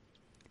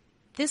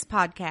This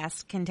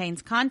podcast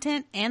contains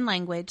content and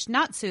language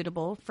not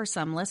suitable for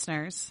some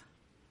listeners.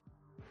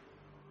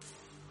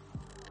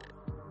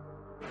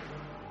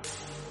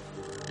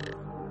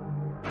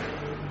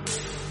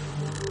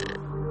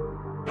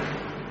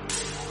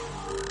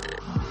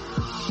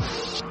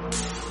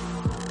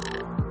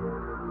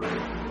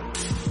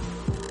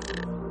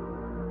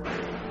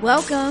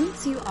 Welcome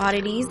to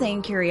Oddities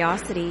and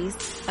Curiosities,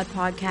 a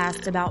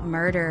podcast about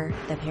murder,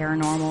 the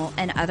paranormal,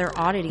 and other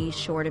oddities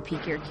sure to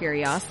pique your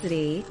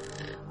curiosity.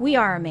 We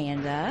are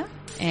Amanda.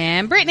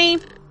 And Brittany.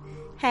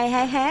 Hey,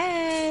 hey,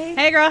 hey.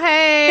 Hey, girl,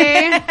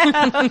 hey.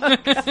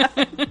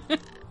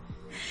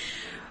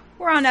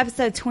 We're on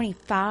episode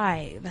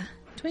 25.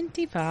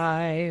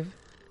 25.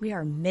 We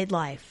are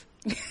midlife.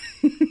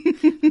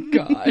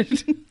 God.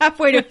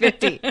 Halfway to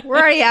 50. We're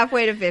already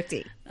halfway to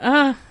 50.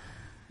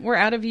 We're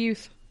out of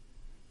youth.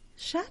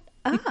 Shut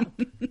up.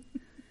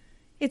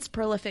 It's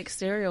Prolific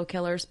Serial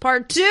Killers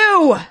Part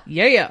 2.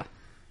 Yeah.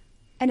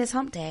 And it's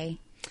Hump Day.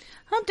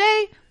 Hump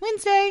Day,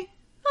 Wednesday.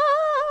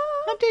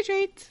 Hump Day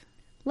treats.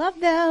 Love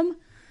them.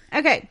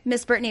 Okay.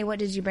 Miss Brittany, what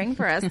did you bring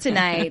for us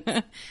tonight?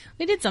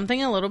 We did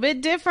something a little bit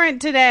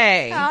different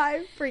today.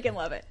 I freaking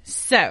love it.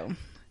 So,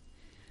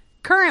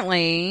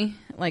 currently,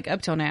 like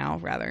up till now,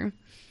 rather,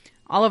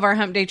 all of our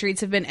Hump Day treats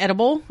have been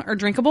edible or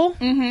drinkable.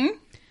 Mm-hmm.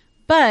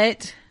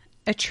 But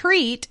a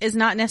treat is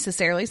not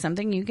necessarily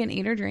something you can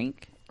eat or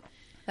drink.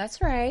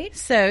 That's right.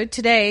 So,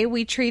 today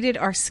we treated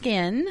our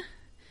skin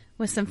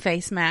with some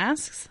face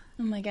masks.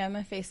 Oh my God,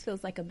 my face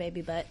feels like a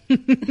baby butt.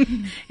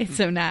 It's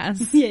so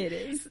nice. Yeah, it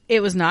is. It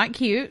was not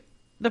cute.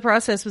 The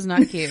process was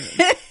not cute.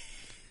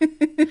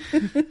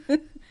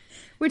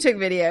 We took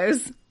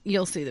videos.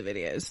 You'll see the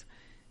videos.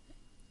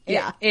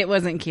 Yeah. It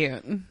wasn't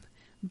cute.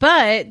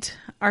 But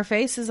our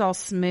face is all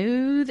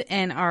smooth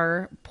and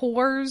our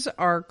pores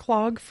are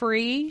clog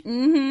free.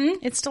 Mm-hmm.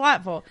 It's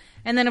delightful.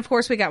 And then, of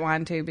course, we got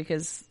wine too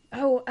because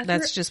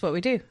that's just what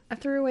we do. I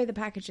threw away the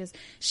packages.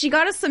 She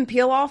got us some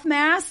peel-off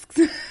masks.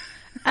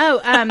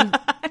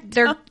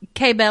 They're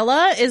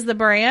K-Bella is the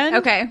brand.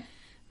 Okay.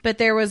 But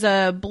there was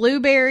a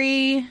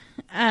blueberry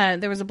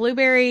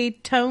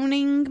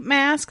toning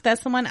mask.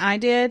 That's the one I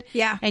did.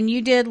 Yeah. And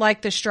you did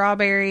like the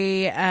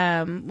strawberry,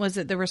 was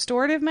it the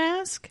restorative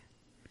mask?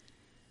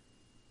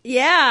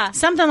 Yeah.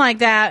 Something like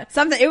that.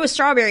 It was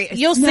strawberry.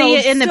 You'll see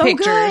it in the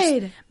pictures.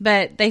 Good.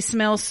 But they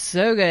smell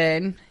so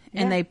good.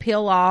 Yeah. And they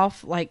peel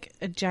off like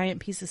a giant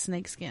piece of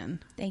snake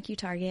skin. Thank you,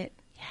 Target.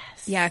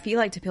 Yes. Yeah, if you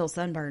like to peel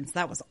sunburns,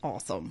 that was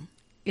awesome.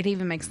 It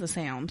even makes the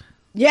sound.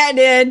 Yeah, it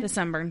did. The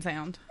sunburn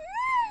sound.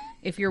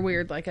 If you're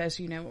weird like us,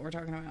 you know what we're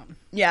talking about.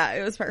 Yeah,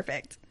 it was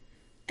perfect.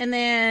 And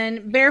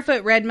then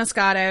Barefoot Red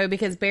Moscato,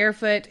 because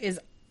Barefoot is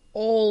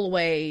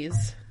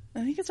always...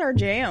 I think it's our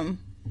jam.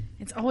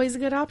 It's always a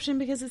good option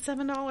because it's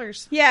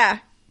 $7. Yeah.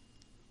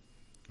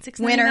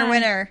 $6.99.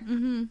 Winner.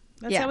 Mm-hmm.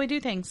 That's Yeah. how we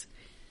do things.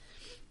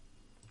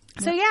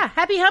 So yeah,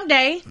 happy Hump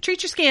Day.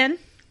 Treat your skin.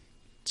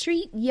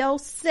 Treat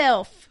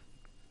yourself.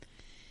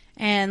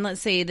 And let's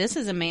see, this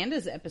is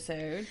Amanda's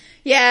episode.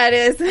 Yeah, it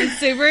is. I'm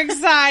super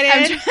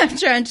excited. I'm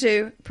trying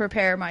to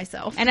prepare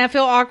myself. And I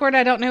feel awkward.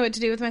 I don't know what to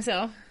do with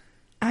myself.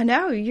 I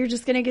know. You're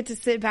just going to get to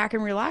sit back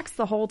and relax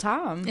the whole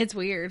time. It's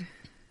weird.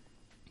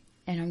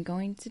 And I'm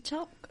going to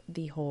talk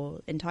the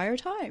whole entire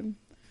time.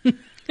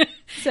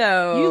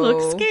 So You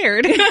look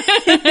scared.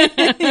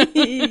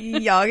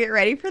 Y'all get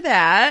ready for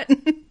that.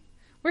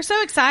 We're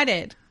so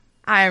excited.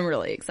 I am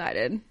really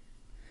excited.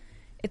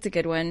 It's a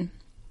good one.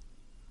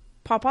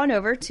 Pop on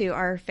over to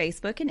our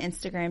Facebook and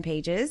Instagram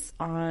pages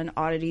on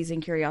Oddities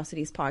and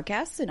Curiosities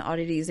Podcast and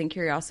Oddities and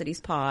Curiosities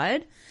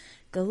Pod.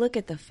 Go look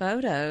at the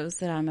photos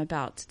that I'm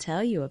about to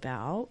tell you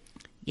about.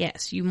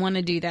 Yes, you want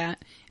to do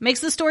that. It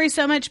makes the story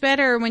so much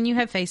better when you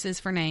have faces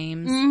for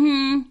names.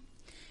 Mm-hmm.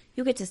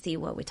 You'll get to see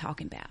what we're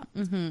talking about.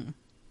 Mm-hmm.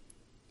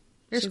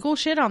 There's cool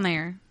shit on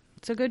there.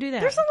 So go do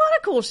that. There's a lot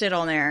of cool shit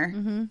on there.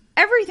 Mm-hmm.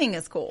 Everything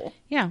is cool.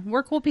 Yeah,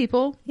 we're cool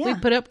people. Yeah. We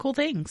put up cool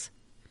things.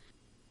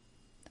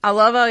 I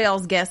love all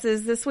y'all's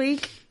guesses this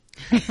week.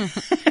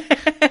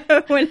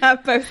 When I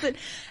posted.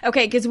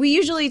 Okay, because we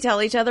usually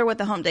tell each other what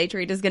the Hump Day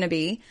treat is going to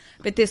be.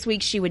 But this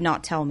week she would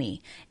not tell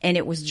me. And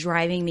it was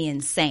driving me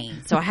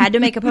insane. So I had to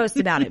make a post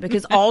about it.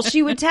 Because all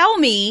she would tell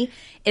me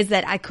is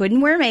that I couldn't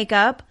wear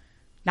makeup.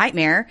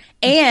 Nightmare.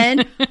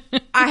 And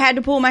I had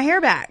to pull my hair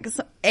back.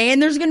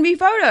 And there's going to be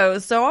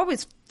photos. So I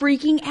was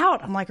freaking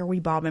out. I'm like, are we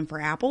bobbing for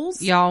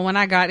apples? Y'all, when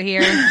I got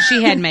here,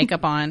 she had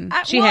makeup on.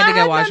 She had to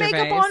go wash her face. I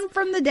had my makeup on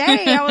from the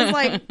day. I was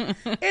like,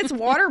 it's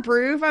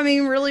waterproof. I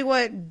mean, really,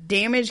 what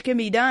damage can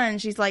be done?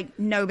 She's like,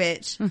 no,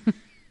 bitch.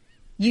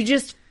 You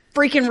just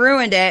freaking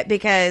ruined it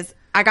because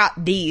I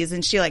got these.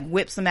 And she like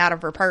whips them out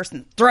of her purse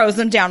and throws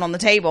them down on the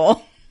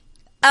table.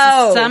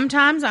 Oh.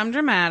 Sometimes I'm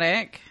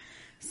dramatic.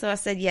 So I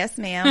said, yes,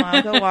 ma'am.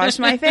 I'll go wash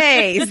my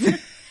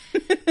face.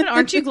 But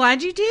aren't you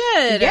glad you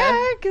did?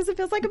 Yeah, because it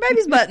feels like a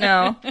baby's butt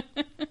now.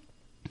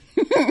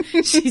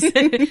 She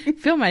said,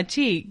 feel my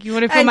cheek. You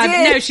want to feel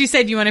No, she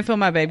said, you want to feel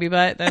my baby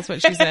butt? That's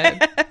what she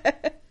said.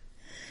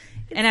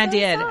 And I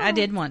did. Soft. I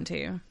did want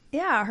to.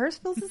 Yeah, hers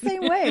feels the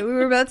same way. We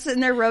were both sitting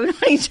there rubbing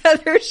on each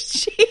other's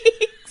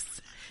cheeks.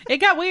 It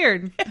got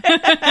weird.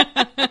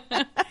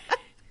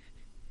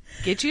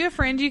 Get you a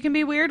friend you can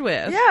be weird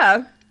with.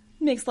 Yeah.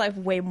 Makes life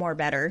way more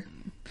better.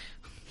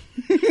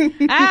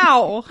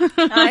 Ow.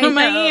 I know.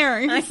 My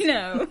ears. I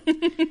know.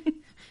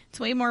 It's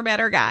way more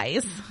better,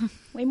 guys.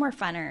 Way more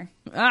funner.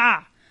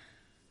 Ah.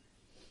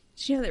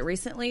 Did you know that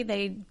recently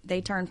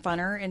they turned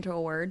funner into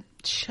a word?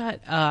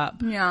 Shut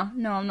up. Yeah.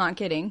 No, I'm not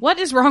kidding. What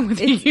is wrong with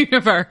the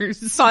universe?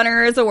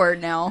 Funner is a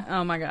word now.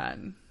 Oh my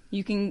God.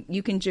 You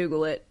can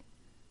juggle it.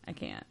 I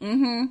can't.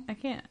 Mm-hmm. I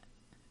can't.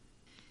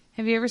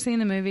 Have you ever seen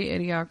the movie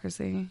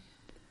Idiocracy?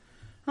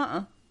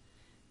 Uh-uh.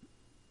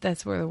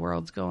 That's where the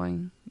world's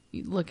going.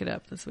 You look it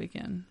up this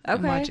weekend. And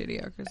Okay. watch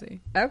Idiocracy.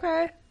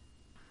 Okay.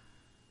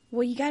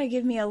 Well, you got to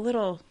give me a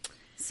little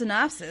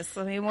synopsis.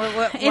 I mean,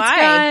 what It's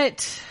why?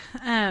 got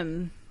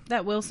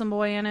that Wilson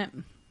boy in it.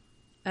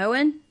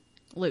 Owen?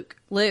 Luke.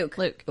 Luke.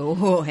 Luke.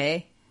 Oh,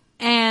 hey.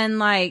 And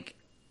like,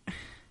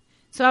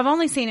 so I've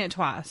only seen it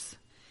twice.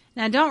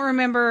 And I don't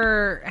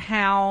remember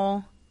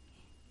how,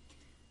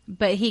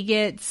 but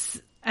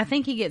I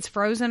think he gets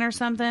frozen or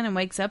something and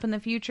wakes up in the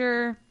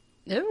future.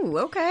 Ooh,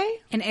 okay.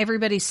 And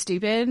everybody's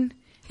stupid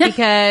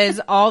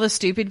because all the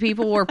stupid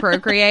people were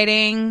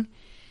procreating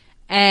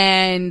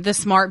and the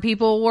smart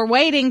people were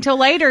waiting till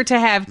later to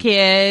have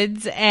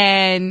kids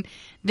and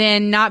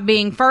then not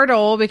being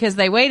fertile because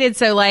they waited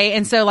so late.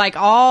 And so like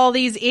all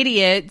these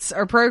idiots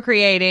are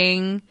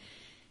procreating,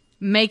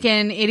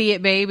 making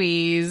idiot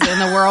babies,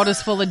 and the world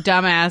is full of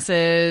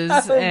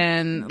dumbasses.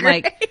 And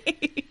Great.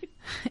 like,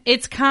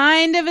 it's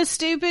kind of a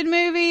stupid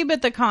movie,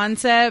 but the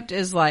concept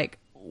is like,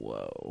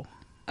 whoa.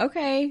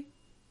 Okay.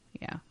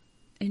 Yeah.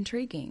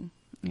 Intriguing.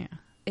 Yeah.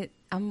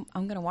 I'm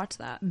gonna watch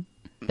that.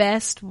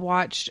 Best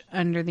watched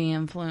under the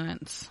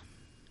influence.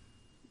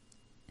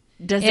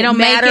 Does It'll it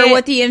make matter it-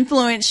 what the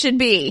influence should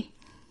be?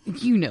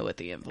 You know what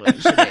the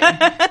influence should be.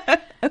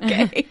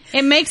 Okay.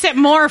 It makes it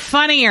more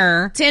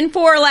funnier.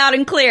 10-4 loud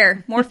and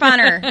clear. More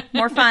funner.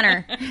 More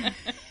funner.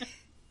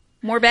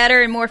 More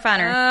better and more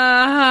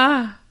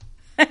funner.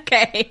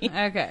 Okay.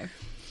 Okay.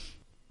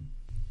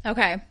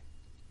 Okay.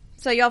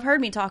 So y'all have heard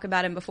me talk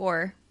about him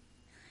before.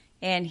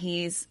 And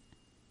he's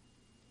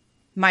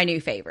my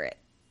new favorite.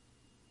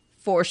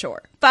 For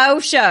sure.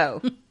 Faux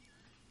show.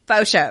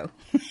 Faux show.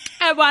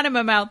 I want in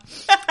my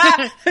mouth.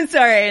 I'm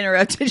sorry I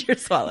interrupted your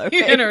swallow.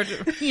 You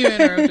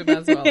interrupted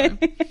my swallow.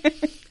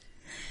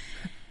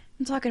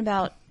 I'm talking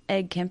about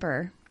Ed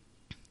Kemper.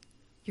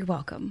 You're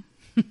welcome.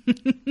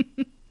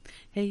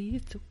 Hey,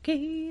 it's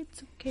okay.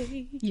 It's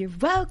okay. You're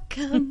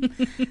welcome.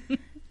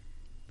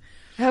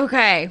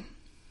 Okay.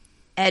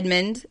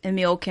 Edmund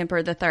Emil Kemper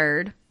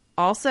III,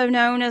 also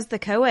known as the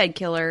Co-Ed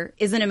Killer,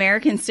 is an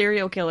American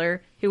serial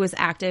killer who was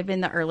active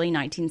in the early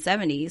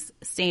 1970s,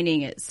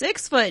 standing at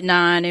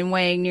 6'9" and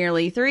weighing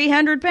nearly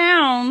 300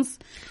 pounds.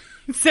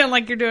 Sound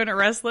like you're doing a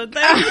wrestling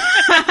thing.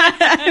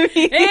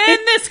 In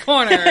this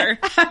corner.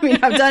 I mean,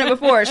 I've done it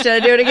before. Should I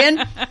do it again?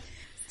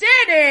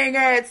 Standing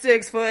at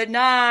 6'9"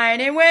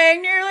 and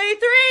weighing nearly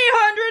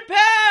 300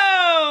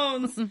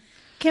 pounds.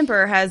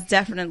 Kemper has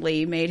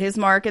definitely made his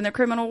mark in the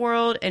criminal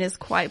world and is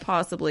quite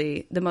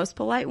possibly the most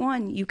polite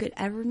one you could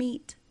ever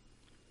meet.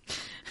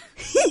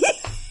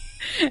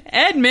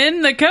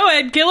 Edmund, the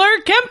co-ed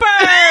killer, Kemper.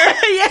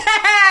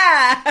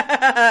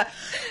 Yeah!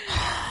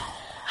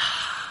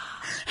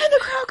 And the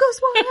crowd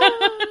goes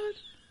wild.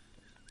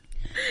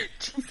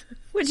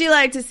 Would you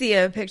like to see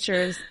a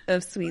picture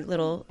of sweet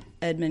little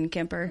Edmund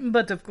Kemper?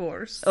 But of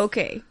course.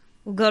 Okay,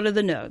 we'll go to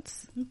the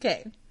notes.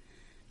 Okay.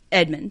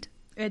 Edmund.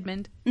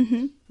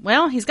 Mm-hmm.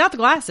 Well, he's got the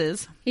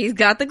glasses. He's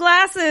got the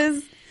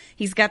glasses.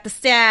 He's got the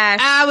stash.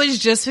 I was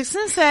just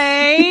fixing to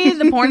say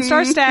the porn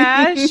star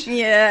stash.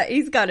 Yeah,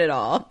 he's got it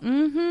all.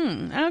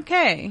 Mm-hmm.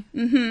 Okay.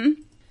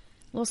 Mm-hmm.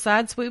 Little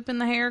side swoop in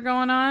the hair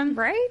going on.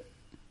 Right?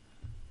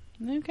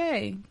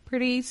 Okay.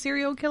 Pretty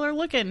serial killer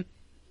looking.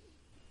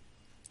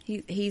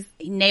 He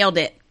nailed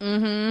it.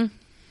 Mm-hmm.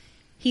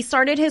 He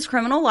started his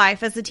criminal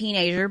life as a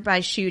teenager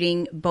by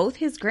shooting both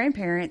his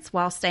grandparents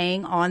while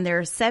staying on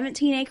their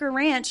 17-acre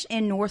ranch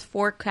in North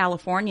Fork,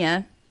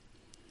 California.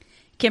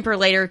 Kemper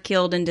later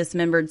killed and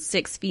dismembered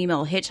 6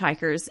 female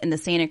hitchhikers in the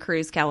Santa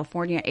Cruz,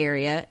 California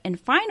area. And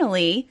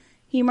finally,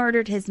 he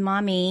murdered his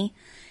mommy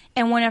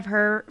and one of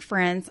her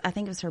friends, I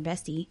think it was her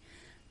bestie,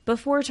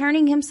 before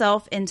turning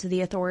himself into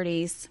the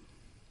authorities.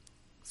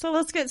 So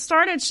let's get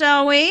started,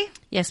 shall we?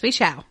 Yes, we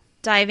shall.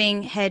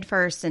 Diving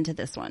headfirst into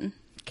this one.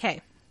 Okay.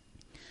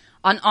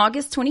 On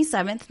August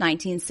 27th,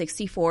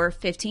 1964,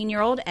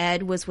 15-year-old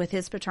Ed was with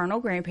his paternal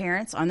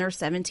grandparents on their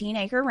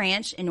 17-acre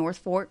ranch in North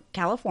Fork,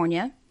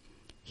 California.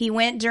 He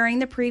went during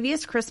the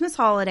previous Christmas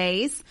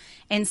holidays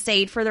and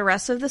stayed for the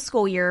rest of the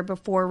school year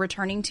before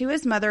returning to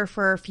his mother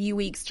for a few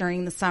weeks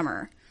during the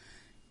summer.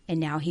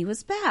 And now he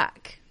was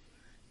back.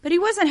 But he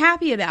wasn't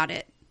happy about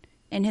it,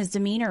 and his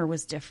demeanor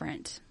was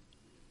different.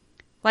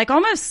 Like,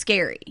 almost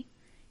scary.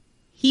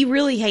 He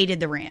really hated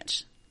the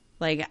ranch.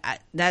 Like,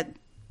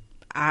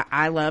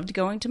 I loved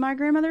going to my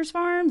grandmother's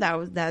farm.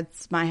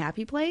 That's my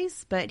happy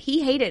place, but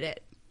he hated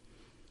it.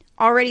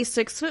 Already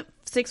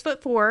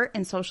 6'4"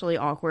 and socially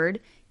awkward,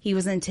 He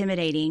was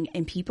intimidating,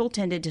 and people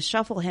tended to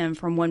shuffle him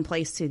from one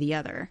place to the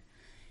other.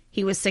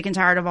 He was sick and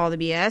tired of all the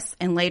BS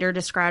and later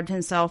described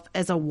himself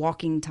as a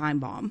walking time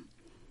bomb.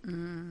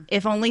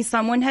 If only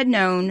someone had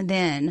known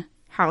then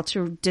how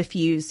to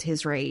diffuse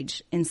his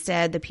rage.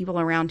 Instead, the people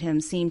around him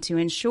seemed to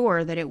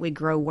ensure that it would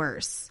grow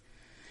worse.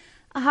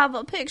 I have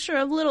a picture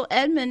of little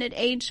Edmund at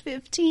age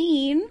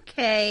 15.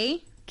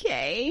 Okay.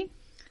 Okay.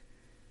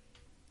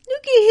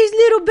 Look at his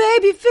little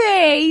baby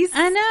face.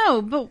 I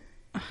know, but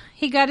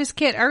he got his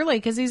kit early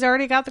because he's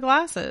already got the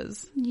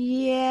glasses.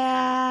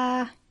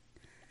 Yeah.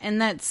 And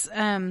that's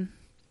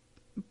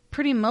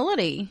pretty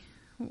mullety.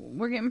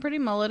 We're getting pretty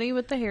mullety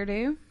with the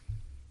hairdo.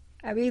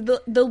 I mean,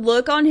 the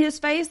look on his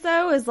face,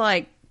 though, is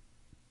like,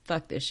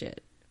 fuck this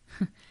shit.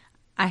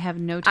 I have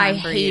no time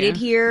for you. I hate it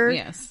here.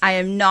 Yes. I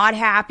am not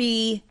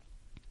happy.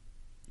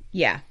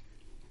 Yeah.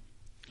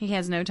 He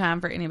has no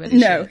time for anybody.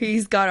 No,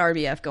 he's got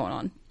RBF going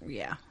on.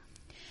 Yeah.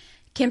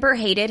 Kemper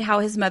hated how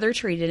his mother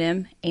treated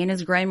him, and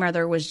his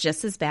grandmother was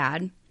just as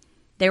bad.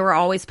 They were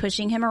always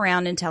pushing him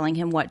around and telling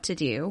him what to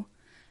do.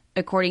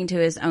 According to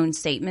his own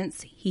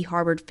statements, he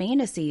harbored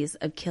fantasies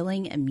of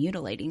killing and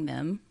mutilating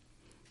them.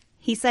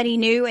 He said he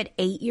knew at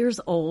 8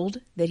 years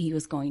old that he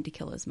was going to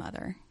kill his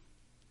mother.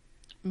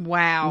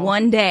 Wow.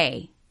 One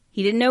day.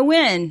 He didn't know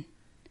when.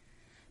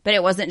 But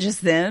it wasn't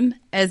just them.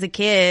 As a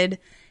kid,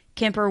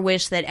 Kemper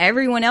wished that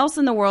everyone else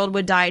in the world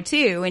would die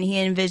too, and he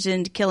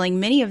envisioned killing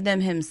many of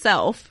them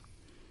himself.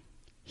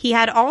 He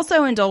had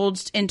also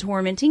indulged in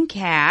tormenting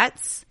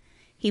cats.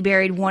 He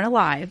buried one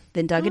alive,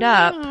 then dug it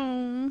up,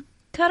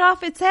 cut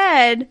off its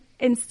head,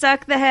 and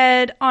stuck the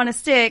head on a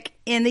stick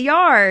in the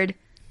yard.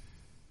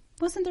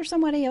 Wasn't there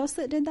somebody else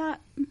that did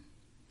that?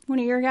 One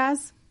of your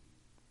guys?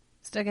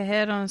 Stuck a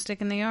head on a stick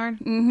in the yard?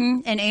 Mm-hmm.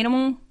 An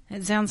animal?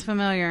 It sounds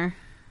familiar.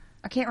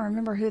 I can't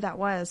remember who that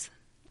was.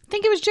 I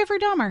think it was Jeffrey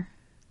Dahmer.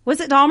 Was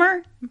it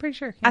Dahmer? I'm pretty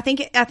sure. I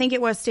think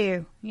it was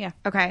too. Yeah.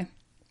 Okay.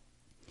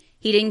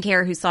 He didn't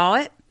care who saw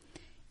it.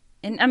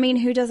 And I mean,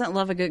 who doesn't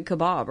love a good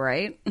kebab,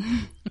 right?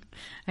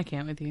 I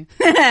can't with you.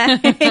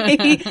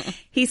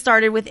 He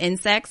started with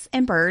insects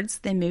and birds,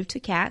 then moved to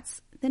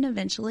cats, then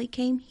eventually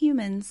came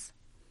humans.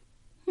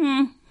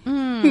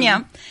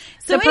 Yeah.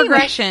 So anyway,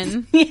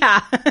 progression.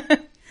 Yeah.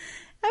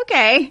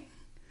 Okay.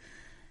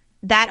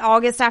 That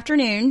August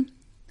afternoon,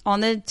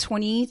 on the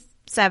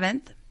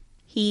 27th,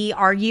 he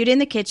argued in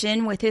the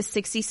kitchen with his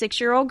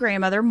 66-year-old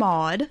grandmother,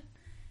 Maud.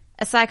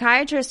 A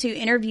psychiatrist who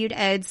interviewed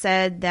Ed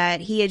said that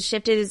he had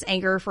shifted his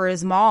anger for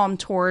his mom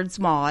towards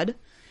Maud,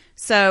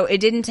 so it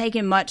didn't take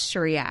him much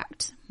to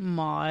react.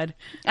 Maud.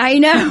 I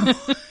know.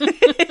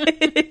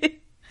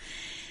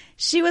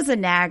 She was a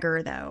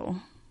nagger, though.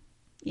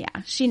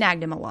 Yeah, she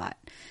nagged him a lot.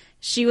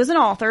 She was an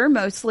author,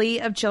 mostly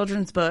of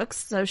children's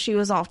books, so she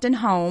was often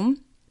home.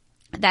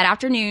 That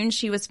afternoon,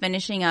 she was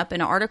finishing up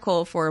an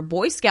article for a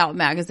Boy Scout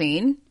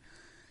magazine.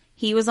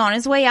 He was on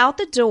his way out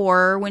the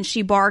door when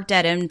she barked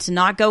at him to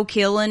not go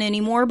killing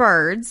any more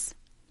birds.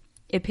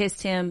 It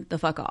pissed him the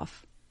fuck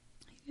off.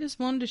 He just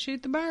wanted to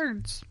shoot the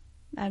birds.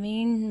 I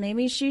mean,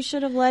 maybe she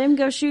should have let him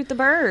go shoot the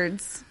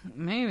birds.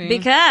 Maybe.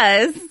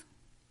 Because,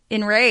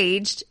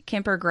 enraged,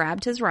 Kemper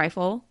grabbed his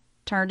rifle,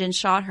 turned and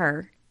shot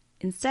her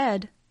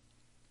instead.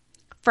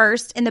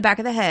 First in the back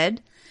of the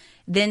head,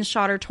 then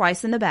shot her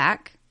twice in the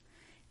back.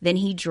 Then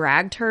he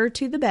dragged her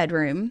to the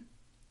bedroom.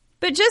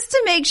 But just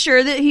to make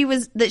sure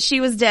that she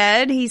was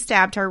dead, he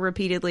stabbed her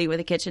repeatedly with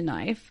a kitchen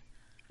knife.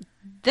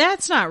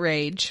 That's not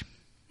rage.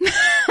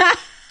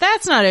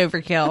 That's not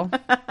overkill.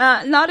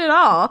 Not at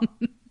all.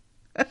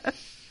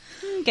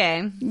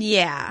 Okay.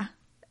 Yeah.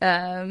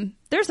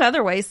 There's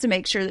other ways to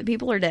make sure that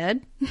people are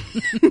dead.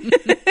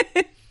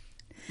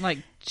 Like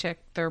check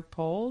their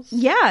pulse?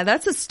 Yeah,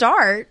 that's a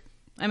start.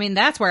 I mean,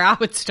 that's where I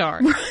would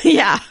start.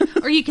 Yeah.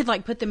 Or you could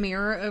like put the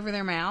mirror over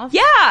their mouth.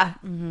 Yeah.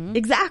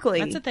 Exactly.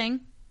 That's a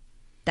thing.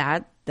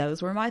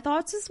 Those were my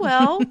thoughts as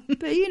well.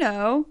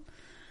 But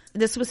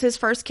this was his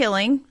first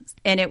killing,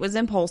 and it was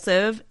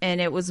impulsive,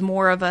 and it was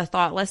more of a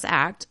thoughtless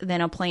act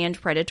than a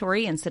planned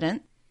predatory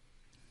incident.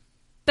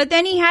 But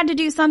then he had to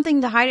do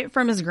something to hide it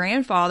from his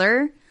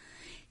grandfather.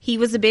 He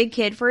was a big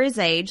kid for his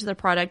age, the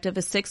product of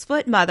a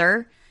 6-foot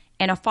mother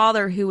and a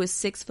father who was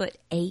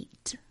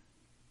 6'8".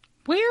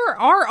 Where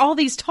are all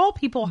these tall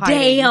people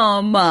hiding?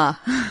 Damn.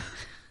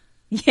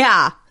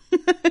 Yeah.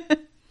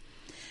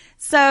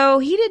 So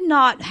he did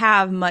not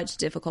have much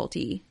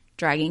difficulty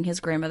dragging his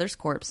grandmother's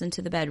corpse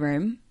into the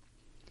bedroom.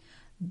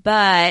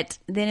 But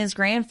then his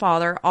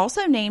grandfather,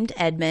 also named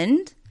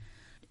Edmund,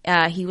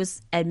 he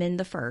was Edmund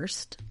the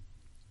First,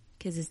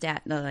 because his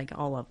dad, like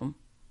all of them,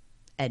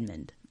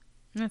 Edmund.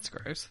 That's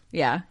gross.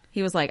 Yeah.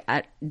 He was like,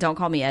 don't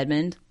call me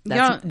Edmund.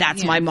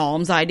 That's my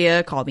mom's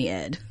idea. Call me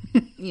Ed.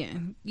 Yeah.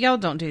 Y'all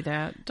don't do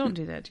that. Don't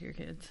do that to your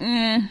kids.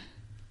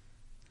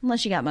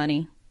 Unless you got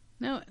money.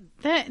 No,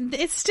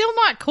 it's still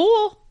not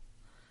cool.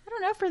 I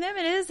don't know. For them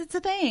it is. It's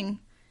a thing.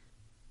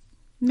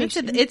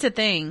 It's a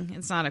thing.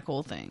 It's not a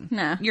cool thing.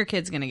 No. Your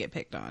kid's going to get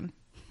picked on.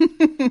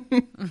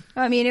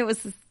 I mean, it was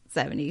the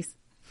 70s.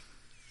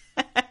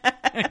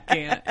 I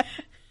can't.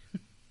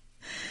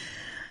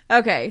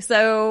 Okay,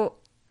 so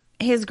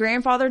his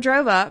grandfather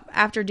drove up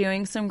after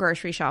doing some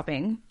grocery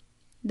shopping.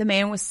 The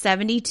man was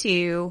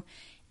 72,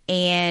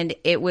 and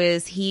it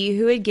was he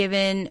who had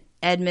given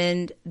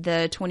Edmund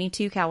the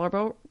 .22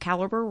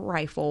 caliber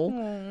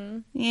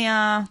rifle.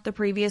 Yeah, the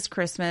previous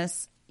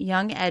Christmas,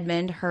 young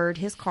Edmund heard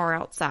his car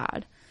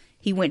outside.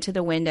 He went to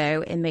the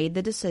window and made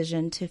the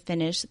decision to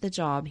finish the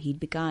job he'd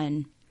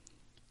begun.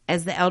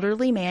 As the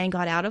elderly man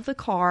got out of the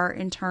car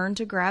and turned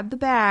to grab the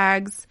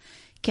bags,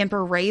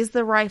 Kemper raised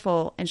the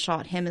rifle and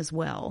shot him as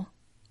well.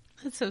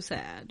 That's so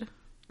sad.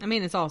 I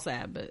mean, it's all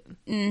sad, but...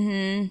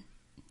 Mm-hmm.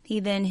 He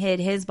then hid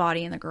his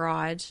body in the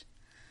garage.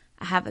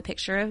 I have a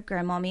picture of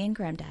Grandmommy and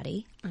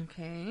Granddaddy.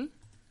 Okay.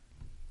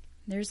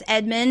 There's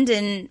Edmund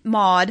and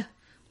Maud.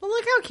 Well,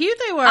 look how cute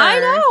they were. I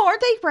know.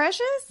 Aren't they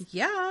precious?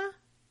 Yeah.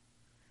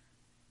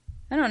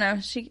 I don't know.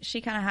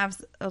 She kind of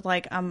has a,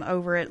 like, I'm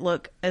over it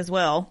look as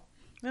well.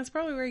 That's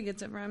probably where he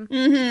gets it from.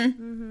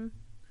 Mm-hmm. Mm-hmm.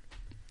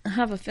 I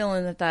have a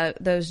feeling that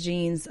those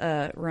genes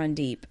run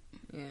deep.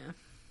 Yeah.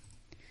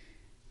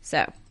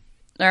 So,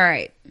 all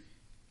right.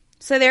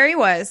 So there he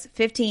was,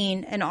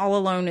 15 and all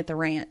alone at the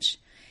ranch.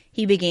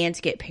 He began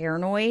to get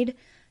paranoid.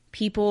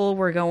 People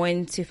were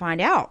going to find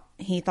out.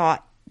 He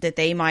thought that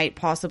they might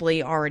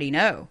possibly already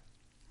know.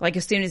 Like,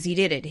 as soon as he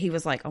did it, he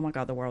was like, oh my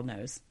God, the world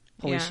knows.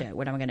 Holy shit,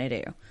 what am I going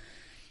to do?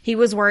 He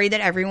was worried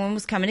that everyone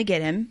was coming to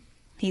get him.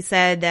 He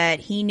said that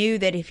he knew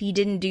that if he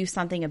didn't do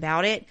something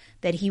about it,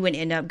 that he would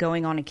end up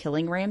going on a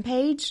killing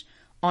rampage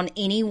on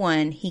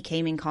anyone he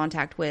came in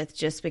contact with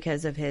just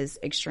because of his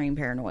extreme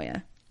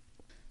paranoia.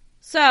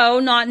 So,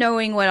 not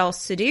knowing what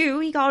else to do,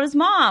 he called his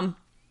mom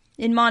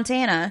in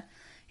Montana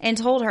and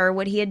told her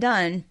what he had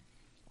done.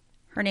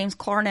 Her name's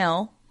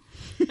Clarnell.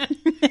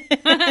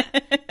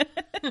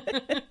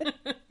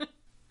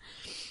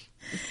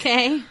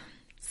 Okay.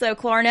 So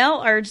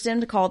Clarnell urged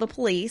him to call the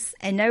police,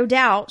 and no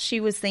doubt she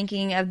was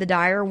thinking of the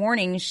dire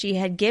warnings she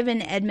had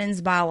given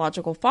Edmund's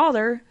biological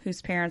father,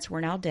 whose parents were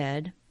now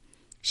dead.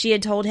 She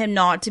had told him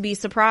not to be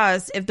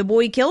surprised if the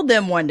boy killed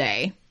them one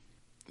day.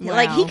 Wow.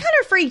 Like, he kind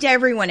of freaked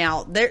everyone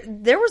out.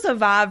 There was a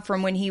vibe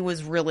from when he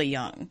was really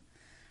young.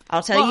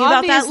 I'll tell you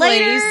about that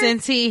later.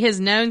 Since he has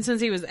known since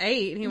he was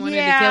 8, he wanted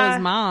to kill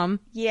his mom.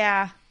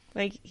 Yeah.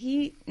 Like,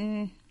 he'd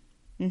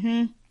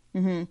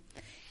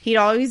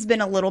always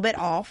been a little bit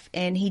off,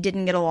 and he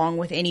didn't get along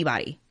with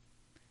anybody.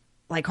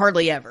 Like,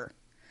 hardly ever.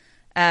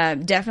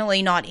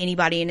 Definitely not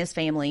anybody in his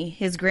family.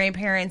 His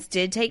grandparents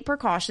did take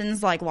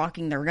precautions, like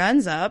locking their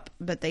guns up,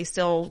 but they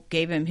still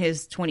gave him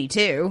his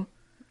 .22.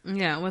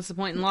 Yeah, what's the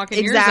point in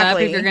locking yours up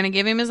if you're going to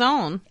give him his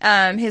own?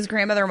 His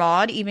grandmother,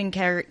 Maud, even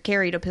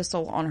carried a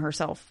pistol on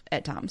herself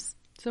at times.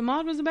 So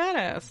Maud was a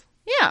badass.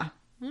 Yeah.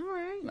 All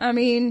right. I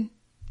mean...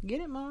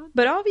 Get it, Maud.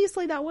 But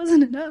obviously that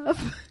wasn't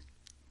enough.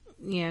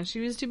 Yeah,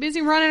 she was too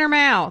busy running her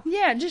mouth.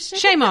 Yeah, just...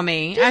 Shame on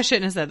me. I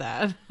shouldn't have said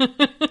that.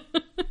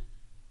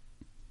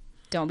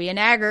 Don't be a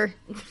nagger.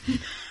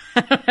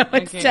 I don't know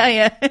what to tell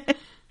you.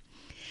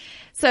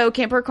 So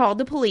Kemper called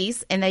the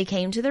police, and they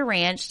came to the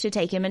ranch to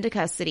take him into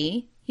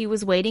custody. He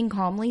was waiting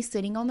calmly,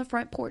 sitting on the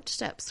front porch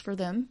steps for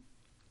them.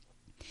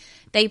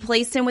 They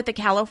placed him with the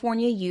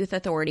California Youth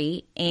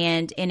Authority,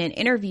 and in an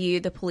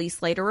interview the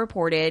police later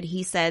reported,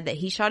 he said that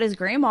he shot his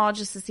grandma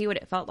just to see what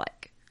it felt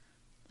like.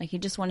 Like, he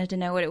just wanted to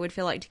know what it would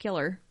feel like to kill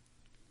her.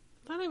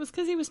 I thought it was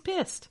because he was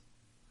pissed.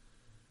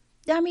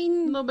 I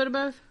mean... A little bit of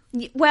both?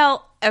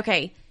 Well,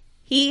 okay.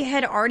 He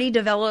had already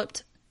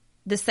developed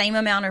the same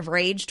amount of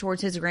rage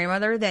towards his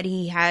grandmother that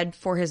he had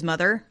for his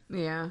mother.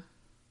 Yeah.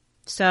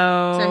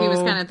 So he was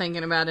kind of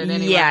thinking about it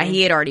anyway. Yeah,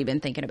 he had already been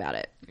thinking about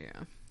it.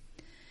 Yeah.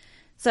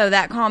 So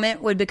that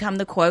comment would become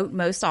the quote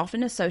most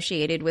often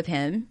associated with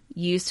him,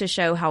 used to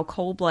show how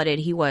cold-blooded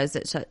he was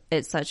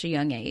at such a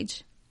young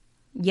age.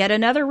 Yet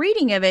another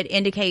reading of it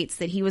indicates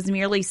that he was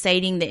merely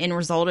stating the end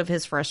result of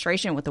his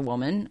frustration with the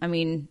woman. I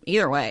mean,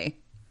 either way.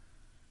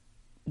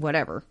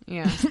 Whatever.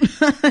 Yeah.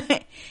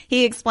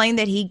 He explained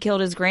that he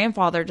killed his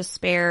grandfather to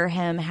spare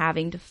him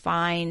having to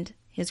find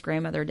his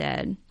grandmother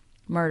dead,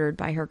 murdered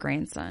by her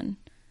grandson.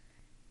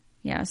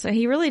 Yeah, so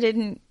he really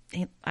didn't...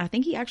 I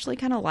think he actually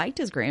kind of liked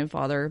his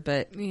grandfather,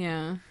 but...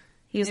 Yeah.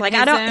 He was like,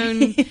 I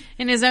don't...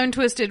 in his own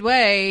twisted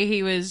way,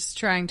 he was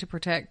trying to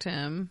protect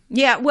him.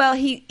 Yeah, well,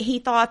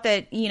 he thought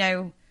that, you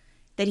know,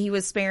 that he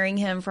was sparing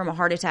him from a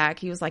heart attack.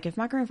 He was like, if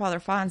my grandfather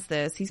finds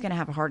this, he's going to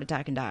have a heart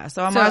attack and die.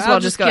 So I might as well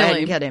just go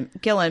ahead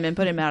and kill him and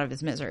put him out of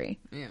his misery.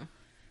 Yeah.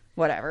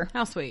 Whatever.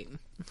 How sweet.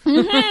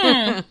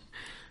 Mm-hmm.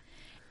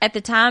 At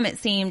the time, it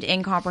seemed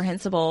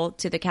incomprehensible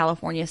to the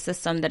California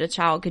system that a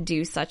child could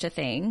do such a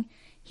thing.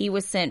 He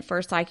was sent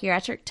for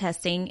psychiatric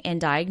testing and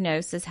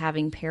diagnosed as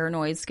having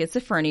paranoid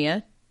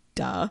schizophrenia.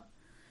 Duh.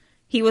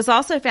 He was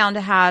also found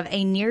to have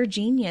a near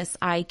genius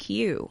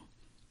IQ.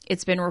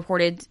 It's been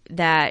reported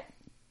that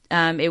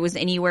it was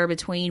anywhere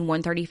between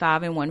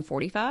 135 and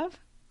 145.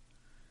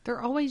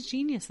 They're always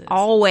geniuses.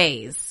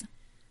 Always.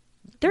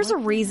 There's a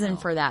reason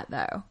for that,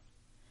 though.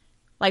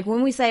 Like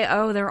when we say,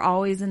 oh, they're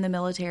always in the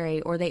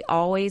military, or they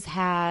always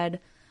had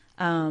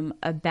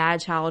a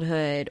bad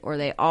childhood, or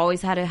they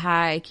always had a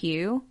high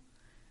IQ,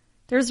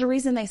 there's a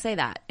reason they say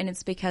that, and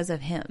it's because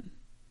of him.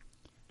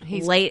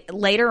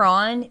 Later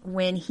on,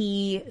 when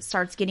he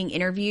starts getting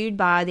interviewed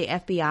by the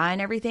FBI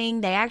and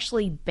everything, they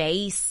actually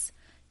base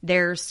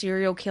their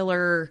serial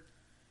killer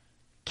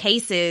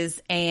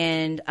cases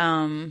and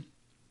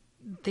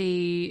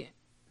the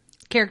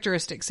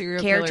characteristics,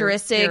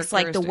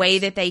 like the way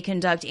that they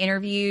conduct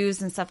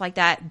interviews and stuff like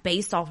that,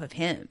 based off of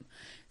him.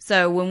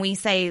 So when we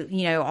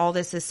say, all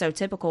this is so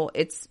typical,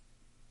 it's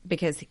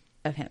because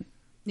of him.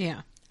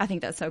 Yeah. I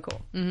think that's so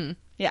cool. Mm-hmm.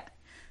 Yeah.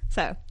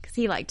 So, because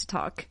he liked to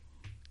talk.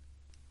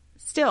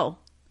 Still,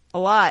 a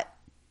lot.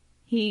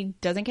 He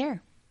doesn't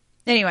care.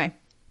 Anyway,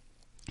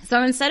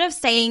 so instead of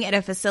staying at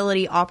a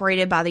facility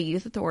operated by the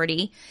Youth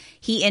Authority,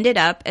 he ended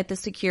up at the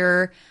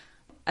secure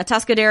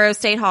Atascadero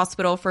State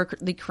Hospital for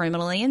the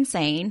criminally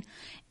insane.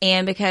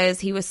 And because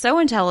he was so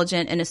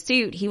intelligent and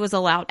astute, he was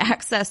allowed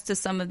access to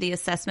some of the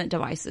assessment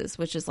devices,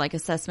 which is like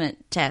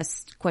assessment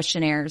tests,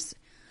 questionnaires,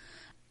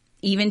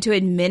 even to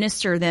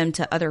administer them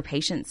to other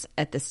patients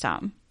at this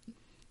time.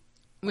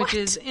 Which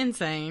is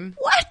insane.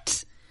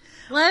 What?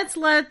 Let's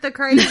let the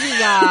crazy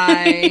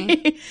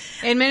guy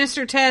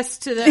administer tests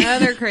to the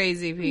other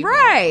crazy people.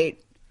 Right.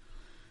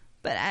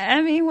 But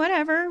I mean,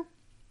 whatever.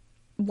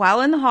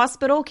 While in the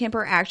hospital,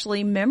 Kemper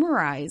actually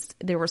memorized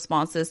the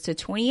responses to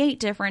 28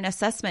 different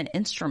assessment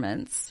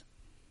instruments.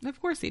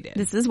 Of course he did.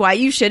 This is why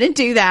you shouldn't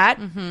do that.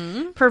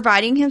 Mm-hmm.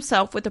 Providing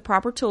himself with the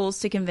proper tools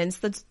to convince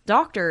the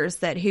doctors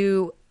that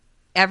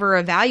whoever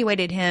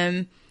evaluated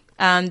him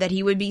that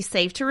he would be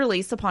safe to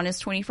release upon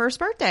his 21st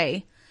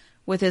birthday.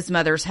 With his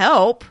mother's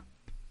help.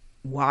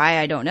 Why,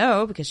 I don't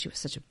know, because she was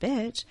such a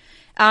bitch.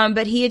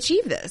 But he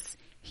achieved this.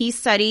 He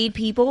studied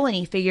people and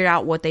he figured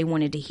out what they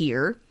wanted to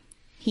hear.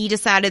 He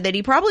decided that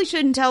he probably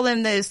shouldn't tell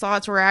them that his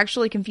thoughts were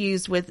actually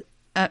consumed with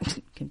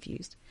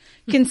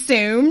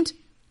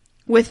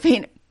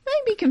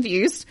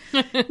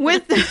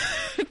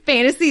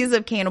fantasies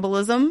of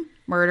cannibalism,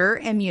 murder,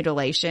 and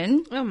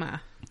mutilation. Oh my.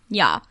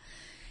 Yeah.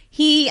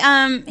 He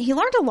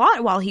learned a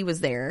lot while he was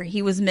there.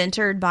 He was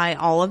mentored by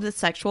all of the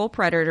sexual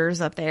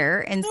predators up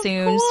there and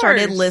soon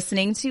started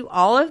listening to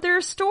all of their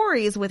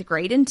stories with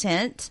great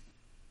intent.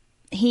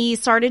 He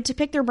started to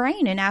pick their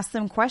brain and ask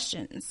them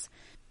questions.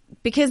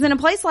 Because in a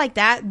place like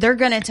that, they're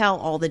going to tell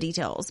all the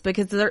details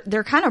because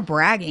they're kind of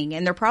bragging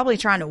and they're probably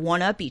trying to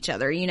one up each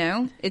other,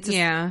 It's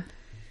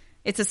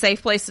a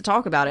safe place to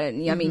talk about it.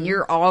 I mean,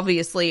 you're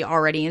obviously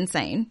already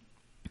insane.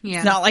 Yeah.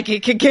 It's not like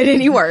it could get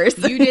any worse.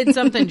 You did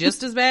something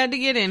just as bad to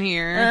get in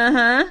here.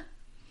 Uh-huh.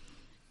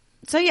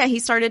 So yeah, he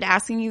started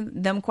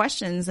asking them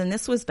questions, and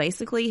this was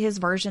basically his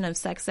version of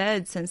sex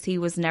ed since he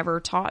was never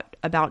taught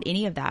about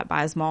any of that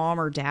by his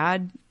mom or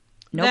dad.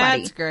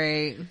 Nobody. That's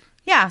great.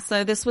 Yeah,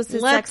 so this was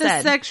his sex ed. Let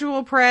the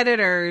sexual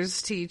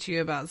predators teach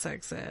you about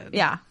sex ed.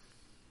 Yeah.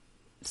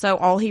 So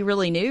all he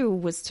really knew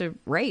was to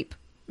rape.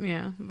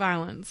 Yeah,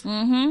 violence.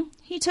 Mm-hmm.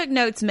 He took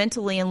notes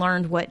mentally and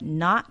learned what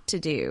not to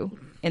do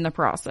in the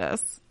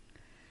process.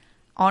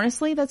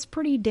 Honestly, that's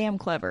pretty damn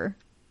clever.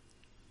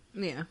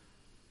 Yeah.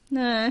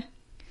 Nah.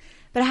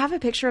 But I have a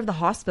picture of the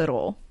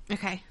hospital.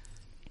 Okay.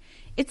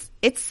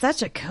 It's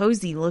such a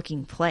cozy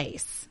looking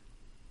place.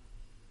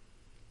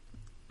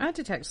 I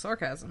detect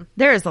sarcasm.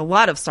 There is a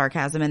lot of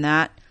sarcasm in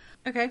that.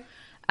 Okay.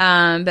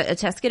 But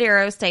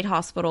Atascadero State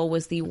Hospital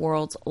was the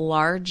world's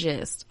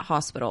largest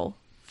hospital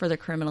for the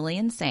criminally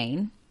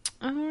insane.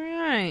 All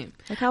right.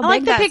 Look how I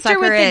like big the that picture sucker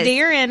with is. the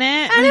deer in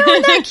it. I know,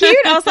 isn't that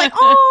cute? I was like,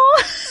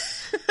 oh,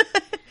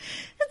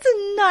 that's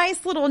a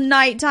nice little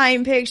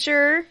nighttime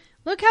picture.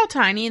 Look how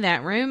tiny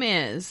that room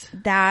is.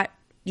 That's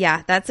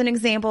an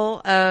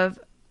example of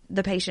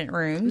the patient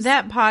rooms.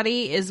 That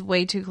potty is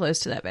way too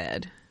close to that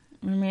bed.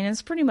 I mean,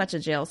 it's pretty much a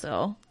jail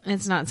cell.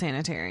 It's not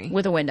sanitary.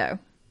 With a window.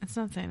 It's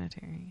not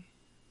sanitary.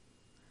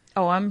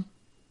 Oh, I'm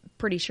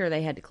pretty sure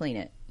they had to clean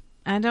it.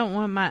 I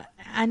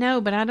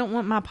know, but I don't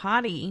want my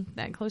potty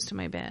that close to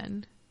my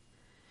bed.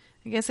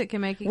 I guess it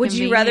can make it Would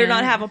you rather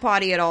not have a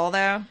potty at all,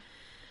 though?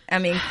 I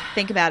mean,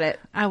 think about it.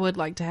 I would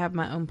like to have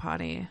my own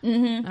potty.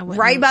 Mm-hmm.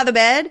 Right by the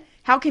bed?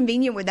 How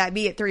convenient would that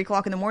be at 3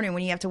 o'clock in the morning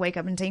when you have to wake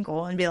up and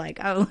tinkle and be like,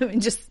 oh, let me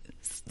just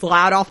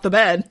slide off the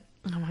bed?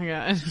 Oh, my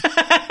God.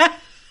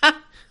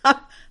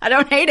 I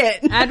don't hate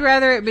it. I'd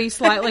rather it be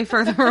slightly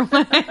further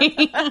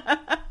away.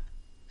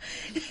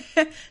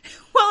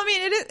 Well, I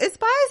mean, it's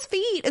by his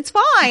feet. It's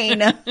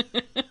fine.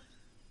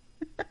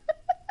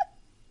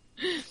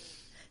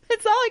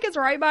 It's not like it's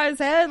right by his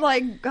head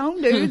like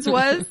Home Dudes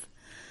was.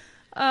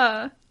 You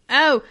know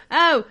what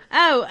I'm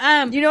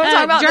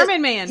talking about?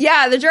 German man.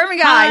 Yeah, the German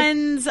guy.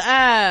 Hans,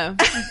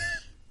 what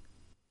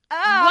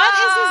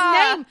is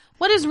his name?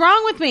 What is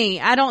wrong with me?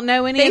 I don't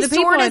know any of the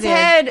people. They stored his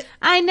head.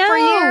 I know. For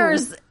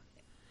years.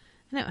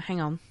 No,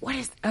 hang on. What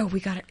is... Oh, we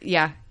got it.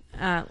 Yeah.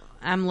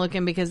 I'm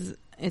looking because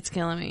it's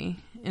killing me.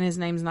 And his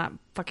name's not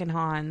fucking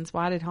Hans.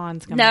 Why did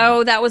Hans come No,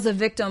 out? that was a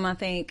victim, I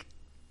think.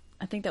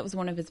 I think that was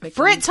one of his victims.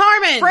 Fritz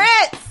Harman!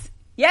 Fritz!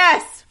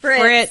 Yes!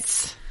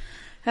 Fritz.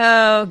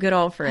 Oh, good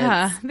old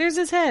Fritz. There's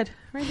his head.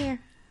 Right there.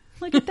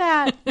 Look at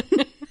that.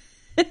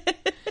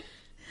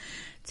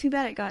 Too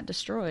bad it got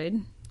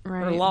destroyed.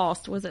 Right. Or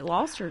lost. Was it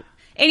lost or...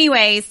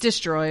 Anyways.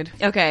 Destroyed.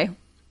 Okay.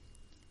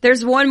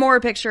 There's one more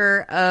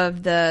picture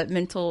of the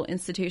mental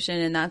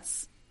institution, and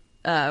that's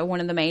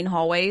one of the main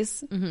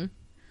hallways. Mm-hmm.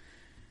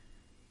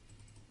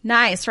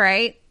 Nice,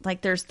 right?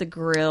 Like, there's the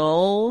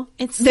grill.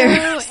 It's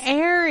so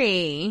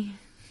airy.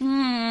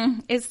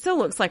 It still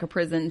looks like a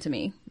prison to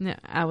me. No,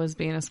 I was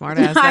being a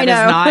smartass. I know.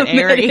 That is not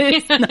airy.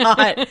 It's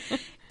not.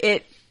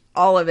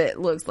 All of it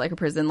looks like a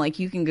prison. Like,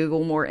 you can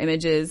Google more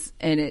images,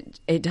 and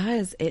it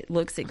does. It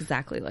looks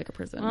exactly like a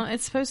prison. Well,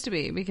 it's supposed to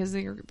be because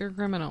they're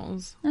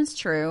criminals. That's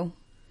true.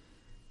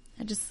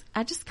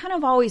 I just kind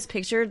of always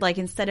pictured, like,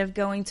 instead of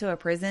going to a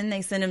prison,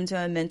 they send them to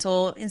a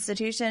mental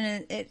institution,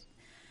 and it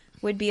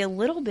would be a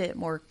little bit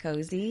more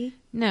cozy.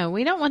 No,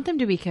 we don't want them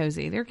to be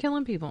cozy. They're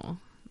killing people.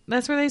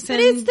 That's where they send.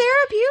 But it's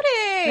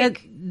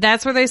therapeutic.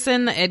 That's where they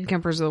send the Ed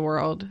Kempers of the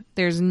world.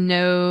 There's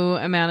no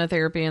amount of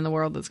therapy in the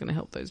world that's going to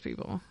help those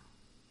people.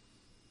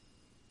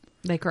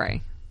 They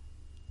cry.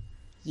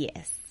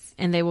 Yes.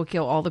 And they will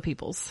kill all the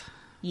peoples.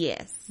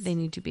 Yes. They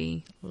need to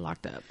be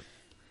locked up.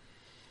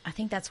 I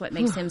think that's what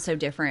makes him so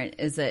different,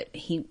 is that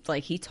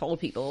he told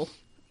people,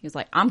 he was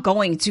like, I'm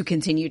going to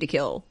continue to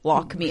kill.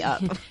 Lock me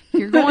up.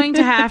 You're going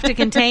to have to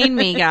contain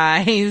me,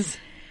 guys.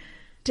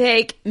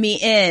 Take me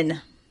in.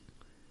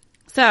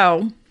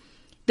 So,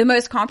 the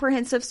most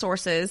comprehensive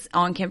sources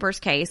on Kemper's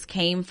case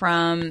came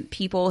from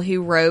people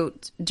who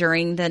wrote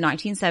during the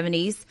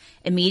 1970s,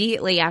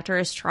 immediately after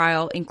his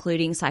trial,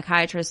 including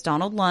psychiatrist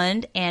Donald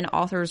Lund and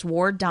authors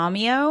Ward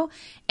Damio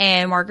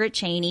and Margaret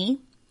Cheney.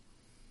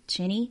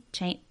 Cheney.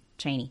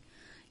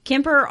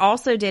 Kemper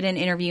also did an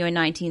interview in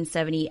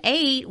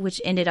 1978,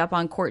 which ended up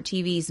on Court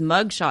TV's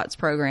Mugshots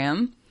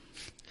program.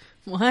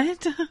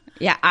 What?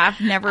 Yeah, I've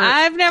never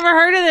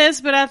heard of this,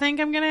 but I think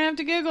I'm going to have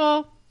to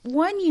Google.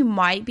 One you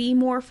might be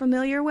more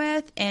familiar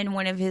with, and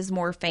one of his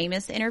more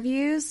famous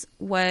interviews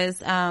was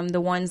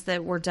the ones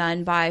that were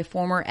done by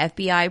former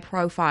FBI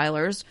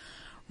profilers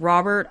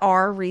Robert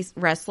R.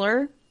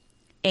 Ressler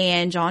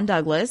and John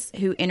Douglas,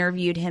 who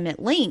interviewed him at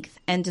length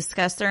and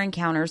discussed their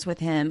encounters with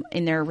him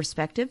in their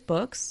respective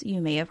books.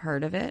 You may have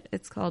heard of it.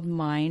 It's called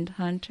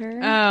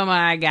Mindhunter. Oh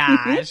my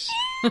gosh.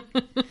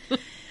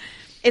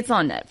 It's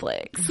on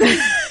Netflix.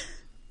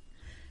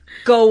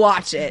 Go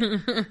watch it.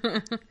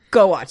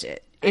 Go watch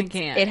it. I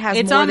can't. It has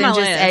it's more on than my just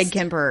list. Ed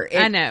Kemper.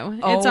 I know.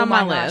 It's on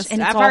my list.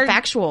 And it's all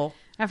factual.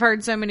 I've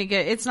heard so many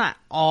good. It's not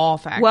all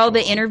factual. Well,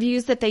 the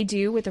interviews that they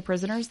do with the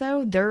prisoners,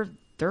 though, they're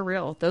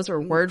real. Those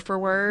are word for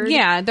word.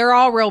 Yeah, they're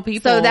all real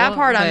people. So that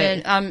part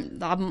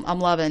I'm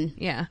loving.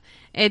 Yeah,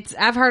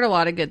 I've heard a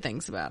lot of good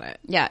things about it.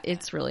 Yeah,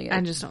 it's really good.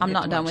 I just don't I'm get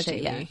not to done watch with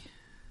it TV. yet.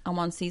 I'm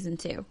on season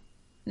 2. And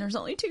there's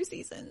only 2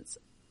 seasons.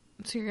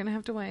 So you're gonna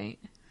have to wait.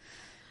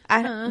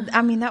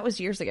 I mean, that was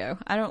years ago.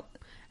 Oh,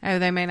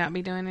 they may not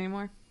be doing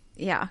anymore.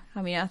 Yeah,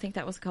 I mean, I think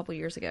that was a couple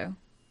years ago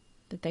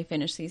that they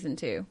finished season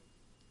 2.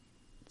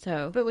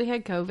 So, But we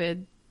had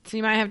COVID, so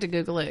you might have to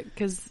Google it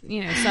because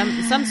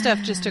some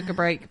stuff just took a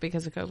break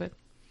because of COVID.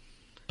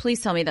 please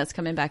tell me that's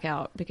coming back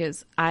out,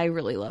 because I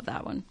really love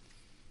that one.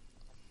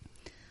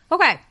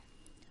 Okay.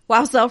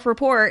 While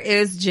self-report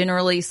is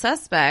generally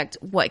suspect,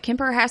 what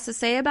Kemper has to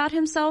say about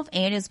himself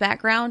and his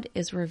background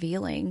is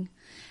revealing.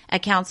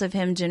 Accounts of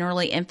him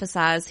generally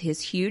emphasize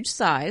his huge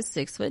size,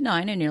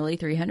 6'9" and nearly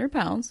 300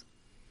 pounds.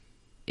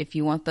 If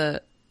you want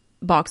the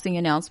boxing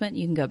announcement,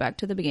 you can go back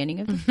to the beginning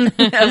of the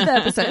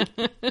episode.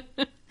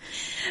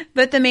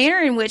 But the manner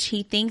in which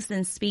he thinks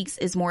and speaks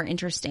is more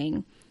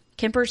interesting.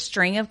 Kemper's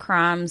string of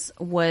crimes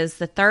was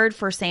the third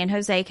for San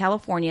Jose,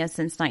 California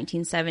since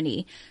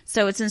 1970.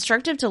 So it's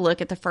instructive to look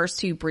at the first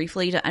 2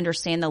 briefly to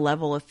understand the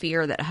level of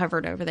fear that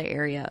hovered over the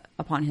area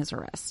upon his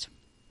arrest.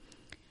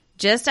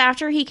 Just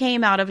after he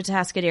came out of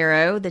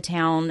Atascadero, the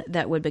town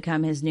that would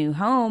become his new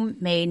home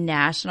made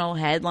national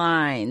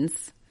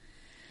headlines.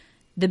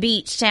 The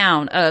beach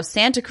town of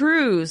Santa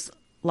Cruz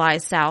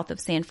lies south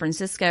of San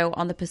Francisco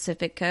on the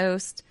Pacific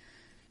coast.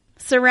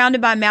 Surrounded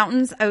by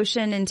mountains,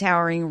 ocean, and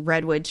towering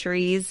redwood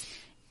trees,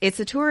 it's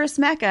a tourist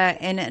mecca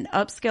and an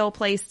upscale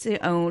place to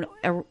own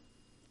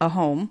a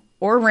home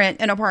or rent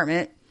an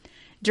apartment.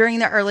 During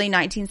the early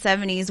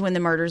 1970s, when the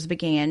murders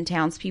began,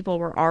 townspeople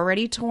were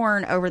already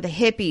torn over the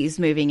hippies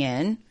moving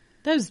in.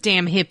 Those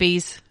damn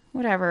hippies.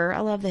 Whatever. I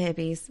love the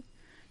hippies.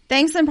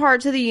 Thanks in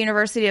part to the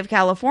University of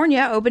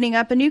California opening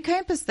up a new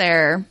campus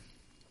there.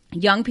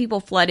 Young people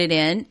flooded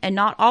in, and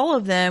not all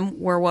of them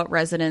were what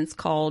residents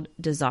called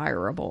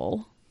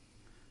desirable.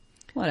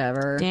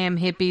 Whatever. Damn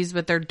hippies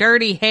with their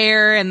dirty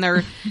hair and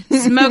they're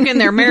smoking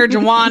their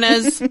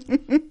marijuanas.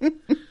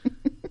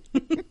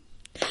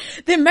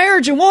 The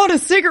marijuana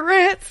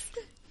cigarettes.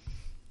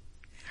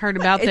 Heard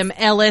about them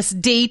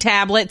LSD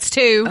tablets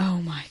too.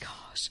 Oh my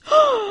gosh.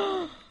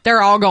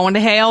 They're all going to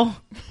hell.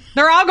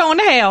 They're all going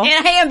to hell. In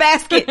a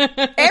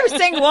handbasket. Every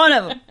single one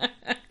of them.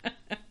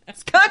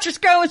 This country's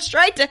going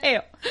straight to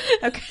hell.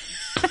 Okay.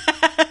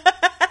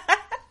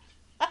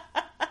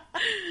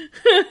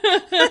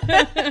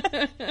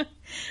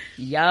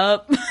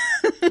 Yup.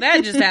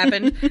 That just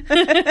happened.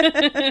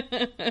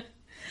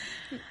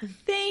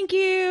 Thank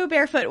you,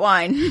 Barefoot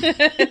Wine.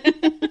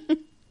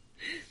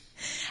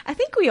 I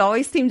think we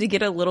always seem to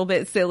get a little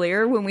bit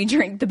sillier when we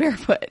drink the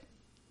Barefoot.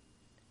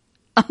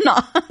 I'm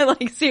not,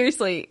 like,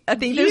 seriously. I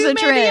think there's a You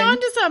may trend. be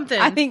onto something.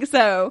 I think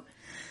so.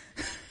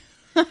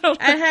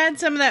 I had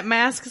some of that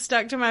mask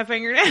stuck to my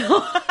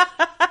fingernail.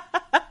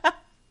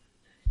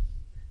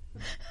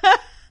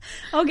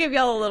 I'll give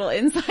y'all a little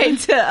insight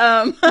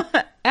to,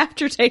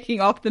 after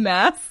taking off the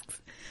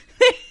masks,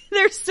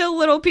 there's still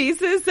little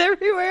pieces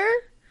everywhere.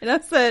 And I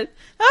said,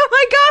 oh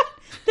my God,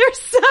 there's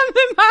some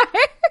in my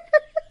hair.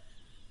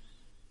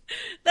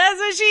 That's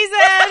what she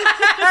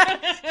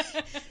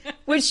said.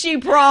 Which she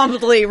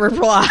promptly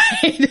replied.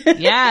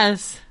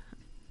 Yes.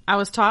 I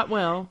was taught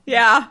well.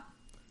 Yeah.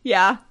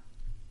 Yeah.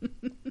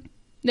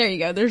 There you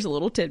go. There's a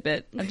little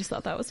tidbit. I just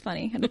thought that was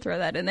funny. Had to throw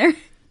that in there.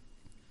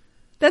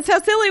 That's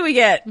how silly we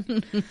get.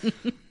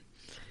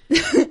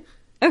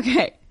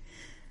 Okay.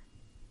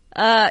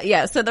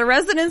 Yeah, so the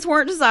residents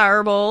weren't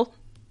desirable.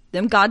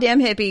 Them goddamn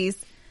hippies.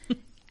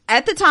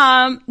 At the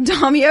time,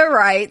 Damia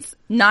writes,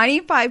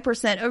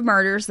 95% of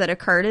murders that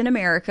occurred in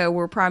America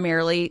were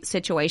primarily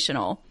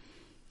situational,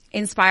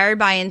 inspired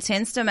by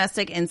intense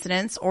domestic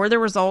incidents or the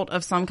result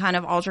of some kind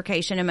of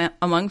altercation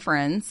among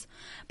friends.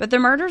 But the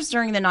murders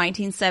during the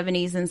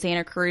 1970s in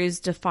Santa Cruz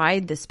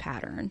defied this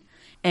pattern.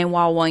 And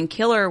while one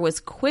killer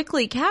was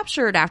quickly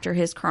captured after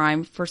his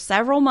crime, for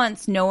several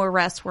months no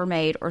arrests were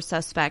made or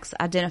suspects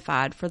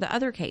identified for the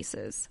other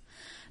cases.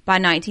 By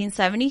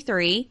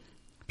 1973,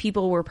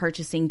 people were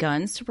purchasing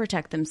guns to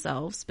protect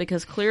themselves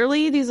because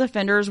clearly these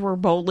offenders were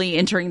boldly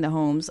entering the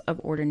homes of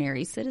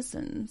ordinary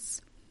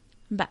citizens.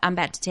 But I'm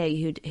about to tell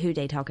you who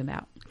they talking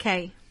about.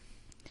 Okay.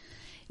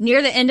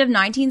 Near the end of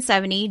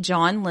 1970,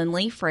 John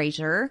Lindley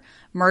Frazier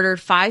murdered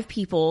 5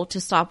 people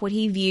to stop what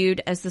he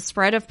viewed as the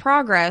spread of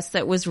progress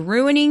that was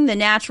ruining the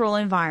natural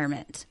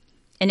environment.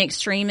 An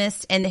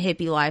extremist in the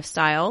hippie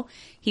lifestyle,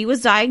 he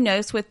was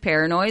diagnosed with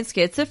paranoid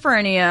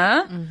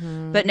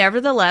schizophrenia, but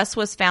nevertheless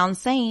was found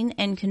sane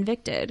and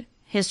convicted.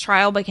 His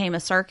trial became a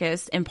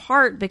circus, in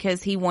part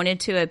because he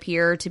wanted to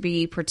appear to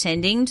be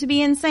pretending to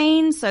be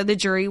insane, so the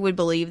jury would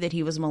believe that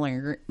he was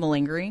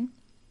malingering.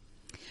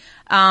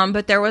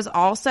 But there was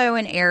also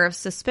an air of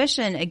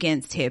suspicion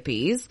against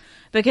hippies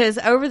because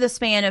over the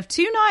span of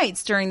 2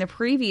 nights during the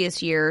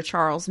previous year,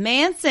 Charles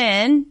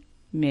Manson,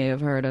 may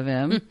have heard of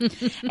him,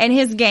 and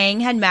his gang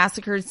had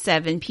massacred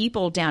 7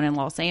 people down in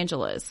Los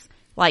Angeles.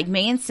 Like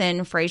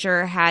Manson,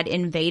 Frazier had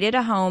invaded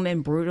a home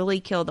and brutally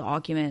killed the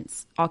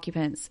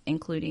occupants,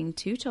 including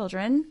 2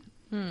 children,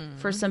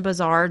 for some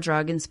bizarre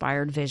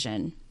drug-inspired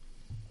vision.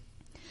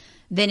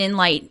 Then in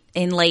late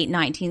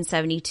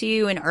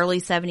 1972 and early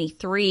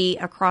 73,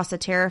 across a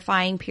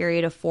terrifying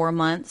period of 4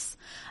 months,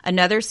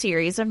 another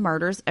series of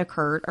murders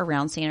occurred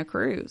around Santa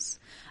Cruz.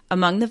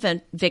 Among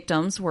the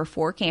victims were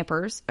 4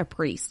 campers, a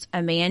priest,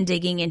 a man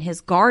digging in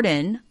his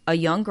garden, a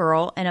young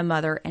girl, and a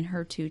mother and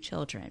her 2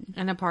 children.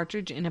 And a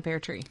partridge in a pear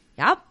tree.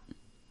 Yep.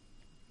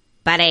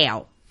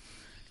 Ba-dow.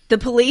 The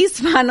police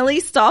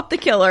finally stopped the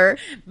killer.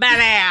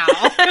 Ba-dow.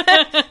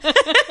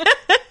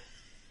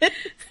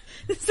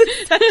 This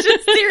is such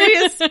a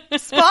serious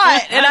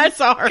spot, and I'm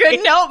sorry.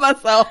 Couldn't help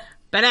myself.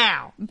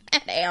 Ba-dow.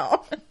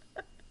 Ba-dow.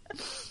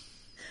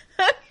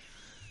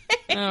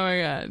 Oh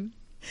my God.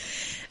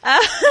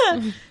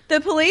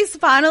 The police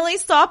finally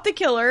stopped the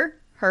killer,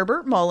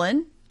 Herbert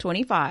Mullen,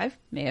 25.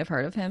 May have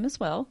heard of him as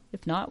well.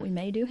 If not, we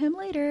may do him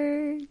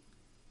later.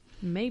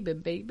 Maybe,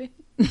 baby.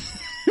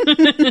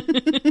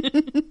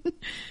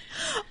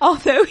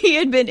 Although he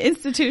had been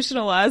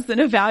institutionalized and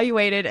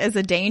evaluated as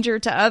a danger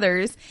to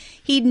others,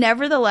 he'd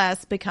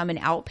nevertheless become an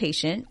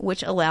outpatient,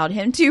 which allowed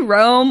him to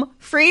roam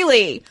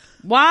freely.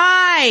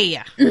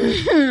 Why?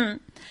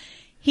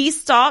 He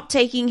stopped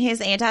taking his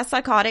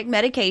antipsychotic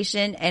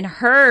medication and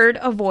heard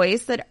a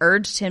voice that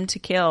urged him to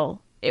kill.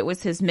 It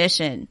was his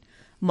mission.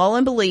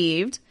 Mullen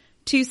believed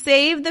to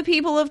save the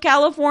people of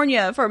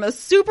California from a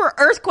super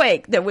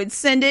earthquake that would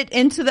send it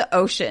into the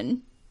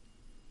ocean.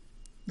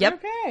 Yep.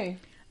 Okay.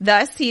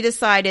 Thus, he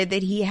decided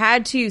that he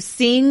had to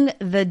sing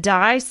the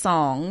die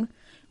song,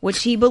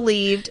 which he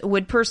believed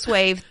would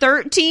persuade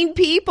 13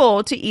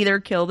 people to either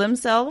kill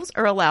themselves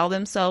or allow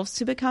themselves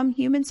to become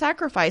human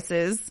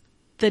sacrifices.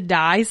 The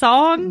die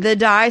song? The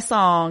die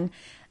song.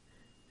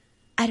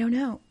 I don't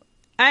know.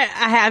 I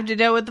have to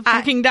know what the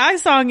fucking die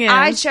song is.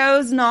 I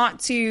chose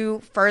not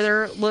to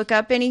further look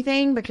up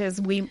anything because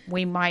we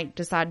might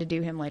decide to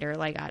do him later.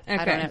 Like,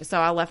 I don't know. So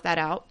I left that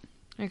out.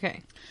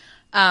 Okay.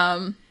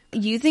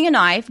 Using a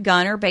knife,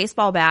 gun, or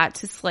baseball bat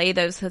to slay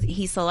those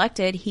he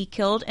selected, he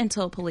killed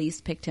until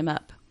police picked him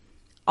up.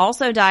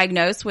 Also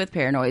diagnosed with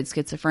paranoid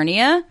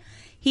schizophrenia,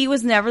 he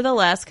was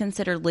nevertheless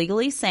considered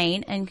legally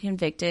sane and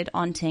convicted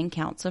on 10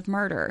 counts of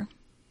murder.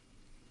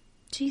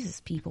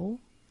 Jesus, people.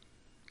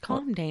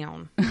 Calm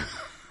down.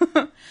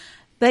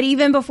 But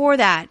even before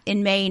that,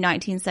 in May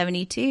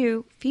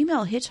 1972,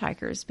 female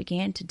hitchhikers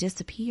began to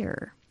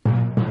disappear.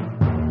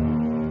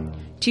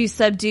 To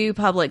subdue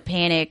public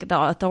panic, the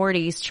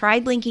authorities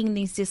tried linking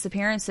these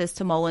disappearances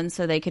to Mullen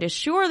so they could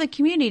assure the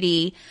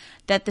community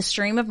that the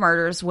stream of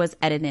murders was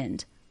at an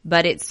end.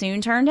 But it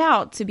soon turned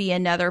out to be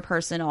another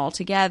person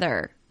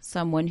altogether.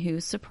 Someone who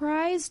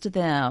surprised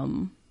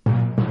them.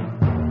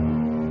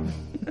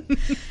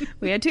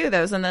 We had 2 of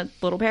those in that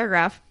little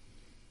paragraph.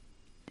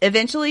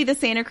 Eventually, the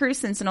Santa Cruz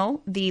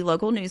Sentinel, the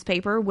local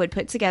newspaper, would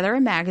put together a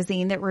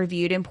magazine that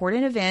reviewed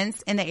important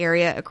events in the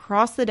area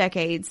across the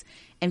decades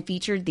and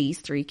featured these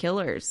 3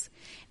 killers.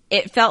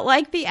 It felt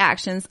like the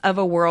actions of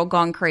a world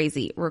gone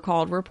crazy,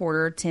 recalled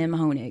reporter Tim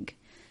Honig.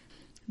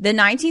 The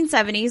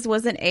 1970s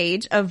was an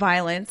age of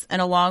violence,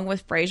 and along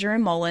with Frazier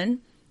and Mullen,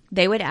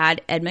 they would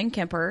add Edmund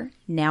Kemper,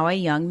 now a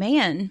young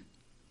man.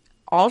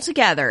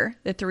 Altogether,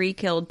 the 3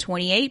 killed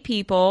 28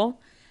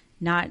 people,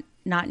 not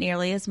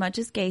nearly as much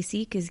as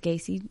Gacy, because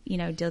Gacy,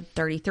 did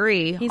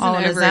 33. He's all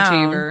an on his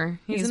overachiever. own.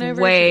 He's He's an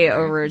way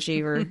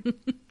overachiever.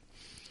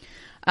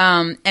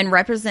 overachiever. And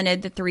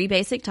represented the 3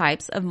 basic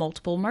types of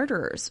multiple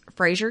murderers.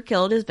 Frazier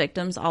killed his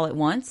victims all at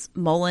once,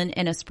 Mullen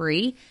in a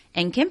spree,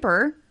 and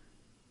Kemper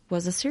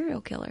was a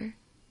serial killer.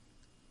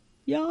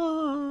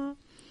 Yeah.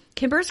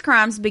 Kemper's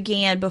crimes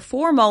began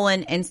before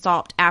Mullen and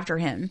stopped after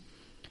him.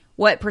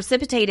 What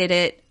precipitated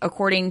it,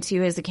 according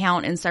to his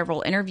account in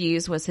several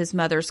interviews, was his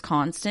mother's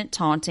constant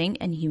taunting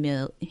and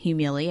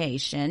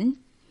humiliation.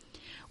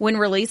 When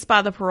released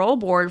by the parole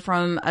board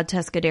from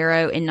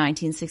Atascadero in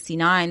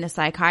 1969, the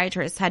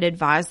psychiatrist had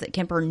advised that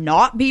Kemper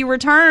not be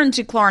returned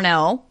to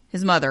Clarnell,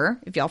 his mother,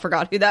 if y'all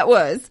forgot who that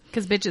was.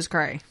 Because bitches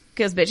cray.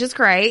 Because bitches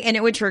cray, and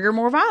it would trigger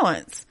more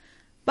violence.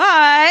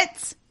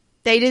 But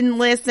they didn't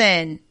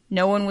listen.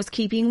 No one was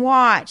keeping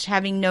watch.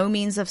 Having no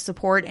means of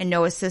support and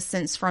no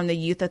assistance from the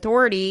youth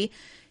authority,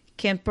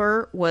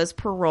 Kemper was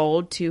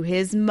paroled to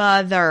his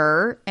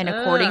mother, and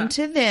according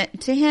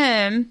to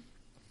him,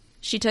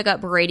 she took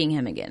up berating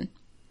him again.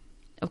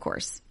 Of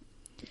course.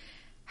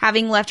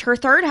 Having left her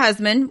 3rd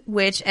husband,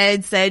 which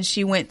Ed said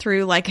she went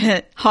through like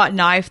a hot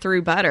knife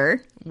through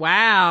butter.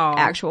 Wow.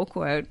 Actual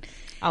quote.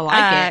 I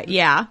like it.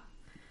 Yeah.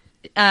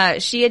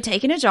 She had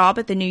taken a job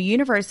at the new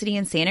university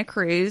in Santa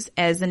Cruz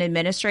as an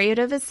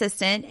administrative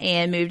assistant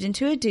and moved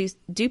into a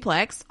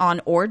duplex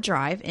on Ord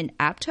Drive in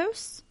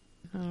Aptos.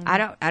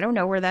 I don't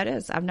know where that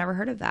is. I've never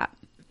heard of that.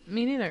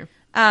 Me neither.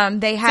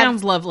 They had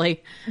Sounds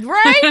lovely.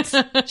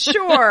 right.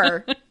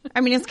 Sure.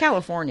 I mean, it's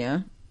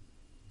California.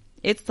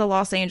 It's the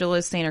Los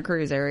Angeles, Santa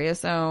Cruz area,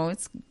 so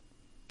it's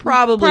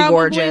probably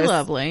gorgeous.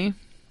 Lovely.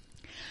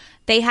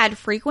 They had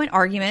frequent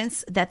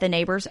arguments that the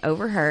neighbors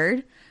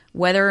overheard.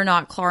 Whether or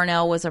not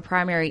Clarnell was a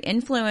primary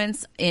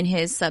influence in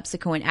his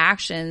subsequent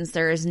actions,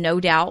 there is no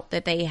doubt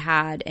that they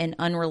had an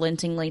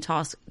unrelentingly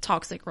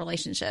toxic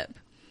relationship.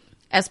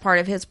 As part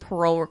of his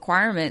parole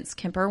requirements,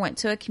 Kemper went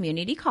to a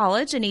community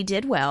college, and he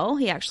did well.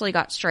 He actually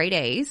got straight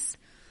A's.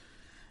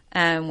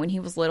 When he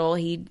was little,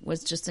 he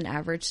was just an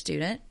average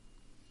student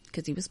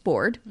because he was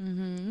bored.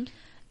 Mm-hmm.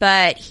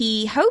 But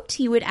he hoped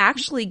he would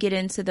actually get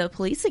into the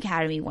police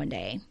academy one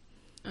day.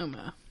 Oh,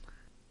 no.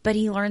 But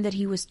he learned that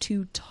he was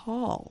too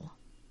tall.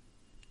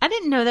 I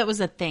didn't know that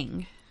was a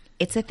thing.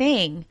 It's a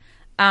thing.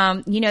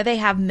 They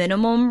have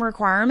minimum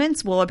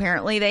requirements. Well,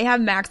 apparently they have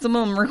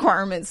maximum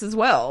requirements as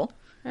well.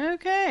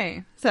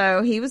 Okay.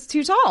 So he was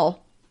too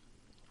tall.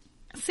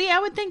 See, I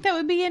would think that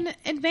would be an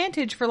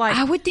advantage for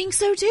I would think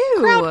so too.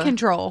 crowd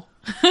control.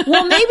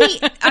 Well,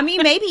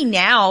 maybe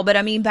now,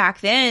 but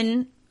back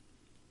then.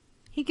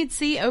 He could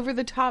see over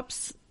the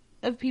tops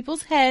of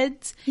people's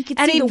heads. He could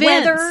at see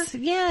events. the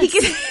weather.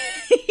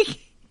 Yes.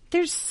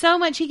 There's so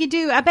much he could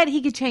do. I bet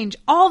he could change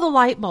all the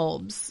light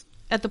bulbs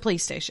at the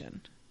police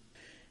station.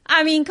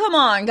 Come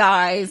on,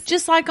 guys.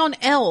 Just like on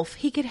Elf,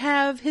 he could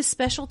have his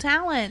special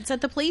talents at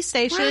the police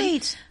station.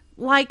 Right.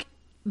 Like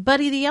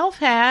Buddy the Elf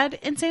had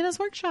in Santa's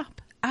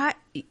workshop.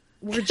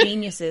 We're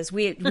geniuses.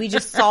 We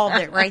just solved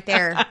it right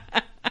there.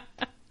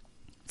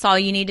 That's all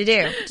you need to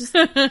do.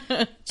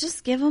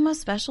 Just give him a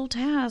special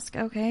task,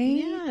 okay?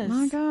 Yes.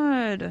 My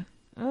God.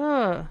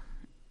 Ugh.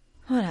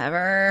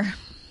 Whatever.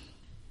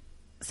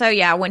 So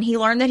yeah, when he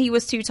learned that he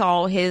was too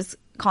tall, his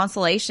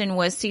consolation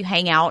was to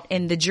hang out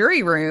in the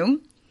jury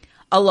room,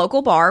 a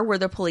local bar where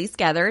the police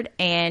gathered,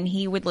 and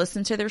he would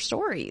listen to their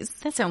stories.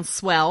 That sounds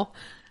swell.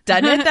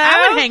 Doesn't it, though?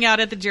 I would hang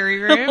out at the jury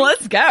room.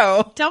 Let's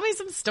go. Tell me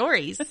some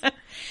stories.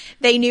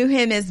 They knew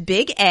him as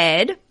Big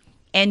Ed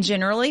and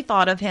generally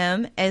thought of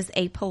him as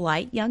a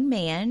polite young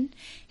man.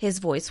 His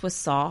voice was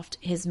soft,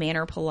 his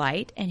manner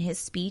polite, and his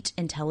speech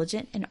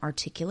intelligent and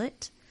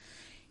articulate.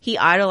 He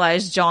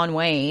idolized John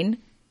Wayne,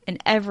 and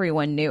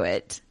everyone knew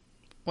it.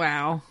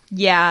 Wow.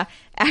 Yeah.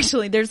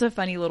 Actually, there's a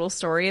funny little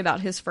story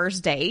about his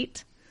first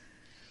date.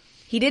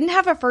 He didn't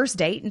have a first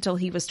date until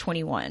he was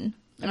 21.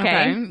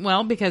 Okay.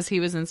 Well, because he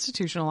was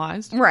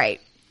institutionalized.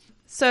 Right.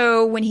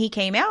 So when he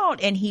came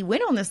out and he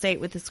went on this date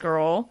with this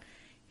girl,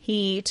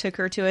 he took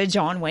her to a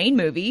John Wayne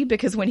movie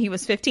because when he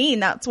was 15,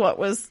 that's what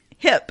was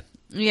hip.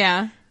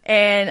 Yeah.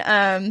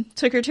 And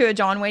took her to a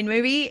John Wayne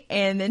movie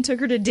and then took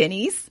her to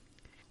Denny's.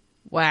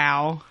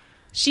 Wow.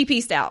 She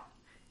peaced out.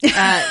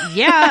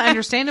 Yeah,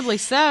 understandably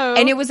so.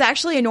 And it was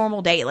actually a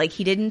normal date. Like,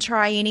 he didn't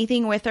try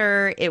anything with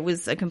her. It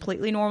was a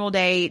completely normal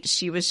date.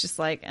 She was just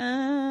like,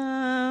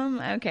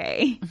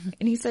 okay.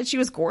 And he said she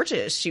was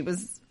gorgeous. She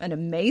was an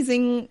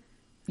amazing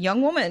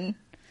young woman.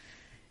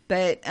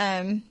 But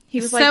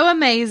he was so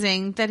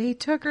amazing that he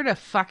took her to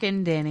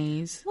fucking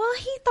Denny's. well,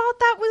 he thought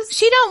that was...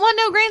 She don't want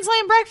no Grand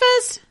Slam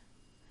breakfast?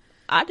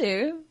 I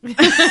do.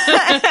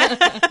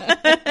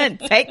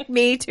 Take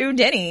me to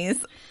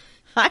Denny's.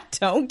 I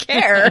don't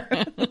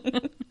care.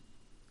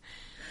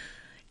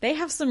 They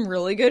have some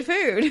really good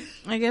food.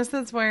 I guess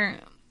that's where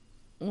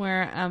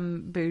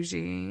I'm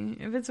bougie.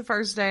 If it's a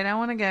first date, I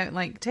want to go,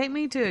 like, take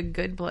me to a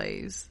good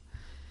place.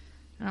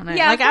 I don't know.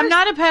 Yeah, like, I'm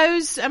not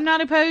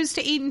opposed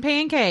to eating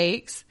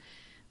pancakes,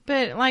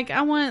 but, like,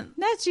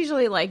 That's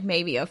usually like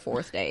maybe a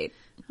fourth date.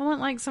 I want,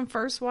 like, some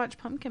First Watch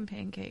pumpkin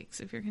pancakes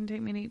if you're going to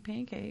take me to eat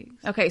pancakes.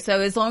 Okay, so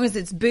as long as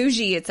it's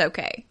bougie, it's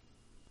okay.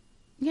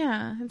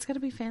 Yeah, it's got to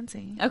be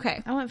fancy.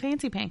 Okay. I want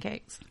fancy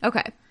pancakes.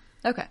 Okay.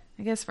 Okay.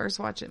 I guess First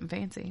Watch isn't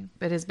fancy,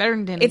 but it's better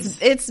than Denny's.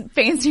 It's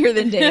fancier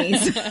than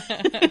Denny's.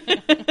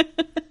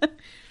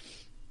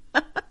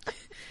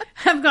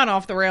 I've gone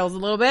off the rails a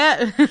little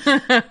bit. Well,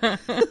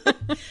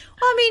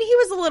 I mean, he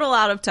was a little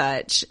out of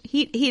touch.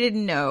 He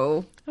didn't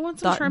know I want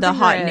some shrimp the and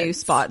hot grits. new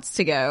spots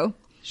to go.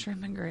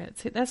 Shrimp and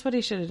grits. That's what he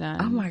should have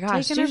done. Oh my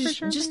gosh. Taken her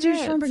for Just shrimp and do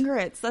grits. shrimp and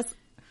grits. That's,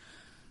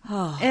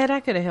 oh, Ed,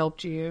 I could have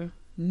helped you.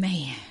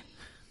 man.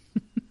 I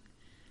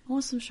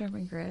want some shrimp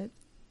and grits.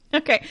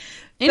 Okay.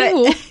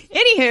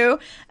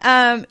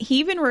 Anywho. He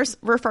even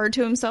referred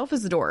to himself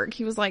as a dork.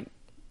 He was like,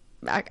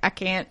 I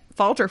can't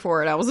falter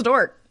for it. I was a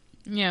dork.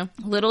 Yeah.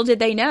 Little did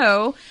they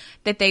know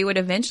that they would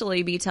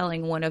eventually be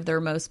telling one of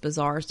their most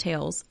bizarre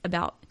tales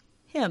about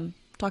him,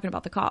 talking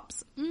about the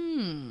cops.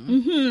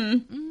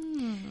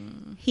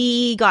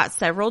 He got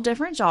several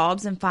different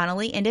jobs and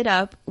finally ended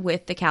up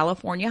with the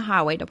California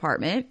Highway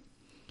Department.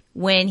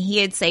 When he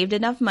had saved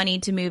enough money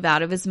to move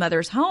out of his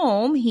mother's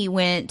home, he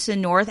went to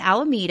North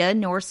Alameda,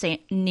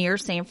 near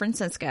San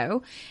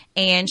Francisco,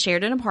 and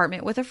shared an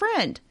apartment with a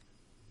friend.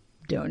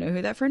 Don't know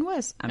who that friend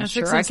was. I'm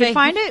sure I could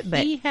find it,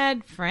 but he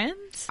had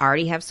friends. I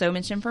already have so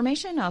much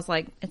information. I was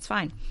like, it's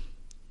fine.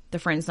 The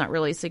friend's not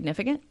really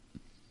significant.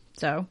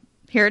 So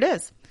here it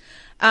is.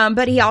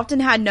 But he often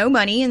had no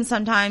money and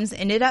sometimes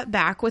ended up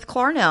back with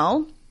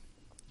Clarnell.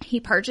 He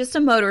purchased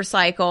a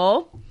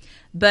motorcycle,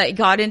 but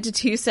got into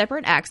 2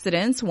 separate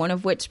accidents, one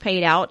of which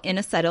paid out in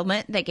a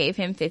settlement that gave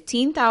him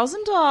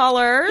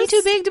 $15,000. He's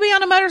too big to be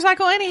on a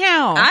motorcycle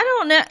anyhow. I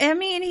don't know. I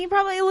mean, he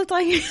probably looked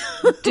like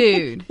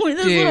Dude. one of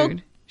those little...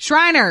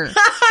 Shriner.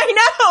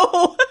 I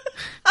know.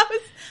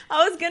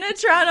 I was gonna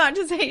try not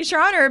to say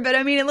Shriner, but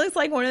I mean, it looks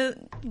like one of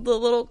the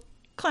little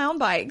clown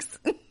bikes.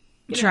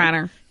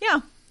 Shriner. Yeah.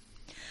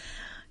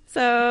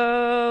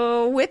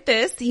 So with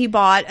this, he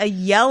bought a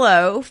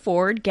yellow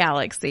Ford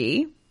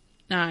Galaxy.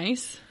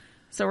 Nice.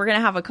 So we're going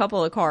to have a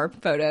couple of car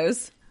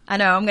photos. I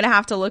know I'm going to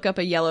have to look up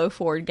a yellow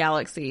Ford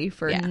Galaxy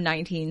for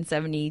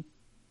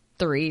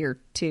 1973 or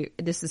 2.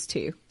 This is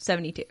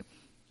 72.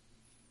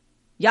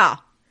 Yeah.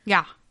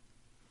 Yeah.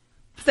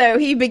 So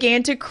he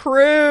began to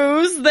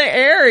cruise the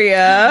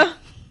area.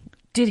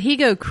 Did he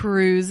go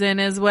cruising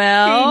as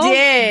well? He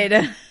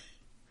did.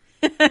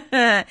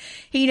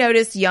 He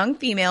noticed young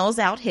females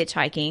out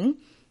hitchhiking,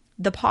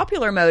 the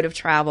popular mode of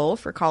travel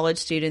for college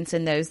students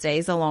in those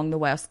days along the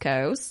West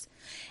Coast.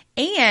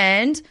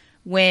 And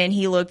when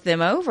he looked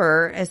them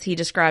over, as he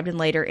described in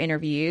later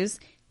interviews,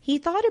 he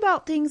thought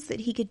about things that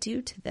he could do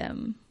to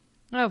them.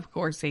 Of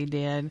course he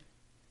did.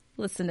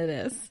 Listen to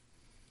this.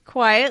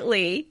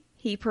 Quietly,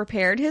 he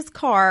prepared his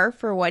car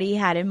for what he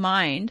had in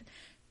mind,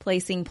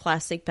 placing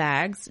plastic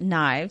bags,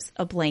 knives,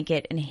 a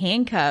blanket, and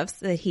handcuffs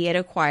that he had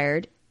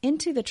acquired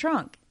into the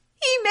trunk.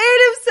 He made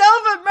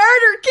himself a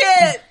murder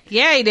kit!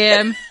 Yeah, he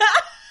did.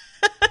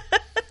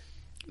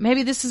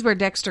 Maybe this is where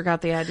Dexter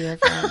got the idea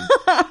from.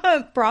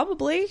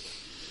 Probably.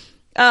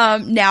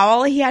 Now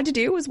all he had to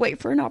do was wait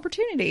for an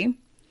opportunity.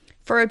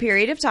 For a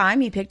period of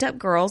time, he picked up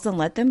girls and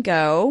let them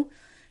go.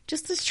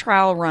 Just as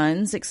trial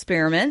runs,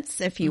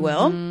 experiments, if you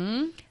will.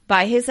 Mm-hmm.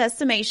 By his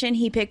estimation,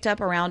 he picked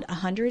up around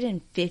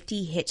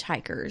 150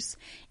 hitchhikers,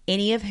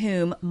 any of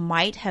whom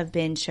might have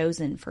been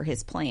chosen for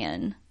his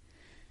plan.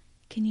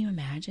 Can you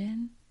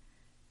imagine?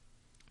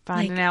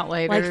 Finding out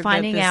later. Like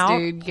finding that this out,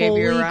 dude gave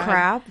you a holy ride.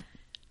 crap,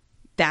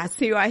 that's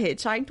who I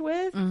hitchhiked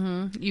with?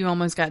 Mm-hmm. You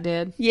almost got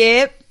dead.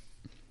 Yep.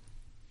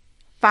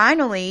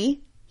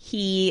 Finally,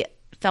 he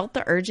felt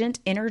the urgent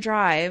inner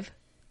drive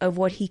of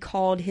what he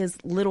called his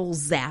little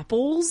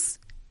zapples,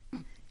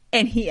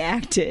 and he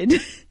acted.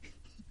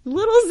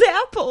 Little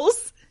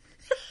zapples.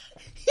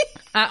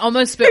 I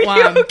almost spit Are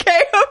you wine.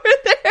 okay over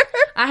there?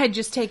 I had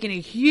just taken a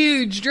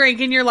huge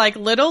drink, and you're like,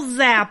 little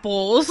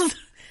zapples.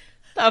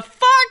 The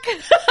fuck?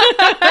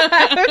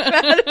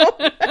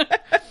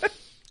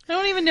 I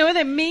don't even know what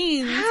that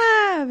means.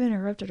 I've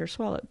interrupted or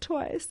swallowed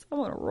twice. I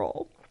want to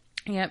roll.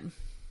 Yep.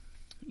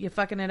 You're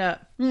fucking it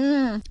up.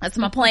 That's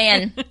my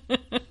plan.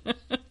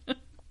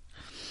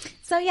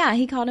 So yeah,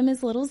 he called him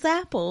his little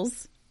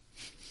zapples.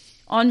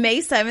 On May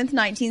 7th,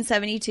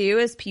 1972,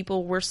 as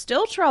people were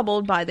still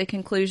troubled by the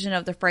conclusion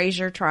of the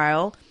Frazier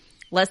trial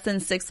less than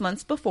 6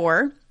 months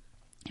before,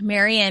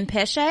 Marianne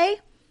Pesce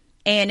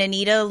and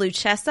Anita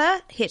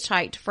Lucchesa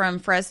hitchhiked from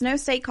Fresno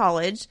State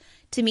College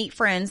to meet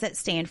friends at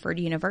Stanford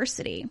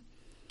University.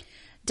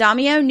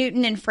 Damio,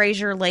 Newton, and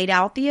Fraser laid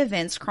out the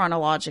events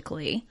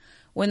chronologically.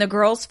 When the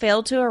girls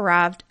failed to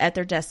arrive at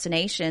their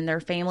destination, their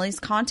families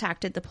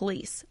contacted the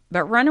police.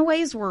 But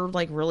runaways were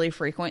really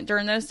frequent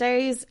during those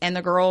days, and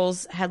the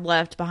girls had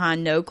left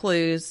behind no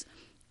clues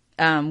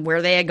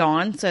where they had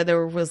gone, so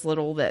there was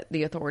little that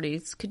the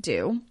authorities could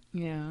do.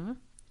 Yeah.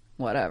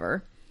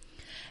 Whatever.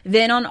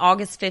 Then on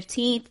August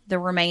 15th, the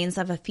remains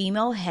of a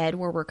female head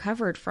were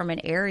recovered from an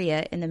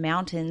area in the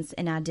mountains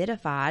and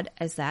identified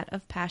as that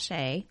of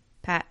Pesce.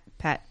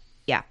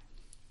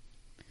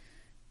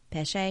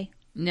 Pesce?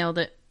 Nailed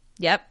it.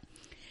 Yep.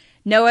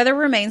 No other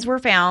remains were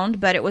found,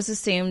 but it was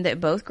assumed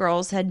that both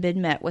girls had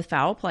been met with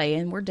foul play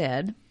and were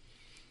dead.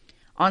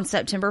 On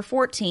September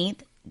 14th,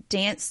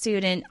 dance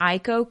student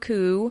Aiko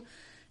Koo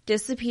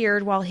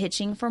disappeared while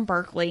hitching from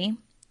Berkeley.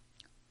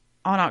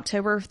 On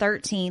October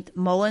 13th,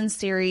 Mullen's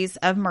series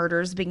of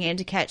murders began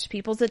to catch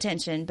people's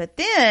attention, but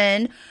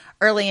then,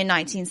 early in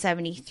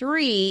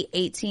 1973,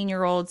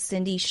 18-year-old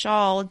Cindy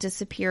Shaw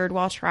disappeared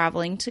while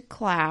traveling to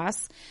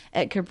class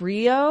at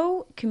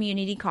Cabrillo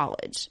Community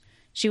College.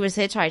 She was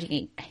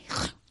hitchhiking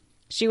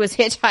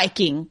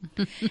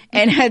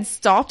and had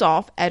stopped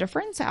off at a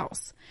friend's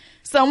house.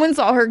 Someone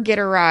saw her get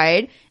a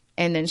ride,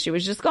 and then she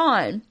was just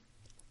gone.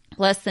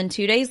 Less than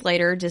 2 days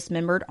later,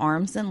 dismembered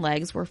arms and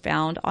legs were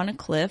found on a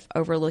cliff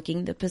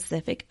overlooking the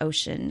Pacific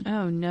Ocean.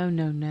 Oh,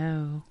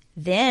 no.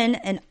 Then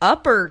an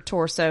upper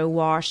torso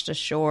washed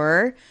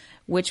ashore,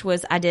 which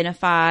was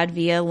identified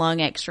via lung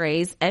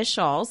x-rays as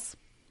Shaw's.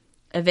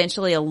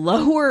 Eventually, a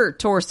lower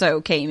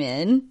torso came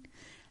in.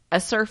 A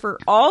surfer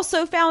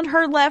also found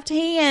her left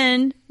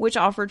hand, which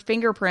offered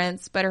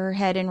fingerprints, but her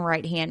head and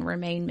right hand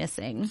remained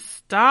missing.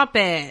 Stop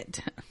it.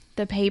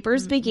 The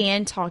papers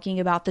began talking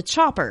about the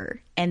chopper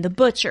and the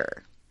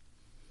butcher.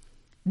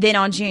 Then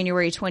on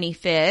January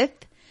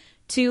 25th,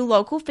 2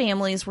 local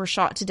families were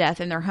shot to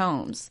death in their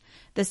homes.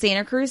 The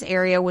Santa Cruz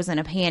area was in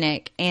a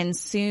panic, and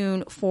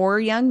soon 4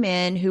 young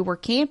men who were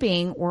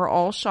camping were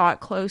all shot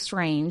close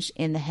range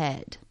in the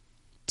head.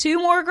 2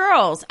 more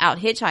girls out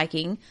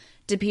hitchhiking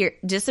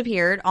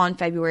disappeared on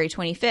February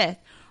 25th,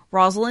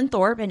 Rosalind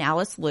Thorpe and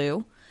Alice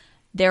Liu.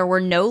 There were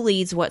no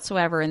leads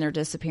whatsoever in their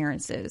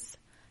disappearances.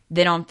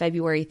 Then on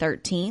February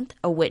 13th,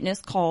 a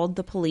witness called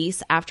the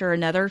police after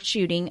another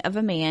shooting of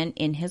a man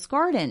in his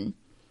garden.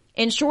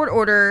 In short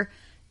order,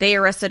 they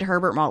arrested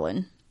Herbert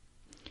Mullen.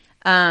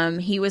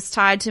 He was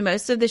tied to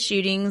most of the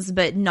shootings,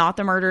 but not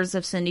the murders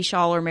of Cindy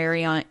Shaw or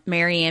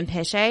Marianne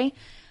Pesce,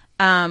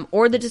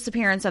 or the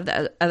disappearance of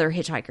the other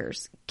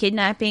hitchhikers.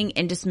 Kidnapping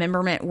and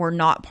dismemberment were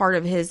not part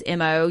of his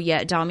MO,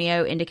 yet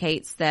Damio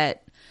indicates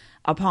that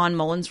upon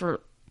Mullen's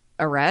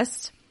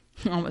arrest,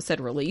 I almost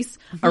said release,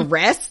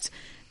 arrest,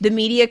 the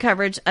media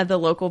coverage of the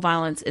local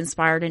violence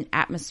inspired an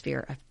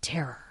atmosphere of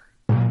terror.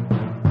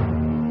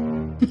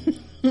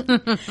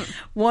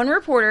 One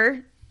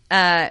reporter,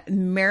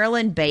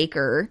 Marilyn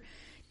Baker,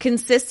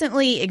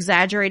 consistently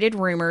exaggerated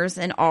rumors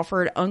and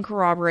offered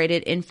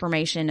uncorroborated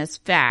information as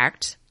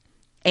fact,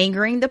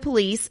 angering the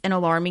police and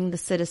alarming the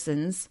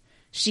citizens.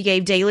 She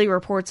gave daily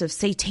reports of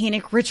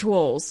satanic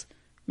rituals.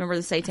 Remember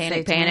the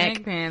satanic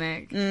panic?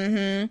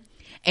 Mm-hmm.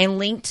 And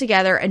linked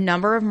together a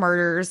number of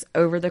murders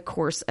over the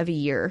course of a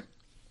year.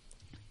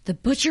 The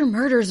butcher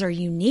murders are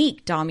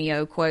unique,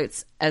 Damio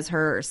quotes as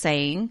her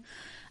saying.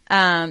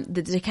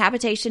 The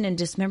decapitation and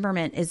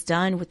dismemberment is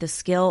done with the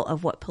skill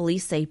of what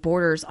police say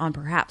borders on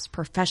perhaps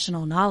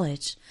professional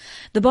knowledge.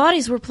 The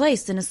bodies were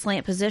placed in a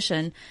slant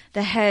position,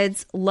 the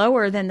heads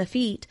lower than the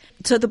feet,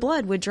 so the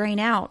blood would drain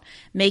out,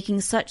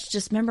 making such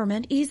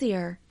dismemberment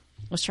easier.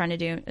 I was trying to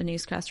do a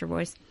newscaster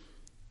voice.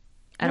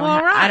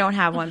 I don't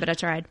have one, but I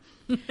tried.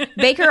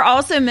 Baker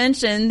also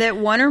mentioned that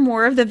one or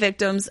more of the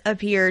victims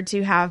appeared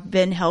to have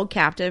been held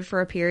captive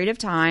for a period of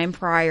time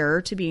prior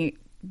to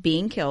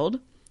being killed,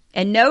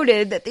 and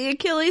noted that the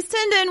Achilles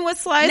tendon was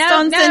sliced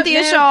on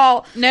Cynthia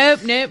Shaw. Nope.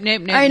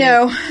 I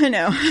know.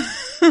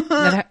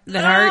 That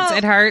hurts.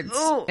 It hurts.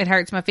 Oh. It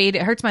hurts my feet.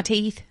 It hurts my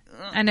teeth.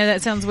 I know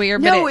that sounds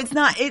weird, but it's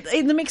not.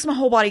 It makes my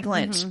whole body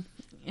clench.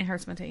 Mm-hmm. It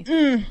hurts my teeth.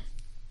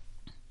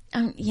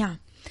 Yeah.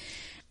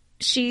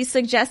 She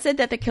suggested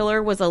that the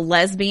killer was a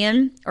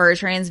lesbian or a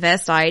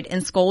transvestite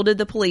and scolded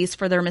the police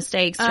for their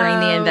mistakes during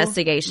the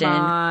investigation.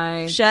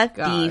 Shut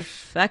the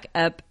fuck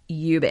up,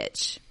 you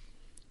bitch.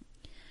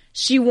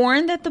 She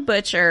warned that the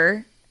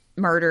butcher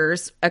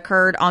murders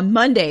occurred on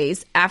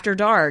Mondays after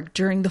dark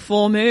during the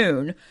full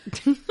moon,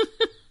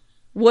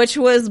 which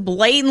was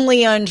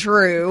blatantly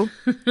untrue.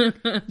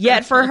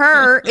 Yet for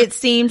her, it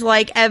seemed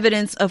like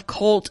evidence of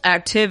cult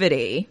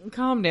activity.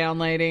 Calm down,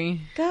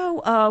 lady.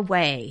 Go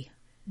away.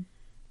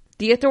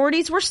 The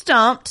authorities were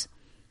stumped.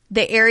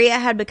 The area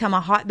had become a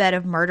hotbed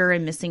of murder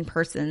and missing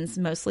persons,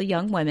 mostly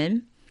young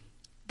women.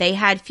 They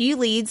had few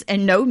leads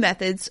and no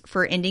methods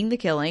for ending the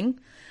killing.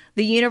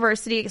 The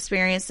university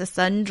experienced a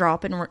sudden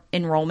drop in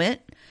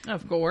enrollment.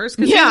 Of course,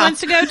 because who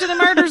wants to go to the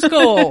murder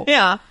school?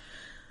 Yeah.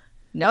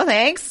 No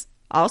thanks.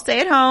 I'll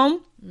stay at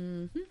home.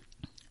 Mm-hmm.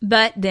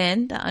 But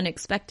then the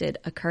unexpected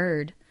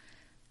occurred.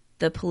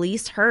 The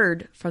police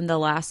heard from the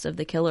last of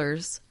the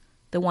killers,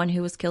 the one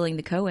who was killing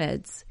the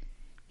co-eds.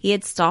 He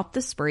had stopped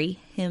the spree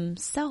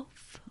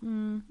himself.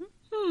 On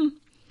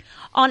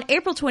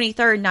April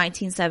 23rd,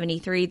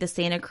 1973, the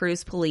Santa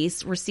Cruz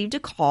police received a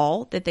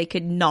call that they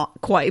could not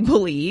quite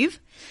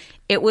believe.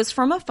 It was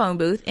from a phone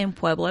booth in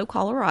Pueblo,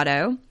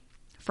 Colorado,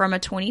 from a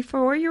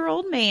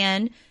 24-year-old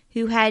man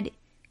who had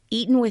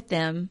eaten with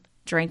them,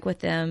 drank with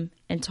them,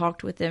 and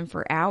talked with them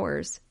for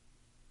hours.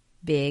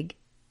 Big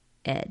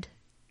Ed.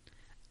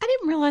 I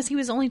didn't realize he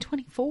was only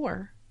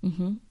 24.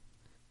 Mm-hmm.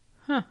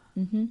 Huh.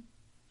 Mm-hmm.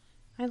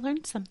 I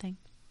learned something.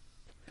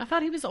 I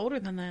thought he was older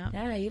than that.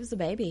 Yeah, he was a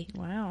baby.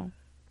 Wow.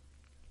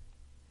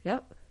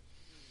 Yep.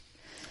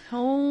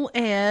 Oh,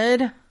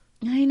 Ed.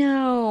 I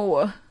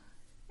know.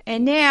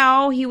 And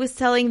now he was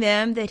telling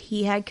them that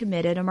he had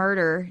committed a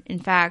murder. In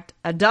fact,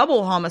 a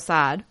double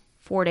homicide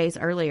 4 days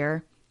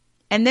earlier.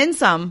 And then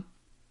some.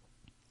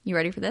 You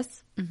ready for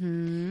this?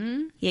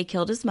 Mm-hmm. He had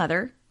killed his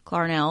mother,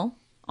 Clarnell,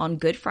 on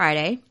Good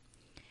Friday.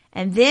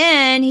 And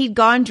then he'd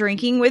gone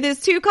drinking with his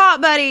 2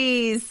 cop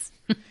buddies.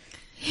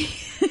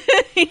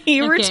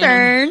 He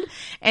returned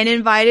and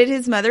invited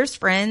his mother's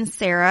friend,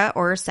 Sarah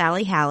or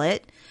Sally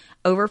Hallett,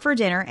 over for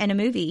dinner and a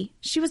movie.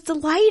 She was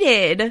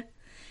delighted.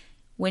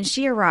 When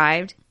she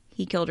arrived,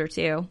 he killed her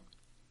too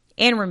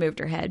and removed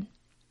her head.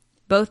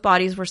 Both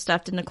bodies were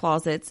stuffed into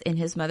closets in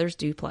his mother's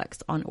duplex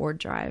on Ord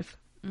Drive.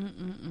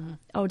 Mm-mm-mm.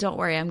 Oh, don't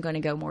worry. I'm going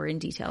to go more in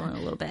detail in a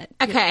little bit.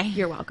 Okay.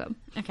 You're welcome.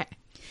 Okay.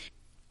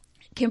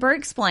 Kemper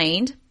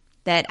explained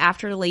that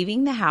after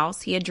leaving the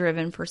house he had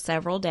driven for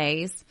several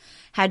days,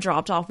 had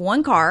dropped off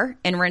one car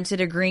and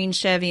rented a green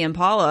Chevy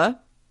Impala.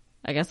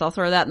 I guess I'll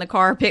throw that in the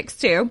car pics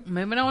too.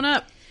 Moving on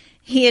up.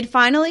 He had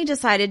finally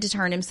decided to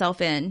turn himself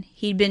in.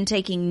 He'd been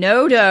taking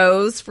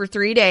no-dose for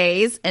 3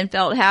 days and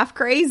felt half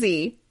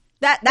crazy.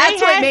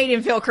 That's what made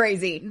him feel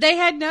crazy. They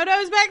had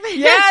no-dos back then?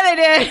 Yeah,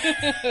 they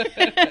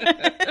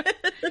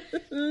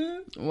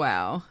did.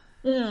 Wow.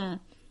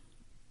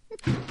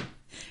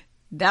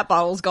 That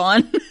bottle's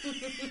gone.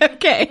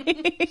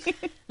 Okay.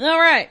 All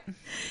right.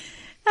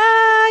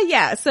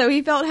 Yeah, so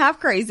he felt half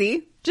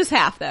crazy. Just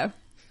half, though.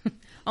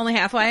 Only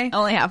halfway?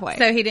 Only halfway.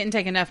 So he didn't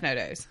take enough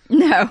no-dos.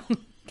 No.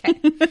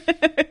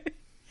 Okay.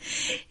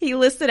 He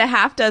listed a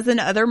half dozen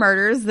other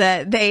murders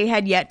that they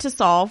had yet to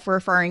solve,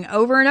 referring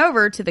over and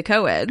over to the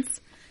co-eds.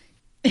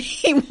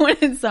 He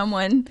wanted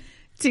someone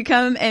to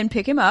come and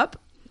pick him up.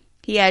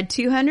 He had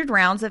 200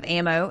 rounds of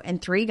ammo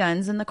and 3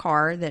 guns in the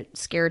car that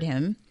scared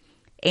him,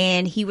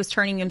 and he was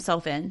turning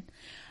himself in.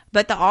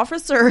 But the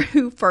officer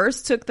who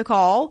first took the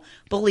call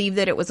believed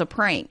that it was a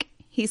prank.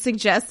 He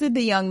suggested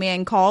the young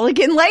man call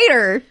again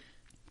later.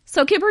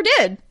 So Kemper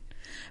did.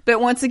 But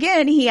once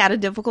again, he had a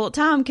difficult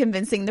time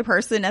convincing the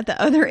person at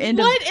the other end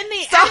what of... in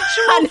the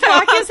actual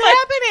fuck is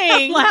happening?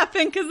 I'm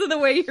laughing because of the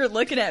way you're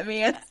looking at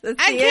me. I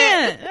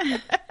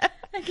can't.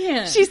 I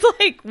can't. She's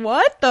like,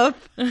 what the...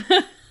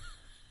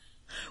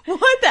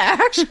 What the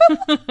actual...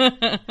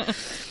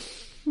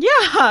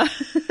 Yeah.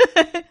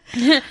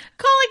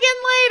 Call again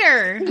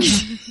later.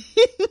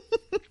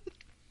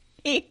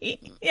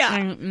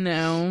 Yeah.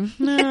 No.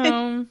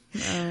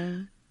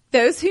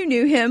 Those who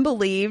knew him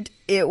believed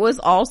it was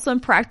all some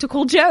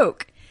practical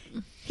joke.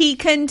 He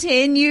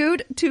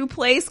continued to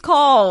place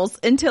calls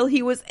until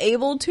he was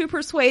able to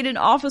persuade an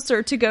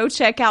officer to go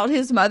check out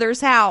his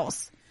mother's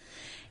house.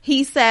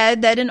 He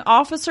said that an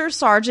officer,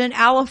 Sergeant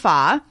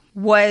Alifi,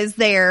 was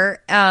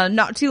there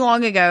not too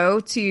long ago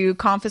to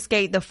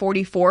confiscate the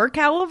 .44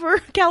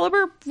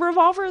 caliber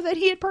revolver that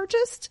he had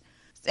purchased,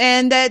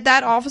 and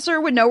that officer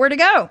would know where to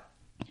go.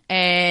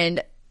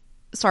 And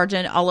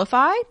Sergeant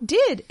Alifi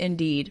did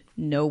indeed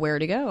know where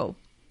to go.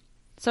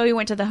 So he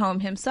went to the home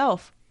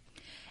himself.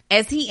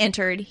 As he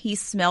entered, he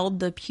smelled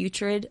the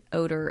putrid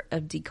odor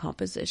of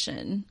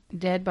decomposition.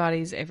 Dead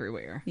bodies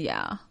everywhere.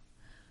 Yeah.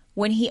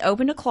 When he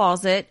opened a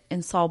closet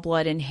and saw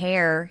blood and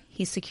hair,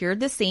 he secured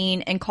the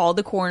scene and called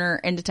the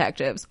coroner and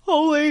detectives.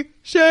 Holy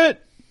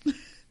shit.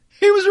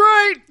 He was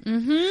right.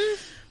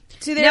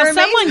 Mm-hmm. Now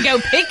someone go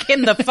pick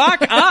him the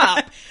fuck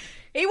up.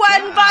 He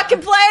wasn't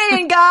fucking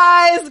playing,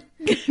 guys.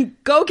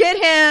 Go get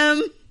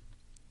him.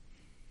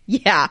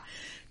 Yeah.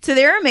 To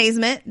their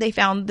amazement, they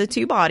found the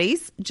 2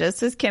 bodies,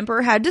 just as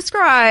Kemper had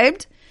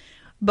described.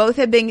 Both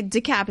had been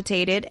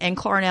decapitated, and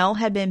Clarnell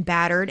had been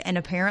battered and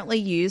apparently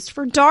used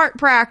for dart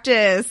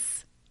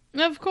practice.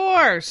 Of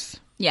course.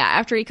 Yeah,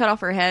 after he cut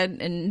off her head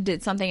and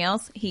did something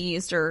else, he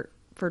used her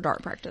for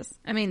dart practice.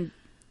 I mean,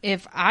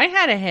 if I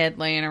had a head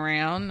laying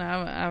around,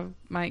 I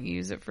might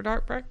use it for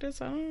dart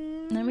practice. I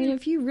mean,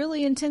 if you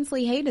really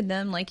intensely hated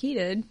them like he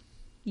did,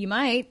 you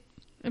might.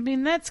 I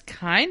mean, that's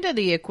kind of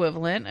the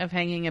equivalent of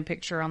hanging a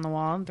picture on the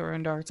wall and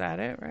throwing darts at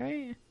it,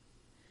 right?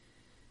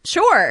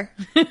 Sure.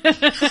 I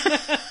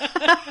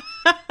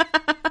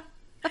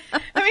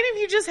mean,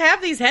 if you just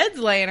have these heads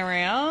laying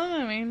around,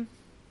 I mean,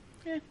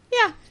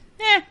 yeah,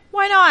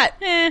 why not?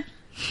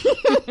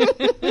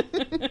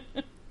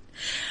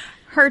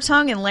 Her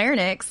tongue and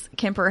larynx,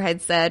 Kemper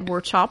had said, were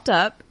chopped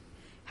up,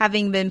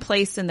 having been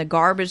placed in the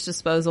garbage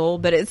disposal,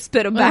 but it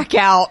spit them back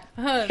out.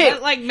 That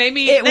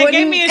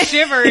gave me a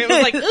shiver. It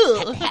was like,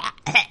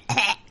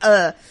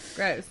 ugh.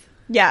 Gross.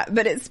 Yeah,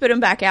 but it spit him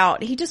back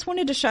out. He just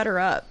wanted to shut her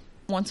up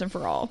once and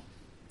for all,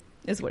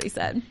 is what he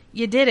said.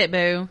 You did it,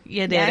 boo.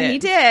 You did it. Yeah, he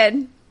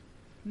did.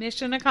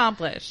 Mission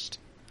accomplished.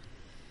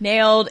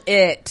 Nailed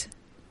it.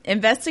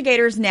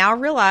 Investigators now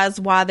realize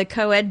why the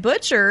co-ed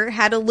butcher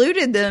had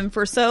eluded them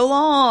for so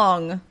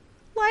long.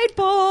 Light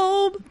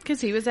bulb.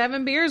 Because he was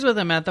having beers with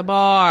him at the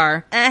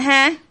bar.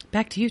 Uh-huh.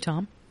 Back to you,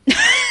 Tom.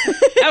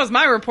 That was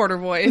my reporter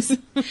voice.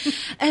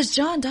 As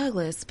John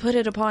Douglas put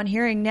it upon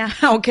hearing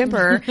now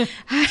Kemper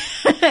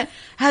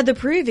had the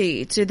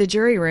privy to the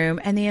jury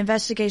room and the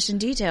investigation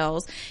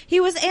details,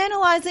 he was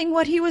analyzing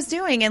what he was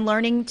doing and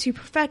learning to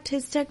perfect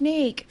his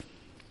technique.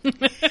 He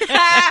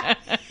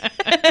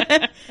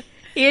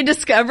had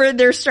discovered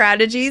their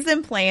strategies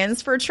and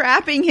plans for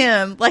trapping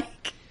him.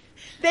 Like,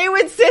 they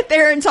would sit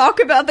there and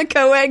talk about the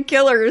co-ed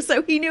killers,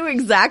 so he knew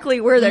exactly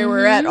where they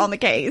were at on the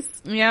case.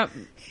 Yep.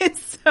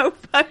 It's so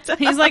fucked up.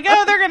 He's like,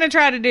 oh, they're going to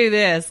try to do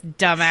this,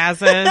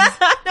 dumbasses.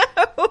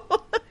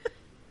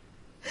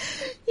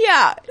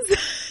 Yeah.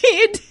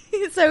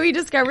 So he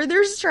discovered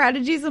their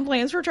strategies and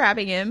plans for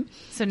trapping him.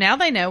 So now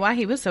they know why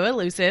he was so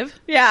elusive.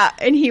 Yeah,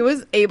 and he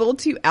was able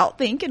to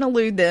outthink and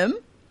elude them.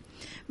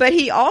 But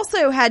he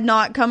also had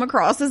not come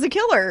across as a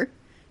killer.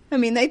 I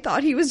mean, they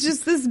thought he was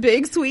just this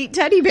big, sweet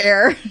teddy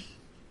bear.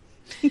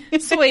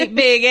 Sweet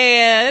Big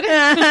Ed.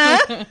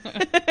 Uh-huh.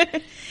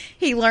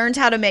 He learned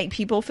how to make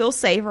people feel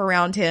safe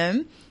around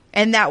him.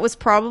 And that was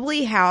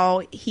probably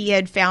how he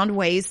had found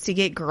ways to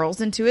get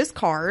girls into his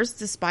cars,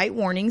 despite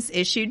warnings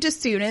issued to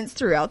students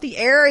throughout the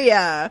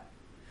area.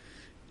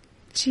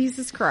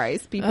 Jesus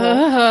Christ,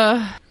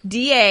 people.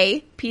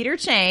 DA Peter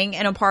Chang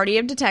and a party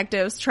of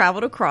detectives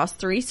traveled across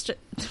three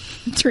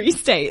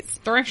states.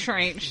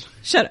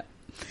 Shut up.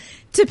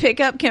 To pick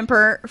up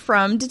Kemper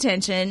from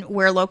detention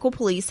where local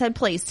police had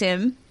placed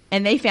him,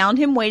 and they found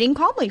him waiting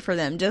calmly for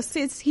them, just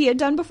as he had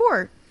done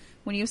before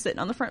when he was sitting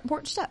on the front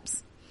porch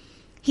steps.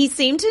 He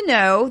seemed to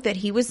know that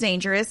he was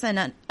dangerous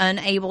and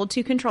unable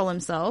to control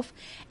himself,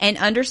 and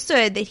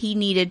understood that he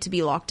needed to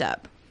be locked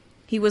up.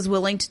 He was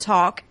willing to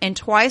talk and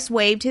twice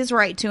waived his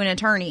right to an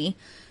attorney,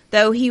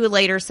 though he would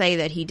later say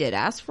that he did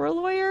ask for a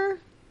lawyer.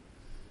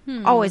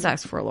 Always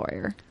ask for a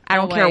lawyer. I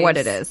don't care what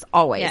it is.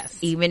 Always. Yes.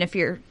 Even if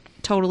you're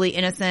totally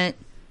innocent,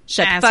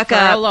 shut Ask the fuck for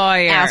up. a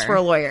lawyer. Ask for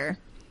a lawyer.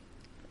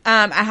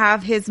 I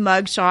have his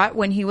mugshot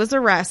when he was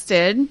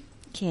arrested.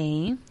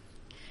 Okay.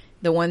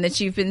 The one that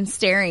you've been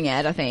staring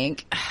at, I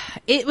think.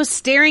 It was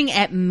staring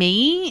at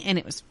me, and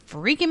it was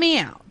freaking me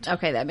out.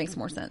 Okay, that makes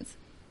more sense.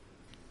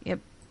 Yep.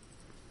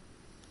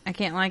 I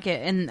can't like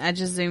it, and I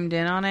just zoomed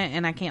in on it,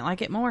 and I can't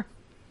like it more.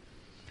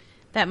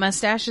 That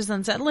mustache is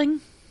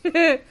unsettling.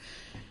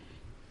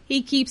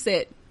 He keeps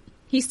it.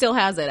 He still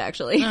has it,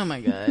 actually. Oh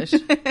my gosh.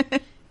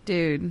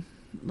 Dude,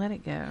 let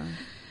it go.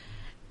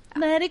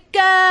 Let it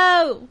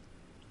go!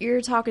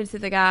 You're talking to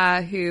the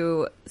guy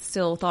who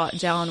still thought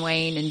John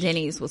Wayne and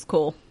Denny's was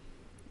cool.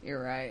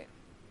 You're right.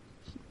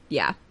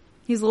 Yeah.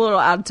 He's a little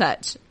out of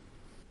touch.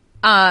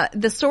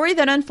 The story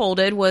that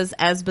unfolded was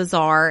as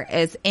bizarre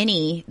as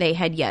any they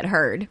had yet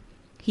heard.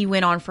 He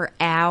went on for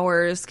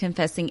hours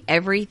confessing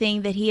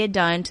everything that he had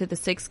done to the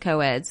 6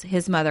 co-eds,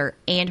 his mother,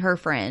 and her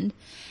friend,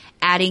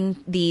 adding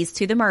these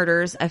to the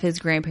murders of his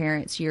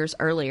grandparents years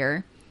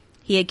earlier.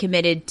 He had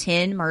committed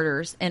 10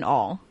 murders in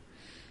all.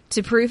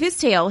 To prove his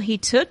tale, he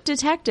took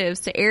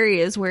detectives to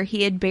areas where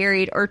he had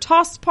buried or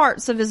tossed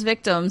parts of his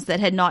victims that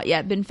had not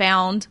yet been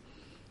found.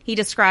 He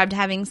described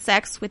having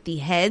sex with the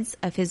heads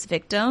of his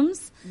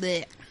victims.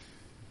 Blech.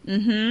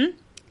 Mm-hmm.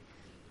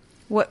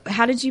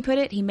 How did you put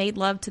it? He made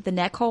love to the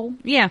neck hole?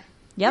 Yeah.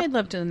 Yep. I'd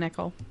love to the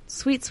nickel.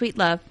 Sweet, sweet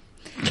love.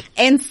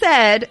 And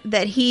said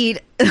that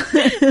he'd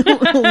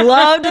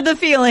loved the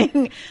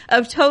feeling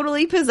of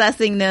totally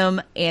possessing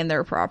them and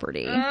their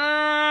property.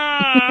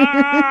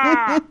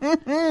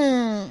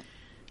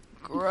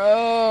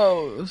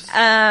 Gross.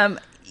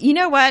 You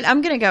know what?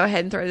 I'm going to go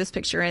ahead and throw this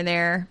picture in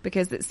there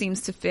because it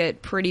seems to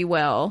fit pretty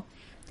well.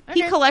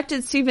 Okay. He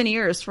collected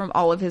souvenirs from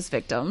all of his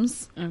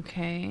victims.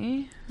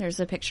 Okay. There's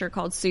a picture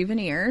called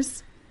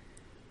Souvenirs.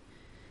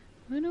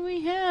 What do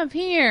we have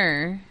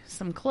here?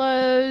 Some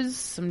clothes,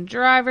 some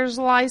driver's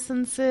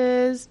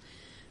licenses,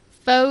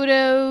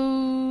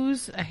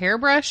 photos, a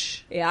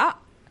hairbrush. Yeah.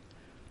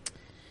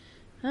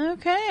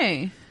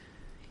 Okay.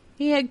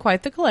 He had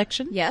quite the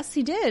collection. Yes,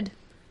 he did.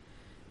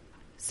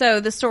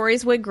 So the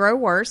stories would grow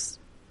worse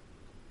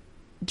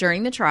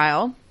during the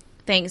trial,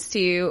 thanks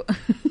to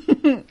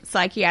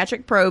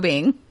psychiatric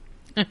probing.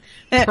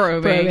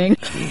 Probing.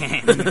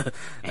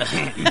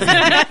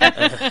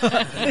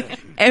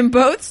 And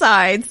both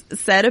sides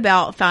said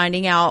about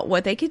finding out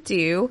what they could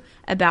do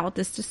about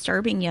this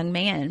disturbing young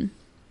man.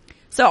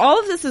 So all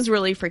of this is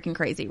really freaking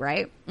crazy,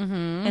 right? Mm-hmm.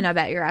 And I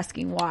bet you're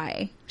asking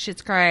why.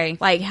 Shit's cray.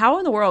 Like, how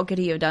in the world could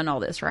he have done all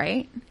this,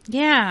 right?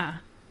 Yeah.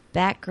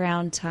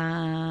 Background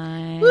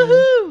time.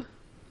 Woohoo!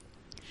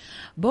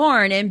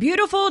 Born in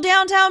beautiful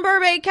downtown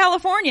Burbank,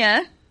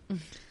 California.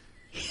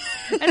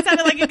 That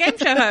sounded like a game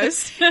show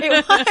host.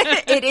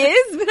 It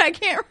is, but I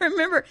can't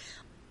remember.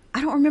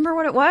 I don't remember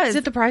what it was. Is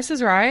it The Price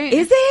is Right?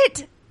 Is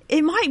it?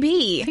 It might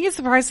be. I think it's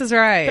The Price is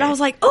Right. But I was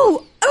like,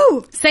 oh.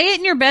 Say it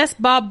in your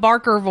best Bob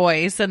Barker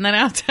voice, and then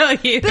I'll tell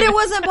you. But it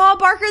wasn't Bob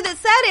Barker that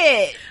said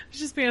it.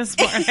 Just being a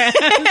smart ass.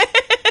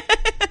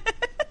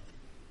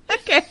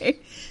 Okay.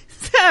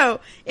 So,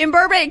 in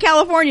Burbank,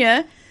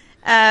 California,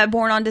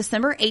 born on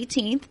December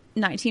 18th,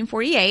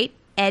 1948,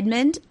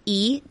 Edmund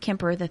E.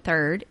 Kemper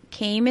III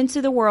came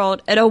into the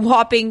world at a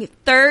whopping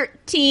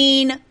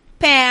 13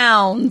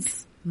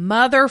 pounds.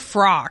 Mother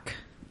frock.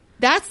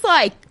 That's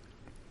like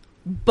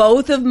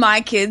both of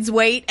my kids'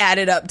 weight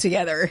added up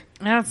together.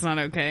 That's not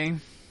okay.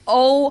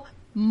 Oh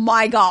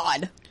my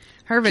God.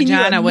 Her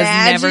vagina was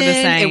never the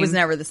same. It was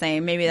never the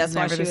same. Maybe that's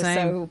why she was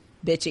so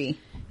bitchy.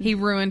 He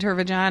ruined her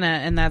vagina,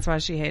 and that's why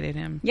she hated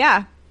him.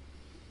 Yeah.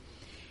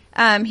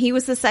 He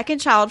was the second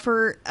child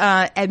for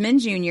Edmund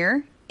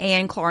Jr.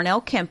 and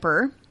Clarnell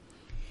Kemper.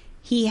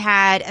 He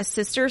had a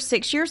sister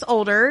 6 years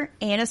older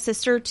and a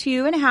sister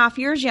 2.5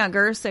 years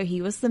younger, so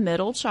he was the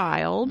middle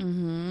child.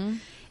 Mm-hmm.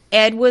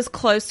 Ed was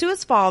close to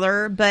his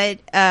father, but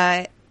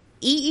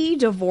E.E.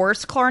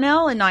 divorced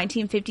Clarnell in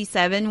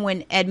 1957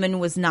 when Edmund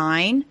was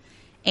 9,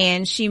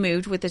 and she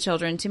moved with the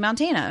children to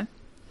Montana.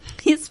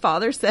 His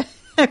father said,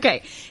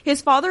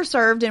 his father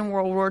served in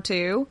World War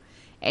II,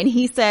 and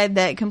he said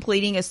that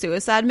completing a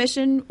suicide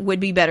mission would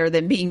be better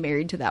than being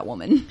married to that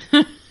woman.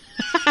 Well,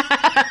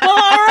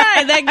 all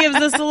right. That gives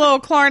us a little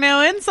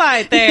Clarnell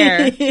insight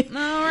there.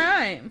 All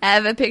right. I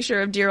have a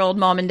picture of dear old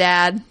mom and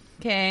dad.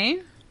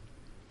 Okay.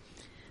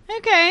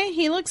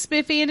 He looks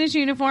spiffy in his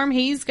uniform.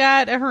 He's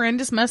got a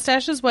horrendous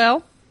mustache as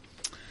well.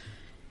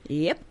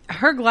 Yep.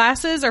 Her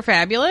glasses are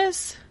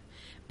fabulous,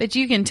 but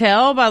you can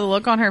tell by the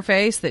look on her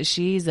face that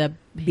she's a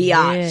bitch.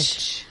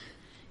 Yes.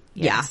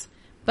 Yeah.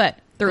 But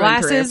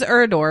glasses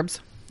are adorbs.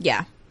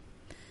 Yeah.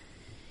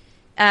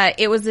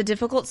 It was a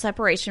difficult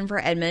separation for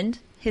Edmund.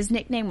 His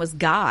nickname was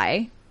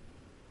Guy.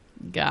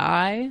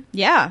 Guy?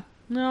 Yeah.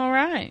 All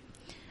right.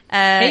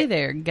 Hey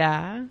there,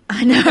 Guy.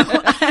 I know.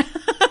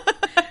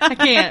 I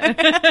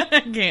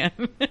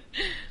can't.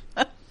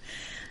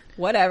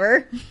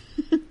 Whatever.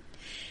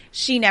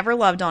 She never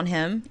loved on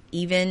him,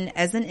 even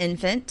as an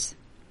infant.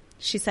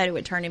 She said it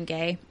would turn him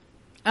gay.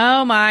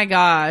 Oh my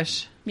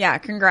gosh. Yeah,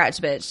 congrats,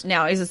 bitch.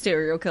 Now he's a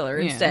serial killer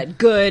instead.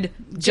 Good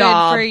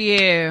job. Good for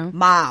you.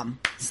 Mom.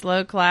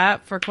 Slow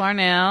clap for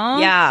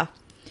Clarnell. Yeah.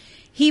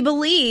 He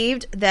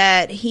believed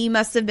that he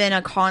must have been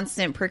a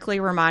constant prickly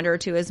reminder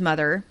to his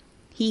mother.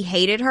 He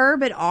hated her,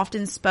 but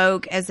often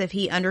spoke as if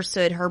he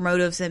understood her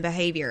motives and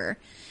behavior.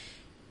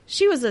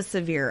 She was a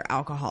severe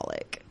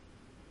alcoholic.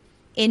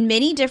 In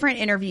many different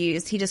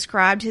interviews, he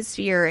described his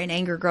fear and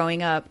anger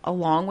growing up,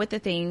 along with the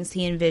things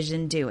he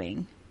envisioned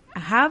doing. I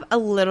have a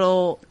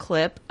little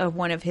clip of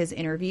one of his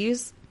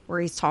interviews where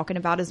he's talking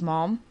about his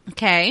mom.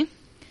 Okay.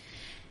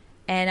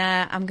 And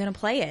I'm going to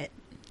play it.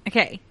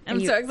 Okay.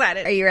 I'm so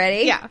excited. Are you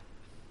ready? Yeah.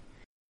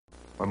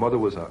 My mother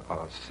was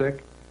a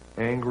sick,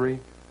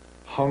 angry,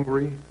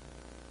 hungry,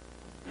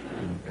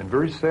 and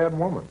very sad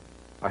woman.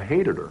 I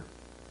hated her,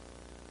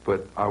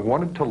 but I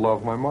wanted to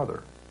love my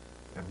mother.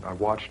 And I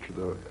watched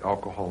the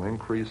alcohol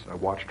increase. I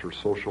watched her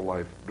social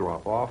life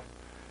drop off.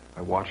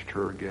 I watched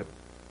her get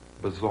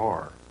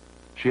bizarre.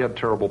 She had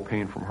terrible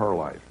pain from her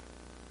life,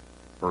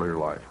 earlier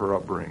life, her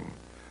upbringing,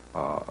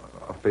 a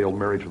failed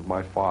marriage with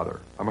my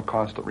father. I'm a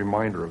constant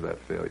reminder of that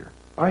failure.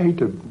 I hate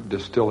to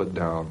distill it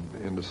down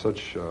into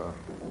such,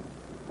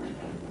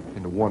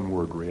 into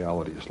one-word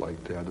realities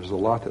like that. There's a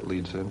lot that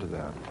leads into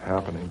that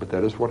happening, but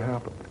that is what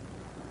happened.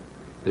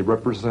 They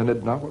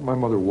represented not what my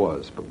mother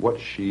was, but what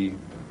she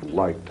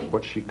liked,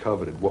 what she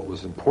coveted, what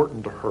was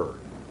important to her,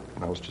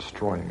 and I was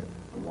destroying it.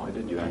 Why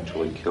did you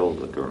actually kill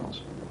the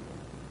girls?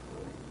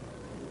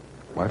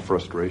 My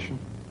frustration,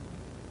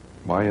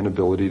 my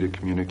inability to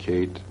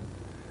communicate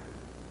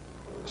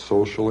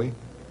socially,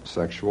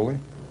 sexually.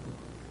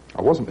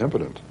 I wasn't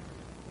impotent,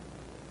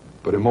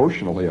 but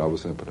emotionally I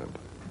was impotent.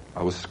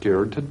 I was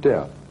scared to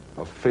death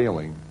of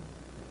failing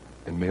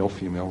in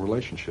male-female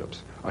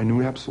relationships. I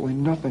knew absolutely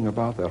nothing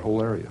about that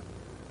whole area,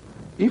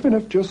 even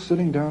if just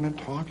sitting down and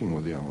talking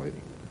with a young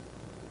lady.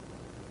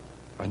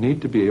 I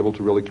need to be able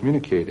to really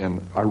communicate,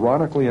 and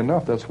ironically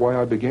enough, that's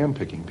why I began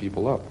picking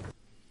people up.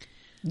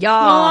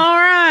 Y'all. Well, all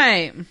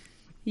right.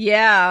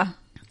 Yeah.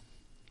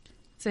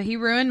 So he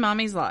ruined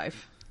Mommy's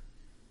life.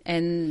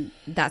 And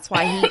that's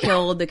why he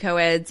killed the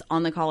co-eds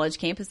on the college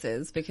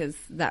campuses, because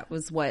that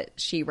was what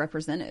she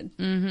represented.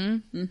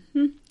 Mm-hmm.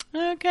 Mm-hmm.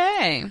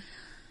 Okay.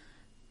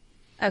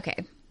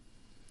 Okay.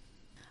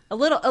 A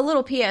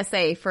little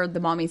PSA for the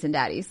mommies and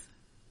daddies.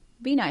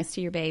 Be nice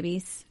to your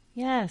babies.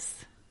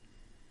 Yes.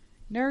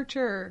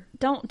 Nurture.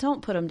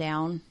 Don't put them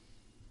down.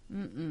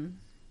 Mm-mm.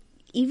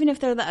 Even if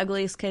they're the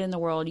ugliest kid in the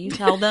world, you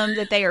tell them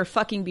that they are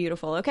fucking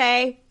beautiful,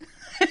 okay?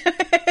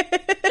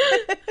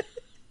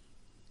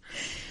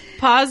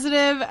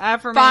 Positive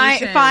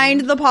affirmation.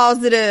 Find the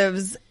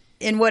positives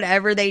in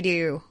whatever they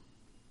do.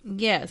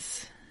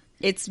 Yes.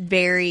 It's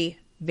very,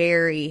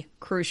 very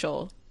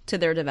crucial to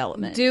their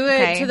development. Do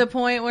it to the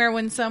point where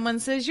when someone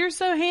says, "You're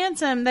so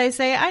handsome," they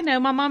say, "I know,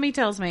 my mommy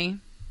tells me."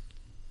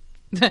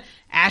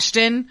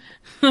 Ashton.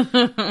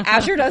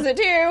 Asher does it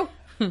too.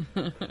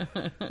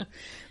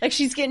 Like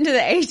she's getting to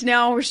the age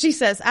now where she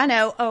says, I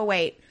know. Oh,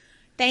 wait.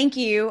 Thank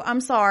you.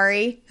 I'm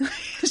sorry.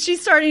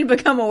 She's starting to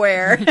become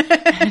aware.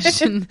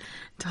 Ashton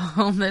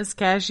told this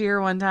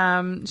cashier one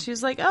time, she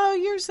was like, oh,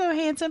 you're so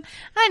handsome.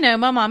 I know.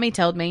 My mommy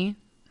told me.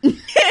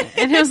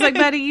 And he was like,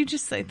 buddy, you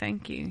just say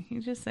thank you.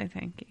 You just say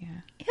thank you.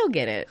 He'll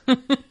get it.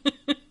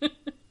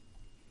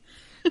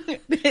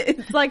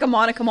 It's like a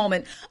Monica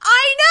moment.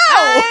 I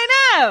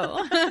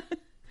know.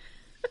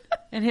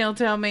 And he'll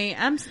tell me,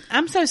 I'm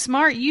so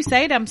smart. You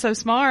said I'm so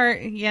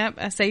smart. Yep,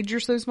 I said you're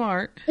so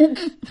smart.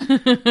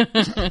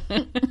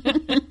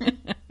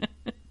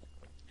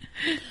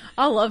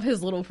 I love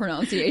his little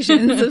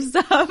pronunciations of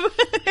stuff.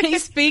 He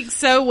speaks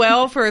so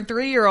well for a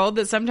 3-year-old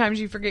that sometimes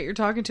you forget you're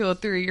talking to a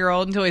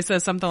 3-year-old until he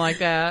says something like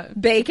that.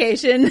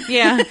 Vacation.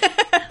 Yeah.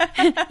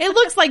 It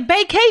looks like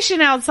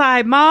vacation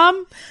outside,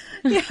 Mom.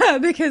 Yeah,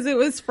 because it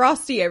was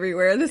frosty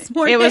everywhere this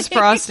morning. It was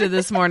frosted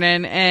this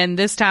morning, and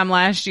this time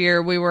last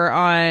year we were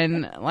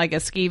on like a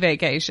ski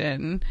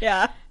vacation.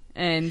 Yeah.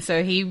 And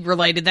so he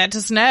related that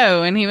to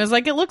snow, and he was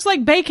like, "It looks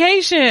like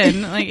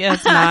vacation." Like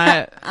that's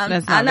not I'm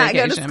not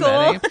going to vacation,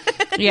 school.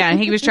 buddy. Yeah,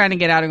 he was trying to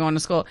get out of going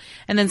to school,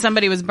 and then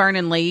somebody was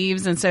burning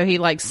leaves, and so he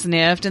like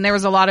sniffed, and there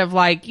was a lot of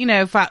like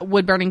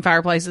wood burning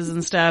fireplaces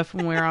and stuff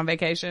when we were on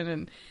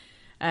vacation,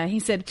 and he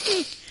said,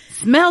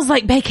 "Smells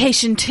like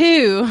vacation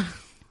too."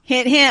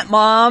 Hint, hint,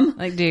 Mom.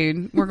 Like,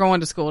 dude, we're going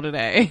to school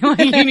today. Like,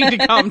 you need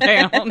to calm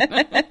down.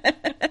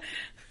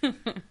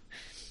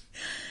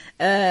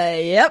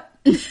 Yep.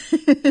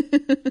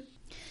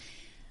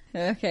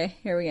 Okay,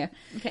 here we go.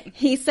 Okay.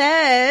 He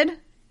said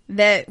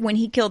that when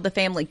he killed the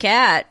family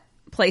cat,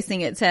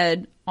 placing its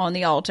head on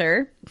the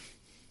altar,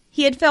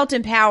 he had felt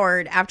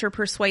empowered after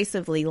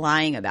persuasively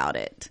lying about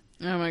it.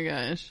 Oh my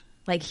gosh.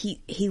 Like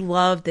he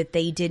loved that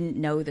they didn't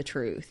know the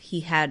truth. He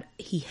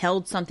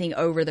held something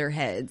over their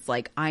heads.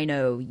 Like, I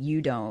know,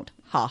 you don't.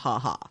 Ha ha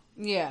ha.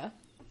 Yeah.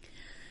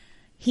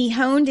 He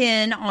honed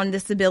in on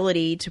this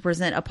ability to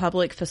present a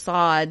public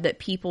facade that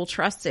people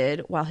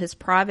trusted, while his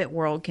private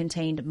world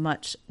contained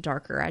much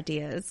darker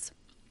ideas.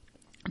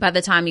 By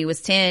the time he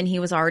was 10, he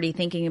was already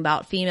thinking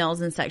about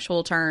females in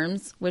sexual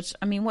terms, which,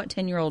 I mean, what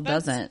 10-year-old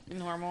doesn't?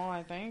 Normal,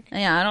 I think.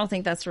 Yeah, I don't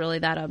think that's really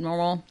that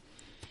abnormal.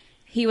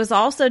 He was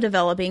also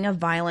developing a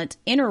violent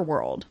inner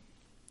world.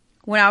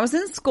 When I was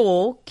in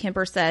school,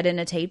 Kemper said in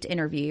a taped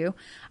interview,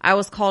 I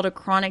was called a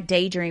chronic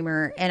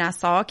daydreamer, and I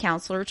saw a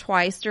counselor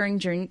twice during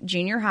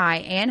junior high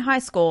and high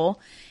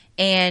school,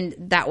 and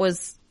that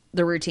was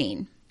the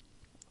routine.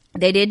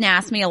 They didn't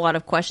ask me a lot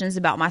of questions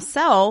about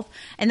myself,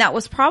 and that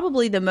was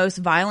probably the most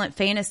violent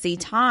fantasy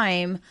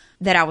time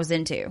that I was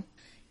into.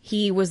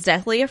 He was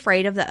deathly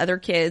afraid of the other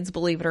kids,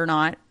 believe it or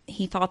not.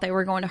 He thought they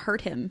were going to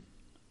hurt him.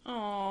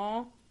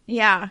 Aww.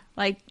 Yeah,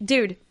 like,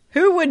 dude,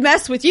 who would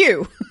mess with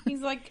you?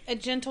 He's like a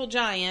gentle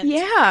giant.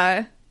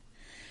 Yeah.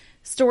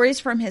 Stories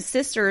from his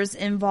sisters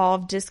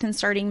involved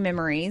disconcerting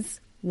memories.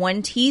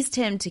 One teased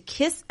him to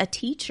kiss a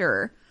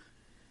teacher,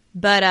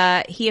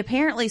 but he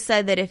apparently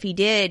said that if he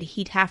did,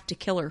 he'd have to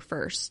kill her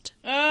first.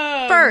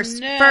 Oh,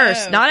 First,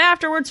 not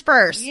afterwards,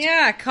 first.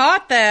 Yeah, I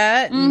caught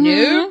that. Mm-hmm.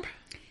 Nope.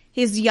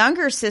 His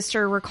younger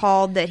sister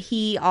recalled that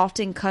he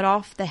often cut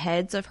off the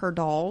heads of her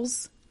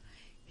dolls.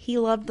 He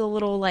loved the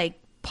little, like,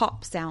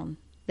 pop sound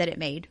that it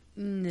made.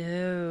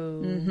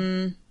 No.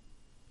 Mm-hmm.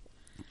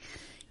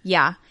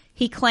 Yeah.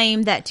 He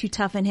claimed that to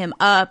toughen him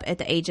up at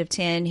the age of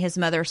 10, his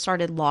mother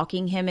started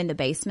locking him in the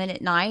basement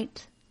at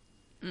night.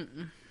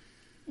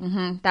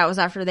 Mm-hmm. That was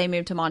after they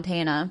moved to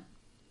Montana.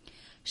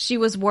 She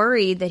was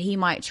worried that he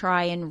might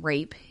try and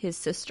rape his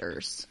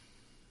sisters.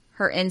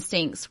 Her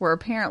instincts were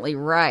apparently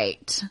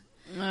right.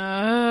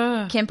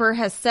 Kemper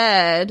has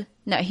said,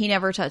 no, he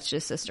never touched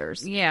his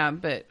sisters. Yeah,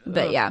 but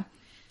yeah.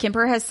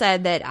 Kemper has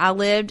said that I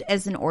lived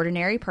as an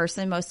ordinary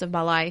person most of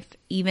my life,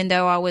 even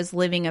though I was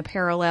living a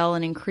parallel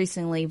and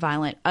increasingly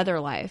violent other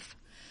life.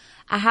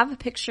 I have a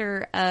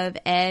picture of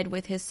Ed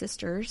with his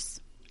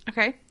sisters.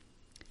 Okay.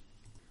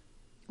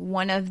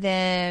 One of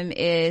them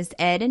is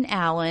Ed and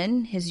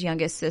Alan, his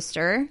youngest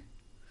sister.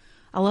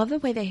 I love the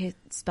way they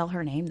spell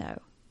her name,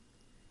 though.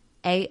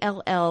 Allyn.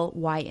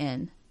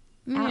 Alan.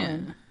 Yeah.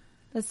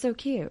 That's so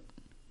cute.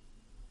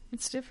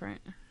 It's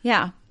different.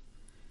 Yeah.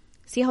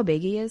 See how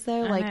big he is,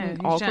 though? Like,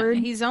 awkward?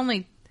 She's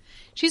only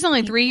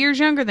 3 years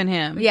younger than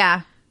him.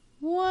 Yeah.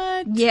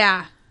 What?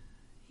 Yeah.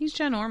 He's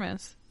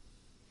ginormous.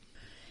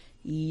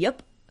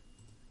 Yep.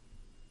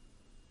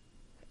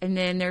 And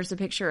then there's a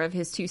picture of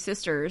his two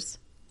sisters.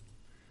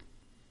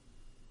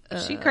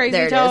 She there crazy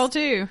it tall, is.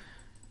 too.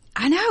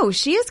 I know.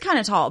 She is kind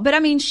of tall. But, I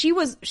mean, she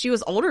was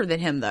older than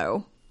him,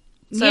 though.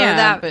 So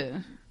yeah,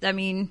 I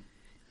mean,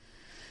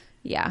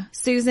 yeah.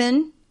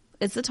 Susan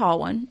is the tall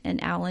one,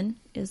 and Alan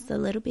is the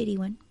little bitty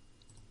one.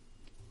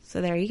 So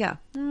there you go.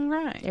 All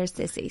right. There's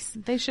sissies.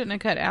 They shouldn't have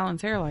cut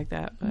Alan's hair like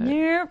that. But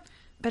Nope.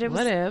 But it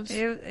was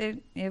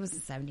whatevs. It was the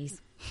 70s.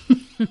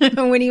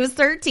 When he was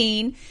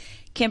 13,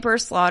 Kemper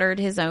slaughtered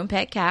his own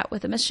pet cat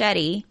with a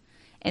machete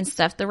and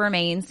stuffed the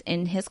remains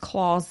in his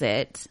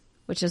closet,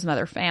 which his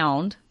mother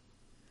found.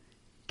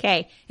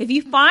 Okay. If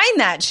you find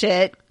that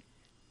shit,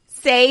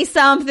 say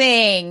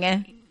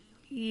something.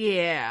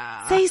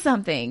 Yeah. Say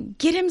something.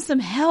 Get him some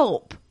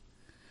help.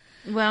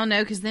 Well,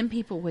 no, because then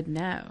people would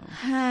know.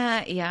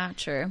 Yeah,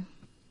 true.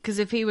 Because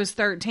if he was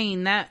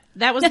 13, that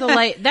was the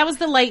late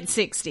late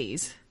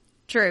 60s.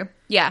 True.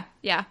 Yeah,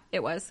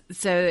 it was.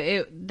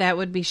 So that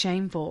would be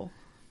shameful.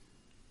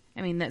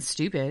 I mean, that's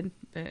stupid,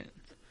 but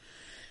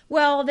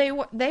Well,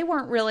 they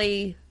weren't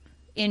really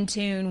in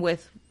tune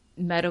with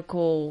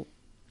medical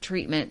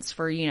treatments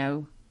for,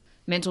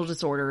 mental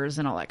disorders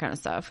and all that kind of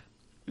stuff.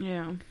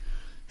 yeah.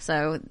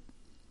 So,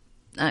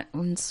 I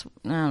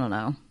don't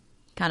know.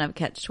 Kind of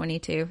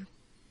catch-22.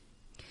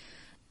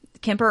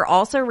 Kemper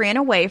also ran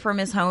away from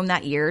his home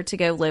that year to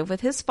go live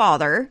with his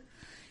father.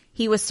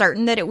 He was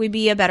certain that it would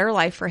be a better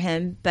life for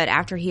him, but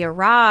after he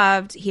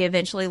arrived, he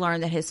eventually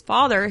learned that his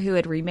father, who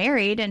had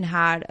remarried and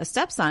had a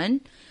stepson,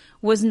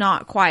 was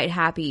not quite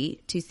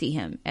happy to see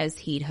him as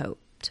he'd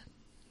hoped.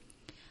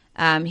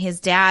 His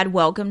dad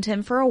welcomed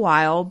him for a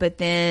while, but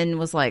then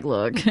was like,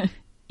 look,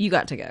 you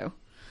got to go.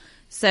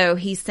 So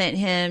he sent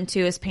him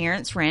to his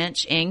parents'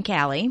 ranch in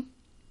Cali.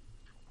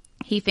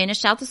 He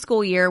finished out the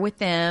school year with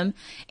them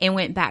and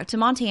went back to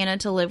Montana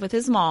to live with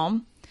his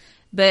mom.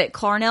 But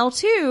Clarnell,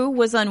 too,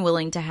 was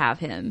unwilling to have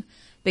him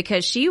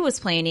because she was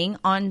planning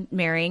on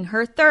marrying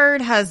her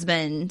third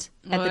husband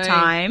at the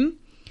time.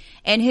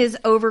 And his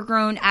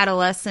overgrown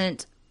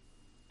adolescent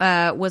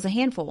was a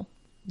handful.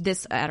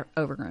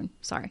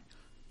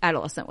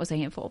 Adolescent was a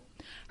handful.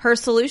 Her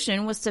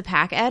solution was to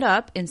pack Ed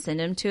up and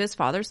send him to his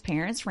father's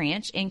parents'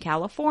 ranch in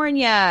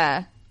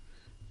California.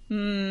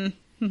 I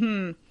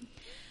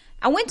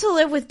went to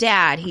live with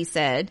Dad, he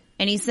said,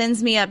 and he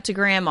sends me up to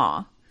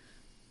Grandma.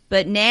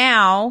 But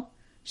now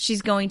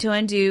she's going to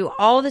undo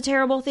all the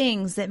terrible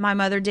things that my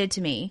mother did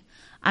to me.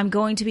 I'm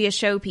going to be a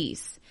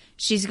showpiece.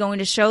 She's going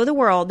to show the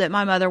world that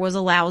my mother was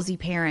a lousy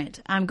parent.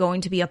 I'm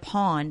going to be a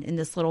pawn in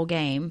this little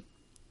game.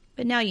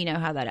 But now you know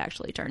how that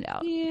actually turned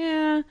out.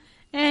 Yeah.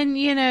 And,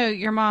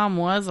 your mom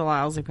was a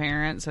lousy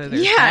parent, so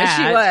there's Yeah, that.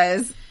 she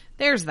was.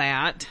 There's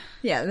that.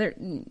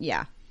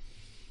 Yeah.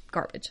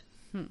 Garbage.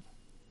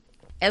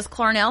 As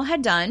Clarnell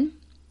had done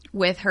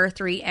with her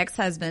 3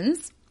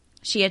 ex-husbands,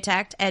 she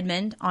attacked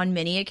Edmund on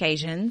many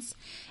occasions,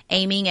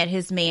 aiming at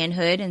his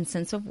manhood and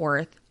sense of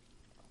worth.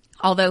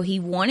 Although he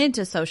wanted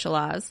to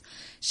socialize,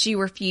 she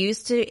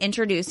refused to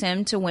introduce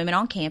him to women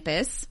on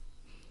campus.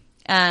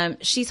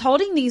 She's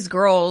holding up these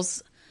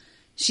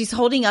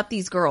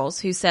girls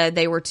who said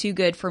they were too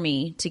good for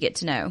me to get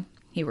to know,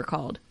 he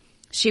recalled.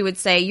 She would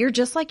say, "You're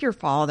just like your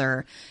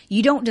father.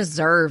 You don't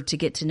deserve to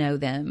get to know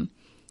them."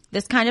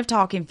 This kind of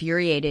talk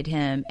infuriated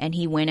him, and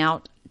he went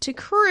out to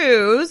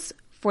cruise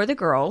for the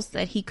girls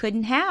that he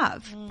couldn't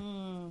have.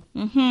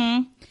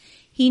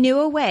 He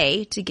knew a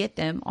way to get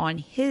them on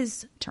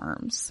his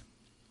terms.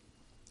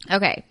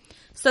 Okay,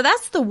 so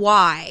that's the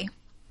why.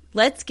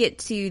 Let's get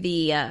to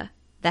the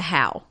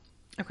how.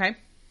 Okay.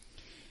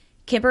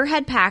 Kemper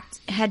had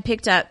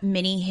picked up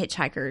many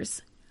hitchhikers.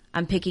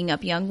 I'm picking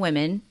up young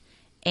women,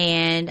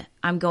 and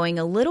I'm going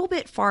a little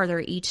bit farther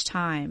each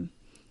time.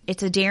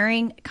 It's a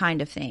daring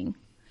kind of thing.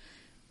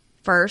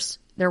 First,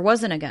 there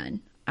wasn't a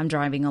gun. I'm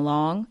driving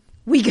along.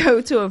 We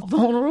go to a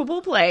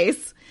vulnerable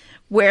place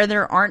where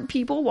there aren't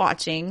people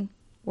watching,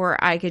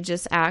 where I could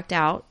just act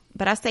out.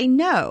 But I say,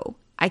 no,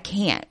 I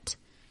can't.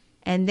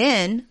 And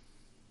then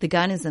the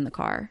gun is in the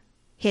car,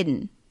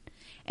 hidden.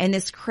 And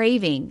this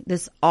craving,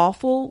 this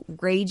awful,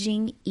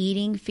 raging,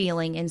 eating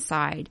feeling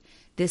inside,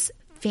 this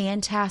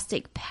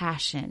fantastic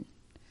passion,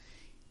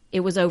 it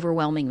was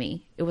overwhelming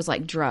me. It was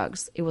like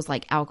drugs. It was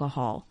like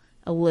alcohol.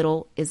 A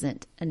little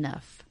isn't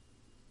enough.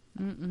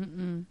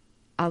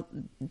 A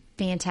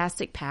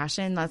fantastic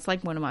passion. That's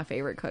like one of my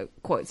favorite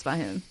quotes by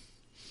him.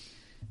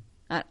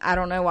 I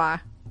don't know why.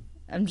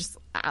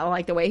 I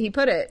like the way he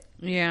put it.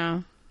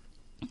 Yeah.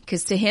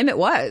 Because to him it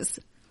was.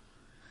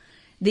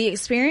 The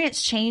experience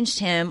changed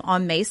him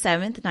on May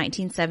 7th,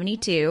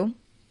 1972.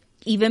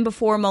 Even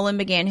before Mullen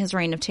began his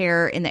reign of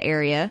terror in the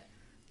area,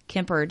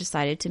 Kemper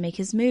decided to make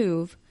his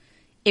move.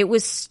 It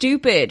was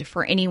stupid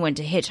for anyone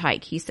to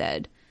hitchhike, he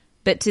said.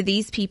 But to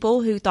these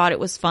people who thought it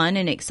was fun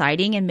and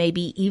exciting and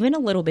maybe even a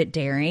little bit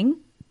daring,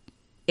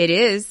 it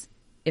is,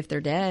 if they're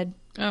dead.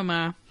 Oh,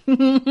 my.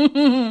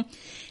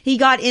 He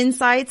got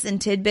insights and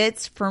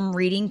tidbits from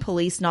reading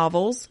police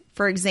novels.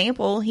 For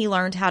example, he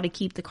learned how to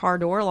keep the car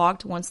door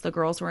locked once the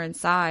girls were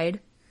inside.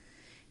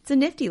 It's a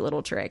nifty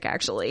little trick,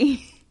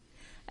 actually.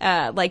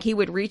 Like he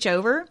would reach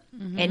over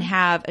and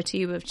have a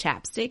tube of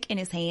chapstick in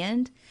his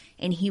hand,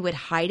 and he would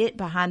hide it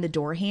behind the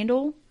door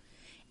handle.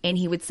 And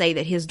he would say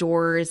that his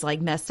door is like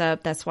messed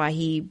up. That's why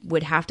he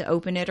would have to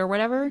open it or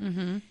whatever.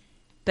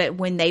 But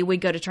when they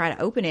would go to try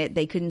to open it,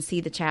 they couldn't see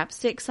the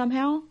chapstick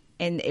somehow,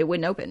 and it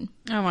wouldn't open.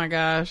 Oh, my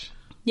gosh.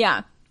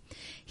 Yeah.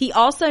 He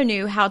also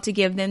knew how to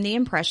give them the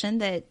impression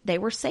that they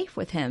were safe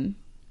with him.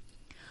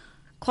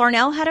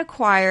 Clarnell had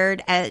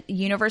acquired a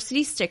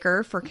university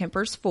sticker for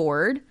Kemper's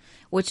Ford,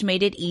 which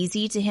made it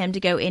easy to him to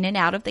go in and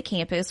out of the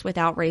campus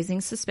without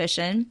raising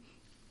suspicion.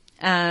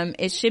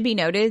 It should be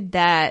noted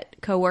that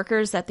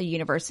coworkers at the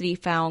university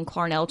found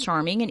Clarnell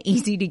charming and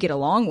easy to get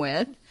along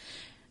with.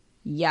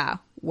 Yeah.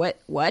 What?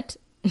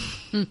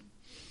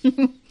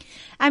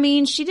 I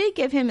mean, she did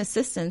give him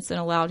assistance and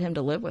allowed him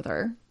to live with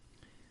her.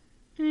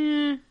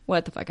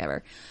 What the fuck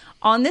ever.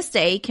 On this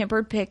day,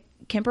 Kemper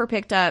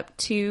picked up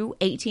two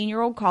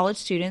 18-year-old college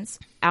students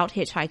out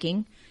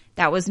hitchhiking.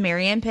 That was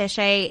Marianne Pesce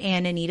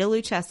and Anita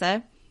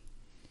Luchessa.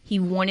 He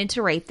wanted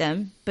to rape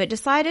them, but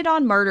decided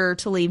on murder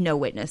to leave no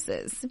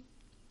witnesses.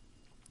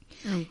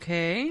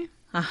 Okay.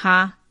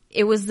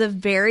 It was the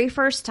very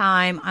first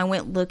time I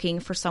went looking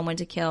for someone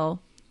to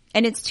kill.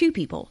 And it's two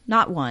people,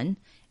 not one.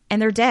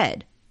 And they're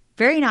dead.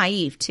 Very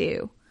naive,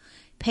 too.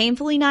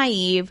 Painfully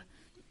naive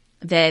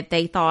that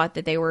they thought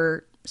that they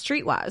were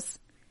streetwise.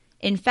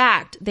 In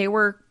fact, they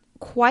were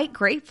quite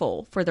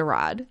grateful for the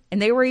ride.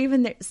 And they were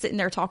even sitting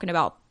there talking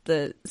about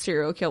the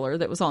serial killer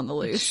that was on the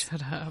loose.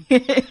 Shut up.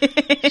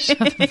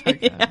 Shut the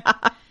fuck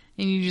up.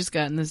 And you just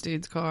got in this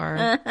dude's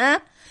car.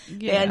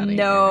 They had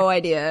no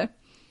idea.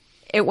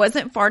 It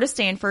wasn't far to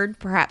Stanford,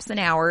 perhaps an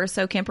hour,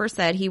 so Kemper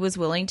said he was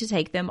willing to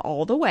take them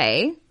all the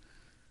way.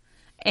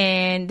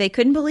 And they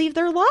couldn't believe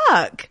their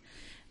luck.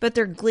 But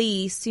their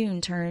glee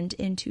soon turned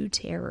into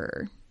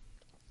terror.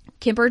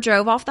 Kemper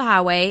drove off the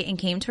highway and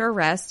came to a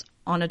rest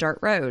on a dirt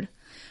road.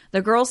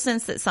 The girls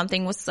sensed that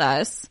something was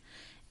sus.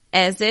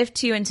 As if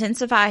to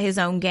intensify his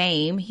own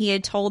game, he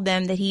had told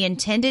them that he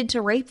intended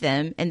to rape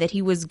them and that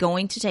he was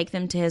going to take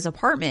them to his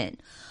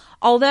apartment.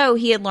 Although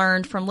he had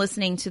learned from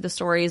listening to the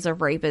stories of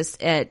rapists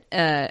at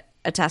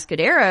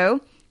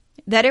Atascadero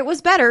that it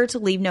was better to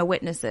leave no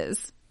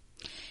witnesses.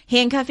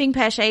 Handcuffing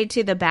Pesce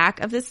to the back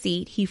of the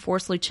seat, he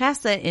forced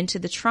Luchessa into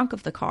the trunk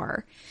of the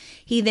car.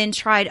 He then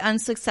tried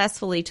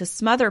unsuccessfully to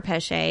smother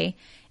Pesce,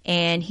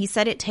 and he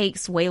said it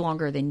takes way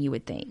longer than you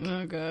would think.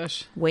 Oh,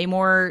 gosh. Way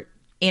more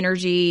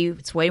energy.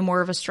 It's way more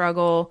of a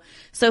struggle.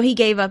 So he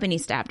gave up and he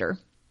stabbed her.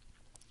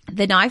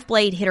 The knife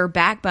blade hit her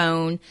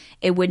backbone.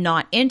 It would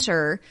not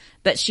enter,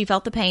 but she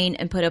felt the pain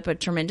and put up a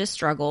tremendous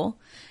struggle.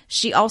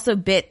 She also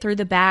bit through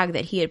the bag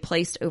that he had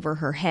placed over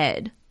her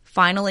head.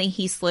 Finally,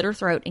 he slit her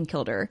throat and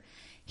killed her.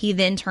 He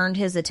then turned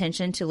his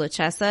attention to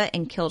Luchessa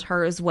and killed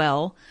her as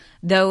well,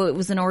 though it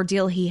was an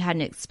ordeal he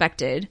hadn't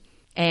expected.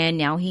 And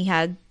now he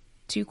had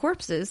two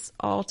corpses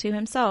all to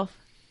himself.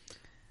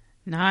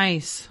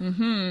 Nice.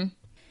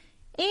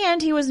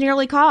 And he was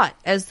nearly caught,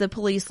 as the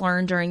police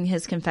learned during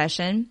his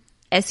confession.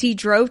 As he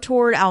drove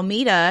toward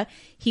Alameda,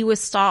 he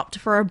was stopped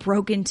for a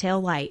broken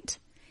taillight.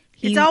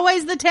 It's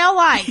always the tail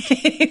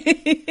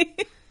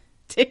light.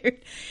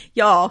 Dude,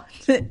 y'all,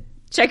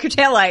 check your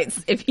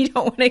taillights if you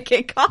don't want to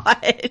get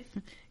caught.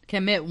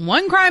 Commit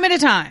one crime at a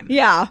time.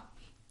 Yeah.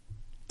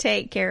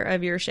 Take care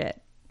of your shit.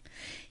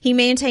 He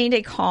maintained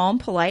a calm,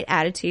 polite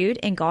attitude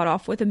and got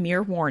off with a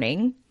mere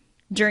warning.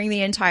 During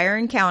the entire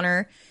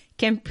encounter,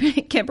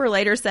 Kemper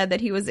later said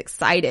that he was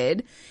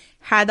excited.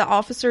 Had the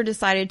officer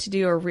decided to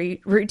do a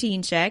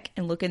routine check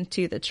and look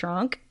into the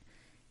trunk,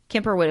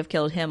 Kemper would have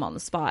killed him on the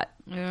spot.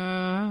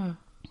 In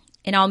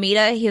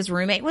Alameda, his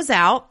roommate was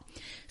out,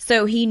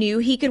 so he knew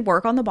he could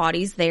work on the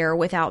bodies there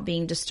without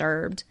being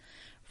disturbed.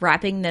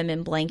 Wrapping them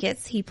in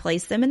blankets, he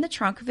placed them in the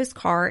trunk of his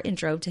car and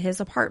drove to his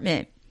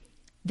apartment.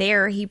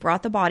 There, he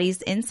brought the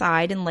bodies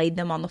inside and laid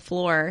them on the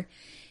floor.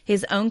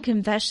 His own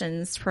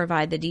confessions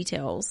provide the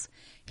details.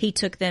 He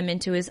took them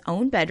into his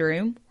own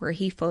bedroom, where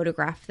he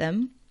photographed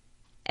them.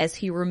 As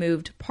he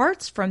removed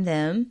parts from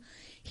them,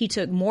 he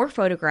took more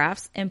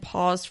photographs and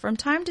paused from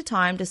time to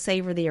time to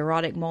savor the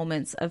erotic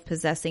moments of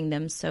possessing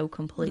them so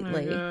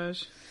completely. Oh, my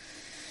gosh.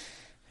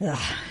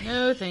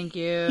 No, thank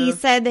you. He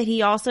said that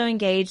he also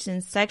engaged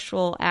in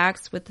sexual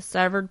acts with the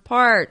severed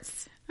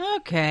parts.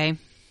 Okay.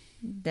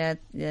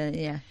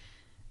 Yeah.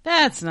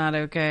 That's not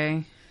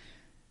okay.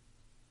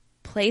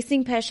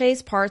 Placing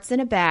Pesce's parts in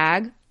a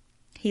bag,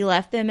 he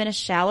left them in a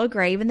shallow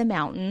grave in the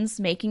mountains,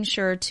 making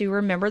sure to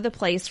remember the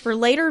place for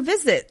later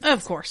visits.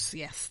 Of course.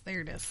 Yes,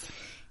 there it is.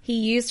 He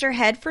used her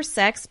head for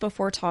sex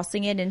before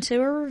tossing it into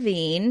a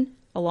ravine,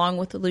 along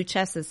with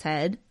Luchessa's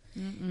head.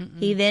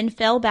 He then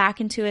fell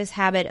back into his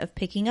habit of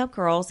picking up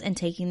girls and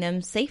taking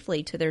them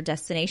safely to their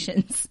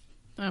destinations.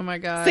 Oh my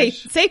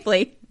gosh.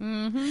 Safely.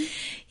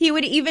 He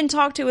would even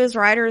talk to his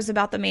riders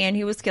about the man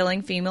who was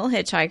killing female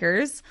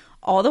hitchhikers,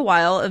 all the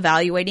while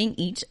evaluating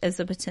each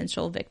as a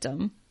potential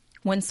victim.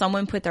 When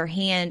someone put their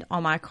hand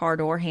on my car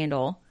door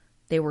handle,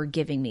 they were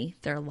giving me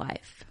their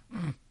life.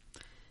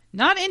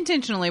 Not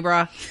intentionally,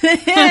 brah.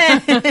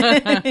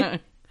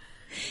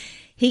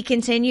 He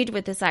continued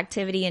with this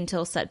activity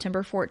until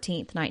September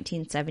 14th,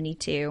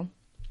 1972.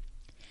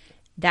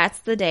 That's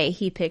the day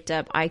he picked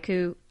up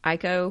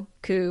Aiko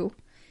Koo,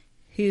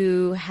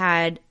 who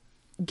had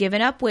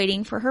given up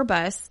waiting for her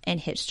bus and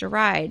hitched a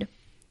ride.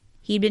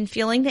 He'd been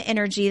feeling the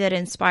energy that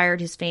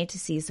inspired his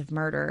fantasies of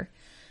murder.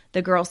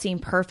 The girl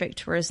seemed perfect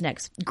for his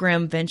next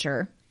grim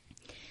venture.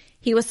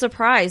 He was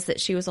surprised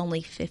that she was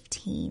only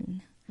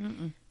 15,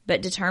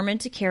 but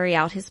determined to carry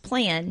out his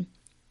plan.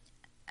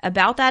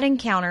 About that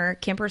encounter,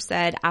 Kemper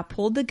said, I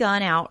pulled the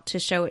gun out to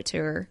show it to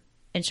her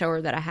and show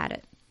her that I had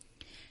it.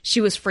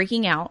 She was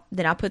freaking out.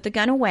 Then I put the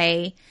gun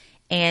away,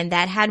 and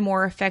that had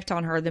more effect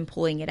on her than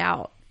pulling it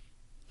out.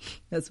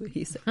 That's what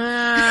he said.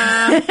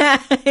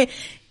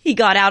 He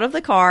got out of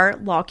the car,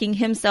 locking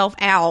himself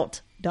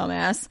out,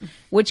 dumbass,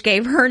 which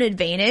gave her an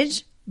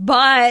advantage,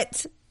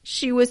 but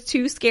she was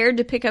too scared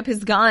to pick up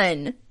his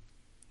gun.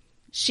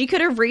 She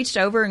could have reached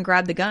over and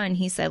grabbed the gun,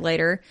 he said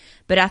later,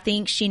 but I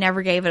think she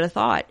never gave it a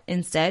thought.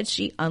 Instead,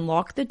 she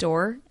unlocked the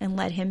door and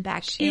let him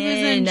back in. She was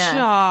in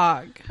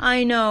shock.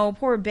 I know,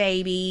 poor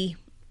baby.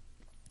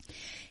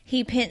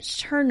 He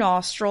pinched her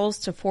nostrils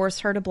to force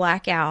her to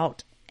black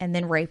out and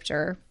then raped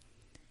her.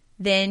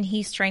 Then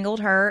he strangled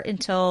her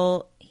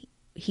until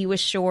he was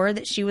sure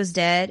that she was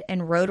dead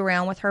and rode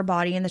around with her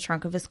body in the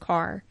trunk of his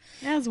car.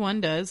 As one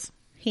does.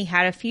 He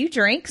had a few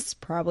drinks,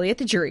 probably at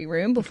the jury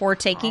room, before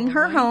taking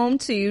her home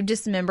to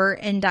dismember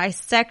and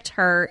dissect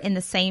her in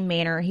the same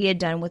manner he had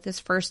done with his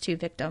first 2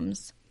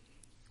 victims.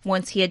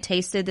 Once he had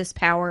tasted this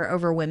power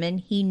over women,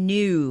 he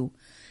knew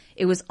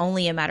it was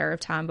only a matter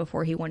of time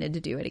before he wanted to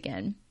do it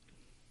again.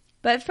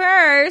 But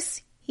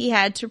first, he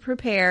had to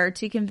prepare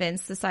to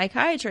convince the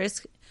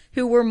psychiatrists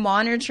who were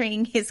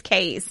monitoring his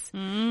case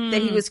that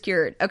he was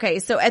cured. Okay,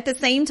 so at the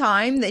same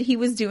time that he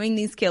was doing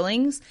these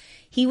killings,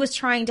 he was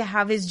trying to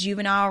have his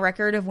juvenile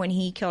record of when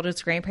he killed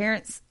his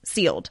grandparents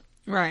sealed.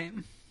 Right.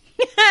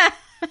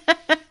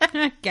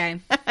 Okay.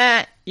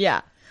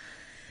 Yeah.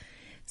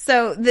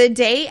 So the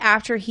day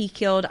after he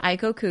killed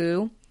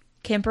Aikoku,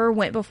 Kemper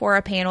went before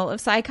a panel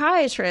of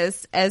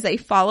psychiatrists as a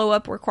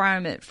follow-up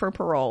requirement for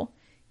parole.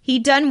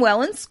 He'd done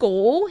well in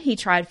school, he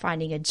tried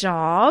finding a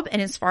job,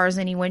 and as far as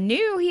anyone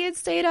knew, he had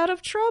stayed out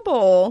of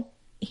trouble.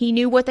 He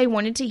knew what they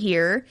wanted to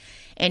hear,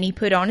 and he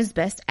put on his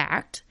best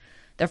act.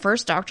 The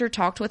first doctor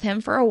talked with him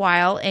for a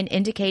while and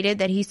indicated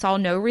that he saw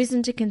no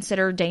reason to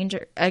consider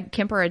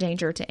Kemper a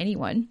danger to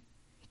anyone.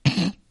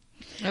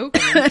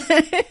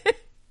 Okay.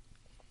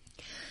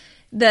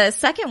 The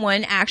second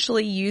one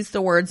actually used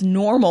the words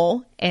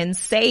normal and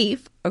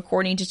safe,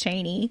 according to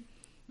Cheney.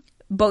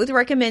 Both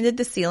recommended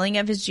the sealing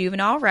of his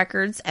juvenile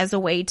records as a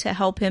way to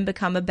help him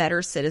become a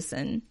better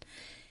citizen.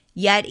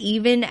 Yet,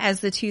 even as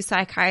the 2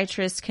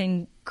 psychiatrists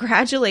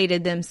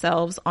congratulated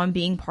themselves on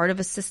being part of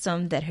a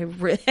system that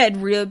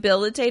had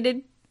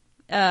rehabilitated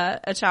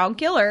a child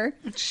killer,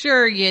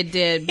 Sure you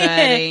did,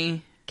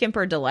 buddy.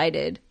 Kemper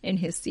delighted in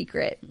his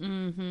secret.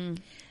 Mm-hmm.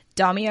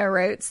 Damia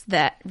writes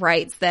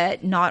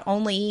that not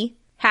only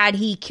had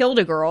he killed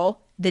a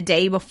girl the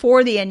day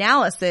before the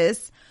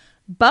analysis,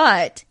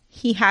 but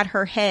he had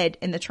her head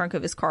in the trunk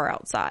of his car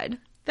outside.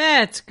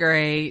 That's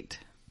great.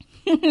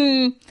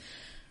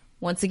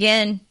 Once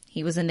again,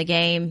 he was in the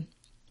game.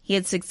 He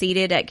had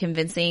succeeded at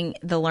convincing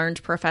the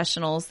learned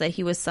professionals that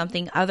he was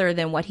something other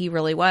than what he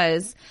really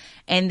was,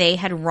 and they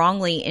had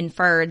wrongly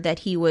inferred that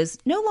he was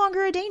no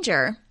longer a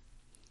danger.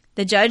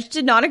 The judge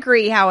did not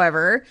agree,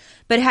 however,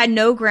 but had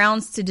no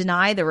grounds to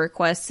deny the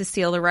request to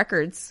seal the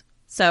records.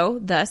 So,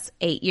 thus,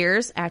 8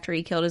 years after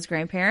he killed his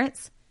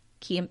grandparents,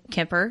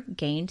 Kemper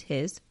gained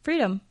his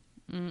freedom.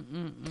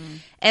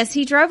 As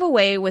he drove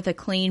away with a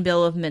clean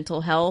bill of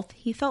mental health,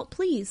 he felt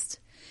pleased.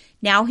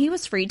 Now he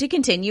was free to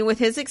continue with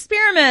his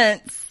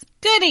experiments.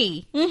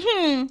 Goody.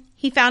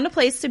 He found a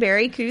place to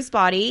bury Ku's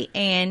body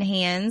and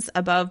hands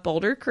above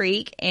Boulder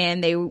Creek,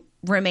 and they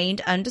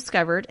remained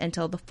undiscovered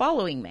until the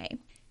following May.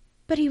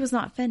 But he was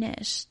not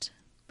finished.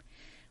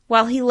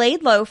 While he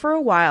laid low for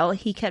a while,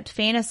 he kept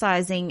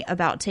fantasizing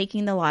about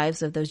taking the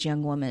lives of those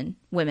young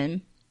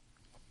women.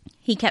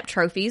 He kept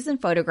trophies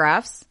and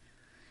photographs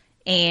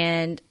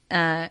and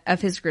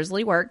of his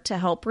grisly work to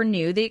help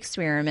renew the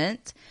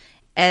experiment.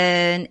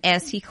 And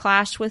as he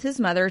clashed with his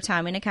mother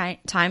time and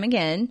time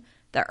again,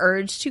 the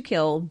urge to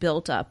kill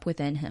built up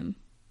within him.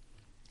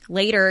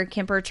 Later,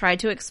 Kemper tried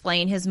to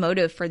explain his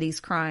motive for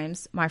these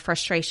crimes: my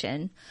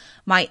frustration,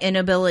 my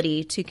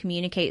inability to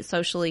communicate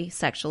socially,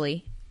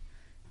 sexually.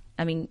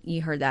 I mean,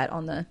 you heard that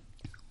on the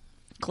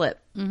clip.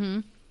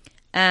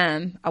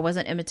 I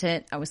wasn't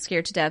impotent. I was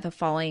scared to death of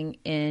falling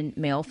in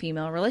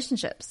male-female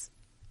relationships.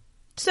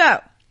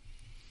 So,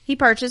 he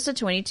purchased a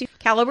 .22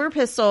 caliber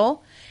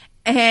pistol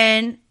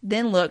and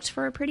then looked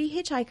for a pretty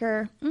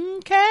hitchhiker.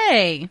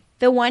 Okay.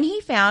 The one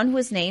he found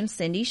was named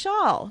Cindy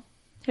Shaw,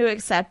 who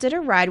accepted a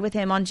ride with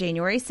him on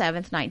January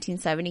 7th,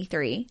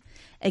 1973.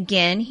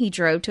 Again, he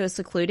drove to a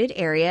secluded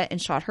area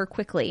and shot her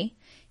quickly.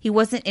 He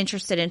wasn't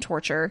interested in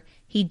torture.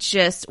 He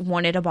just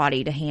wanted a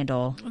body to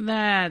handle.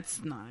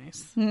 That's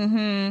nice.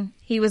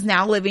 He was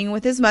now living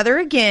with his mother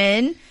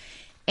again,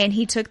 and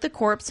he took the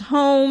corpse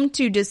home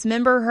to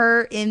dismember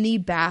her in the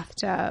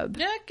bathtub.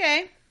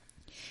 Okay.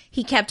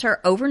 He kept her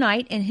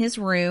overnight in his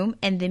room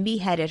and then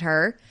beheaded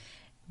her,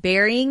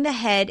 burying the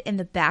head in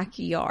the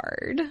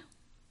backyard.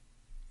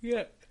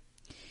 Yep.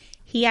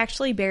 He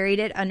actually buried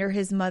it under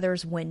his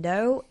mother's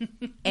window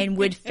and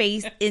would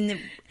face in the...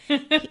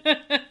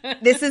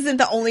 This isn't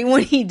the only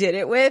one he did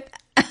it with.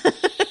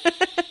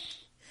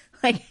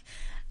 Like,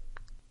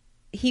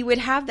 he would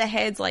have the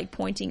heads like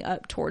pointing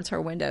up towards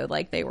her window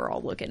like they were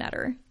all looking at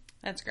her.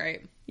 That's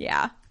great.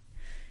 Yeah.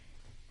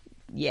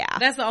 Yeah.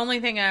 That's the only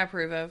thing I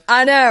approve of.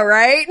 I know,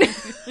 right?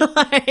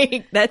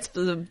 Like, that's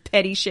some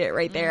petty shit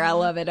right there. I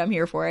love it. I'm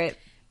here for it.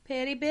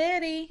 Petty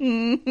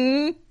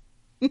Betty.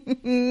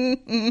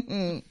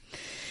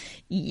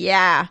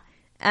 Yeah.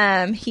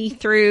 He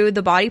threw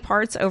the body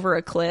parts over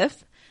a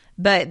cliff,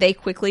 but they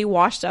quickly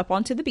washed up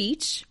onto the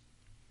beach.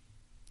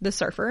 The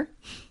surfer.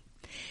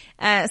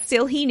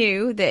 Still, he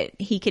knew that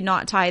he could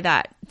not tie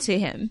that to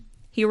him.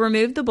 He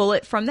removed the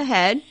bullet from the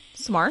head.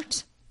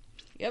 Smart.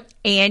 Yep.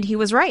 And he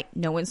was right.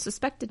 No one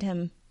suspected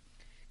him.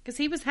 Because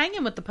he was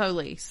hanging with the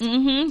police.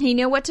 He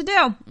knew what to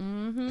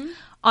do.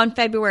 On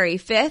February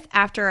 5th,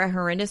 after a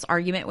horrendous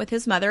argument with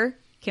his mother,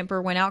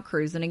 Kemper went out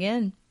cruising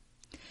again.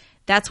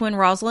 That's when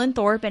Rosalind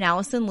Thorpe and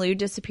Allison Liu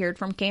disappeared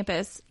from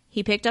campus.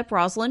 He picked up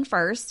Rosalind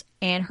first,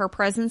 and her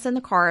presence in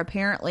the car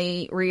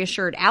apparently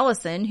reassured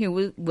Allison,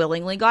 who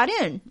willingly got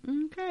in.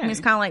 Okay. It's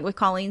kind of like with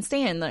Colleen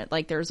Stan, that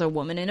like there's a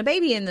woman and a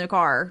baby in the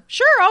car.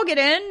 Sure, I'll get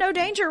in. No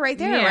danger right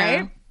there, Yeah.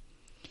 right?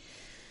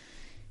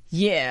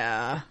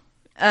 Yeah.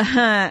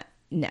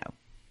 No.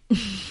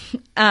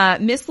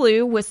 Miss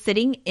Liu was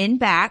sitting in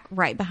back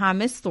right behind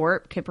Miss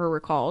Thorpe, Kemper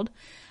recalled.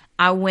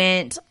 I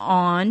went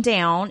on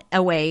down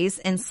a ways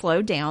and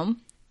slowed down.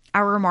 I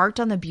remarked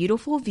on the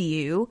beautiful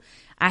view.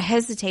 I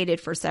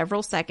hesitated for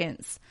several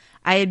seconds.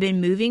 I had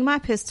been moving my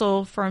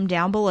pistol from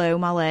down below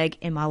my leg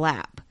in my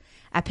lap.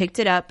 I picked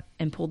it up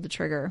and pulled the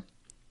trigger.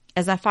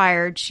 As I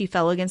fired, she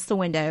fell against the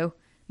window.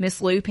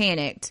 Miss Liu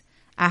panicked.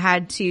 I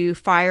had to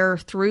fire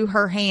through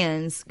her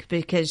hands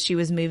because she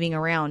was moving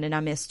around, and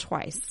I missed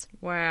twice.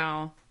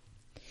 Wow.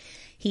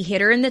 He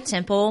hit her in the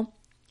temple,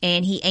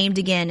 and he aimed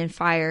again and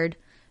fired,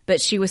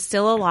 but she was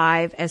still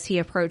alive as he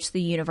approached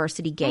the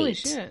university gate. Holy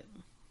shit.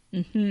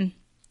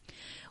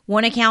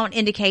 One account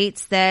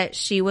indicates that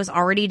she was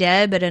already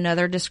dead, but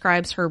another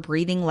describes her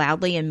breathing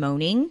loudly and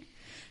moaning.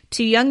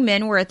 2 young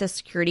men were at the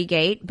security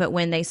gate, but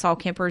when they saw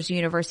Kemper's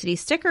university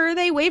sticker,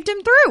 they waved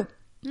him through.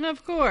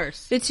 Of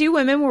course. The 2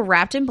 women were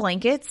wrapped in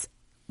blankets.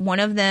 One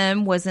of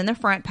them was in the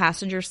front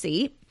passenger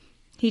seat.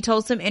 He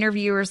told some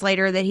interviewers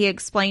later that he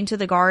explained to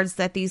the guards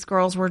that these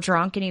girls were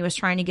drunk and he was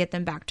trying to get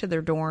them back to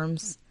their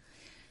dorms.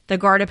 The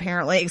guard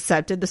apparently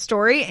accepted the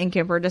story, and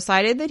Kemper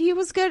decided that he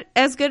was good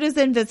as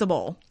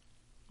invisible.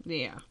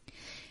 Yeah.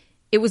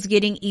 It was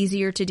getting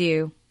easier to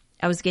do.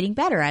 I was getting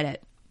better at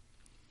it.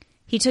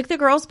 He took the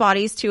girls'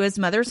 bodies to his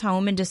mother's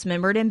home and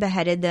dismembered and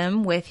beheaded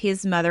them with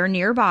his mother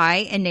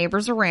nearby and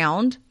neighbors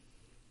around.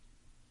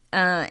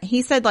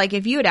 He said, like,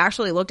 if you had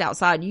actually looked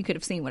outside, you could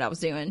have seen what I was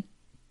doing.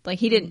 Like,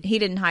 he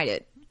didn't hide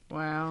it.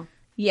 Wow.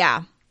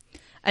 Yeah.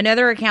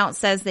 Another account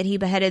says that he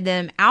beheaded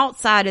them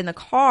outside in the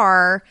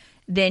car.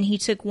 Then he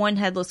took one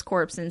headless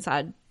corpse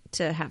inside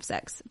to have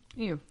sex.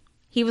 Ew.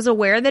 He was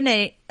aware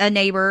that a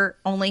neighbor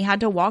only had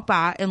to walk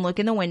by and look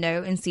in the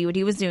window and see what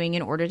he was doing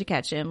in order to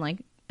catch him, like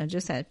I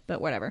just said, but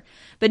whatever.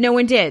 But no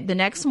one did. The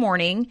next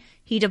morning,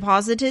 he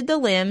deposited the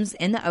limbs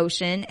in the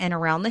ocean and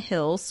around the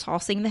hills,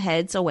 tossing the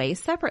heads away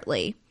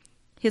separately.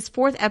 His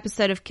 4th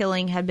episode of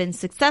killing had been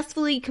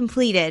successfully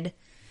completed.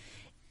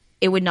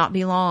 It would not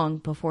be long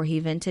before he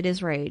vented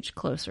his rage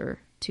closer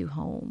to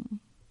home.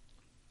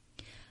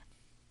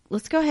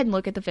 Let's go ahead and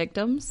look at the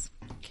victims.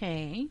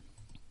 Okay.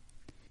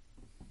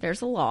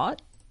 There's a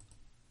lot.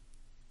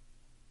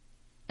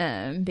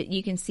 But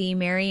you can see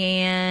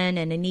Marianne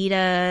and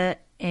Anita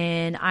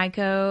and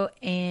Aiko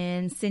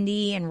and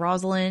Cindy and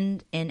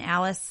Rosalind and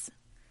Alice.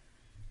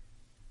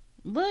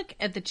 Look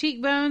at the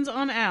cheekbones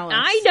on Alice.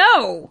 I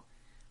know.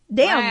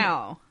 Damn.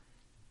 Wow.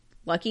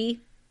 Lucky.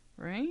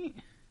 Right?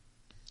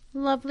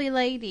 Lovely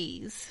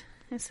ladies.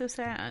 It's so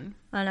sad.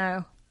 I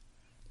know.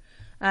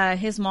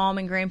 His mom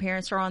and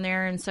grandparents are on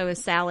there, and so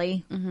is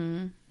Sally.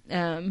 So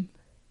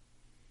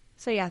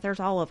yeah, there's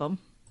all of them.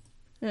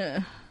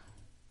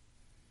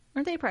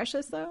 Aren't they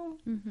precious though?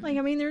 Like,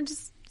 I mean, they're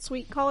just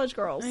sweet college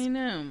girls. I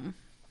know.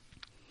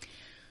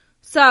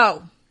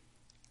 So,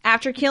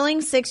 after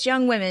killing 6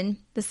 young women,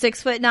 the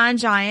 6'9"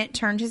 giant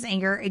turned his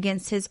anger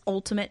against his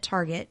ultimate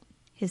target,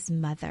 his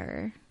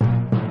mother.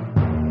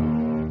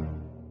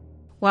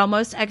 While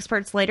most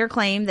experts later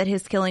claimed that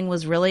his killing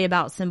was really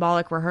about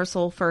symbolic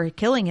rehearsal for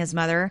killing his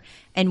mother,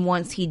 and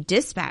once he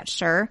dispatched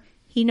her,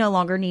 he no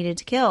longer needed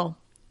to kill.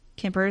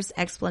 Kemper's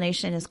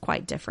explanation is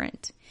quite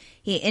different.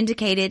 He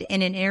indicated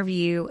in an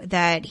interview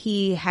that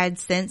he had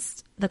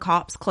sensed the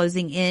cops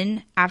closing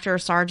in after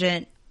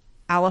Sergeant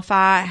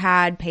Alifi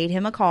had paid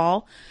him a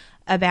call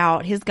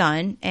about his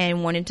gun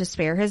and wanted to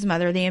spare his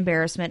mother the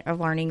embarrassment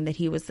of learning that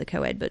he was the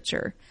co-ed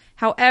butcher.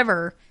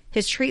 However,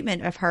 his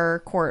treatment of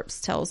her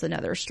corpse tells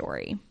another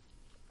story.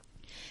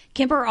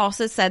 Kemper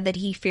also said that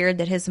he feared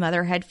that his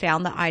mother had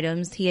found the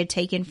items he had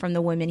taken from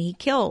the women he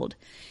killed.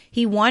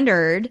 He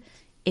wondered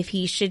if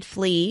he should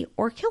flee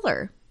or kill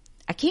her.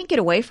 I can't get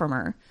away from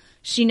her.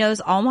 She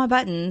knows all my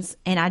buttons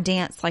and I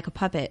dance like a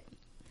puppet.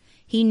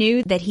 He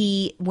knew that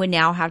he would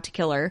now have to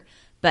kill her,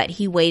 but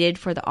he waited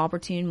for the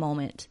opportune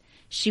moment.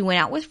 She went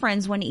out with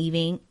friends one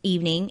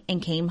evening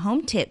and came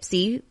home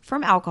tipsy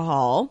from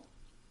alcohol.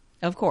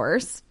 Of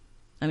course.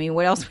 I mean,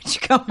 what else would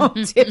you come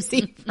home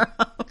tipsy from?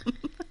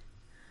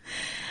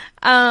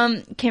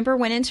 Kemper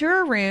went into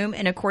her room,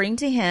 and according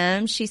to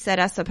him, she said,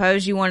 "I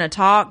suppose you want to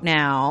talk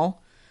now."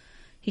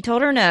 He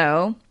told her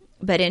no,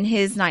 but in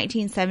his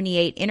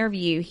 1978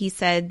 interview, he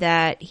said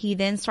that he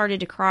then started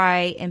to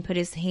cry and put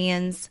his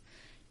hands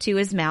to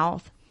his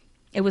mouth.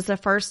 It was the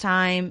first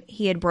time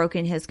he had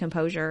broken his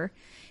composure.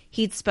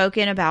 He'd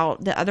spoken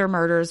about the other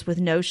murders with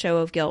no show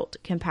of guilt,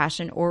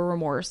 compassion, or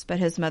remorse, but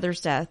his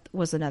mother's death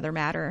was another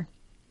matter.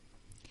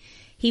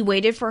 He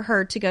waited for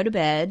her to go to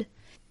bed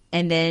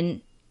and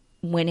then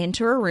went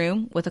into her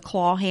room with a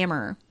claw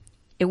hammer.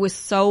 It was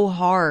so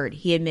hard,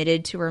 he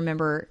admitted, to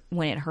remember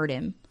when it hurt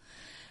him.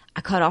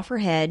 "I cut off her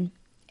head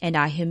and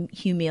I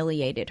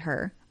humiliated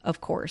her, of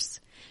course.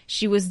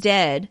 She was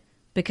dead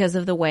because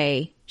of the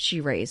way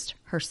she raised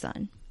her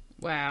son."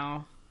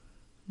 Wow.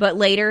 But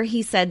later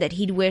he said that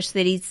he'd wished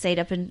that he'd stayed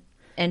up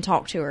and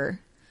talked to her.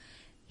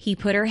 He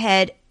put her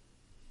head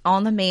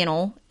on the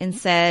mantle and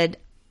said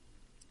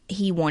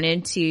he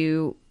wanted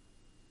to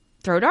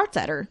throw darts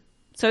at her.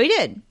 So he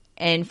did.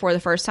 And for the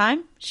first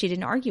time, she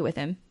didn't argue with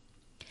him.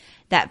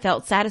 That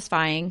felt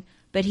satisfying,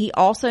 but he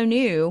also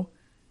knew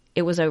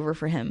it was over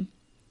for him.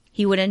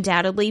 He would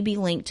undoubtedly be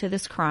linked to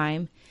this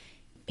crime.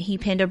 He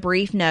penned a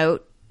brief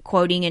note,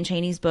 quoting in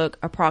Cheney's book,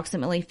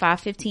 approximately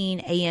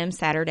 5:15 a.m.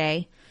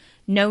 Saturday.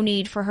 "No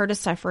need for her to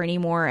suffer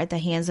anymore at the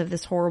hands of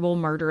this horrible,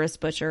 murderous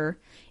butcher.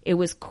 It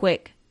was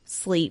quick,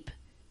 sleep,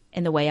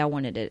 and the way I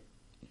wanted it."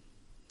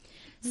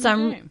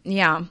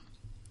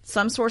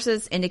 Some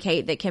sources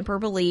indicate that Kemper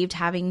believed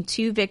having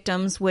two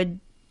victims would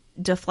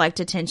deflect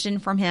attention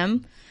from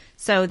him.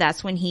 So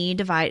that's when he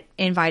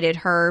invited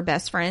her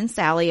best friend,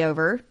 Sally,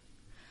 over.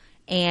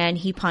 And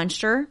he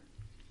punched her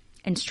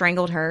and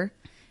strangled her,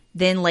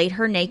 then laid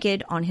her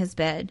naked on his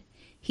bed.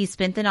 He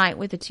spent the night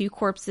with the two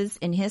corpses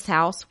in his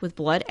house with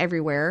blood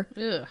everywhere.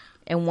 Ugh.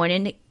 And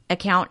one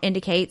account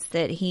indicates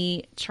that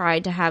he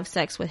tried to have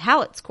sex with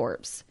Hallett's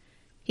corpse.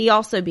 He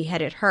also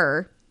beheaded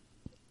her.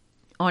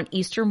 On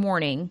Easter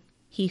morning,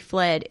 he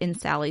fled in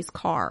Sally's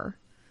car.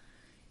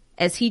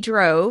 As he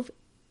drove,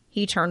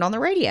 he turned on the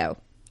radio,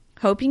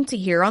 hoping to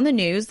hear on the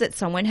news that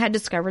someone had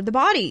discovered the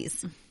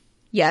bodies.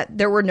 Yet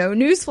there were no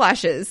news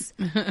flashes.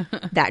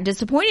 That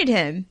disappointed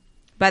him.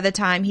 By the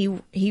time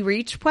he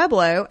reached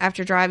Pueblo,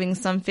 after driving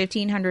some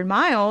 1,500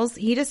 miles,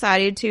 he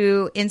decided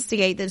to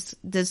instigate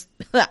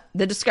the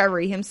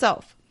discovery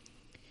himself.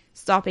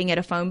 Stopping at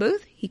a phone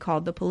booth, he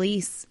called the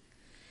police.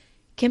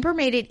 Kemper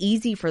made it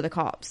easy for the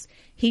cops.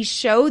 He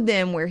showed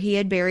them where he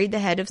had buried the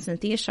head of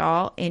Cynthia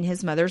Shaw in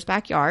his mother's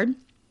backyard,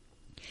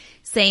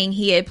 saying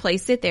he had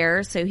placed it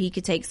there so he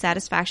could take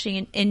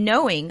satisfaction in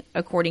knowing,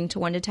 according to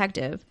one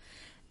detective,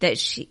 that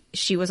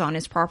she was on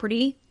his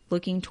property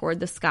looking toward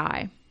the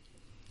sky.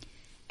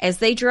 As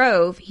they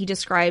drove, he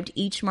described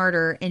each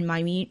murder in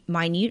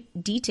minute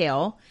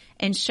detail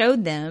and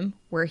showed them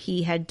where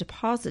he had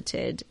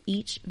deposited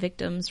each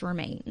victim's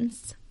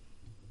remains.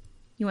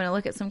 You want to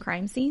look at some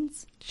crime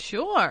scenes?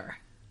 Sure.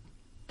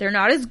 They're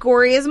not as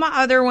gory as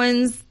my other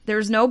ones.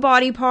 There's no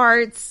body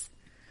parts.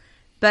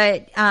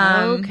 But,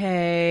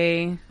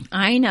 okay.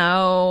 I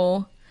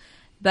know.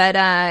 But,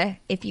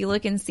 if you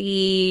look and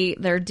see,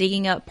 they're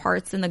digging up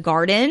parts in the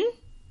garden.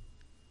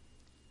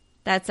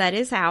 That's at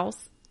his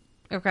house.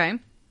 Okay.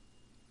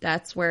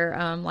 That's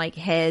where, like,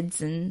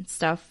 heads and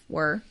stuff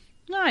were.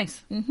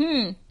 Nice.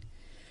 Mm-hmm.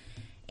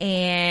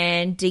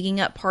 And digging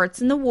up parts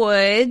in the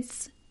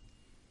woods.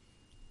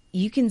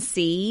 You can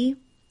see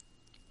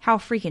how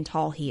freaking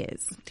tall he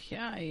is.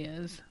 Yeah, he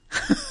is.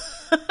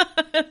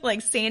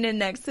 Like, standing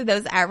next to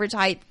those average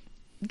height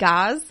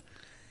guys.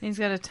 He's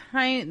got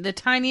the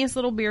tiniest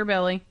little beer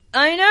belly.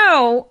 I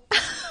know.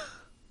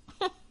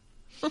 Oh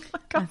my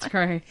God. That's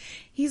great.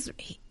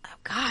 Oh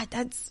God,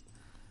 that's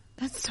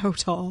so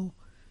tall.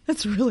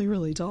 That's really,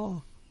 really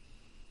tall.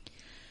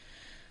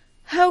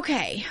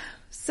 Okay.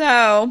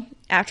 So,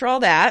 after all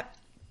that,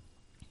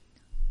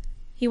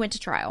 he went to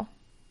trial.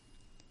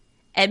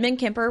 Edmund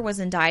Kemper was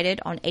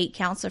indicted on 8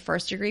 counts of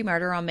first-degree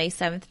murder on May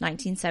 7th,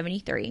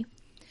 1973.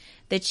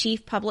 The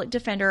chief public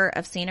defender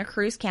of Santa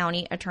Cruz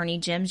County, Attorney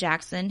Jim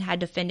Jackson, had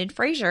defended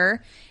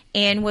Frazier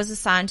and was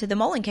assigned to the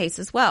Mullen case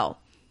as well.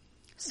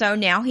 So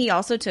now he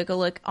also took a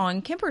look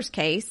on Kemper's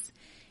case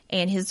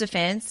and his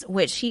defense,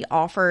 which he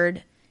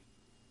offered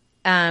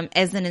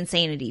as an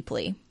insanity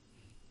plea.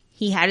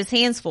 He had his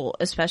hands full,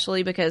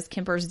 especially because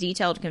Kemper's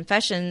detailed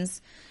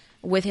confessions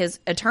with his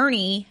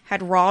attorney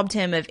had robbed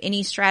him of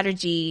any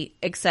strategy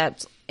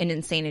except an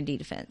insanity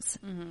defense.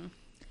 Mm-hmm.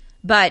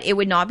 But it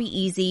would not be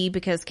easy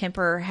because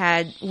Kemper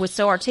was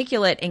so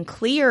articulate and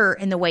clear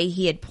in the way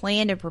he had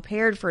planned and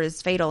prepared for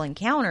his fatal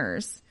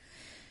encounters.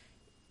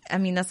 I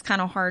mean, that's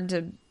kind of hard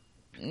to...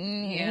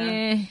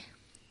 Yeah.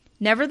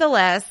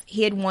 Nevertheless,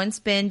 he had once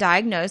been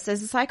diagnosed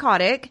as a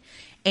psychotic,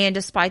 and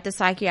despite the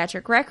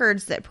psychiatric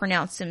records that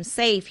pronounced him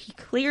safe, he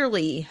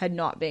clearly had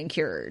not been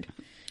cured.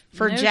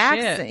 For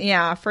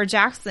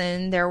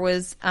Jackson, there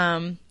was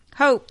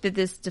hope that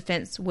this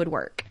defense would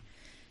work.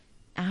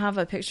 I have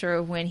a picture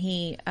of when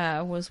he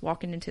was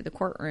walking into the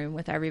courtroom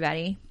with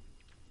everybody.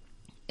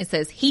 It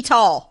says, "He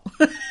tall."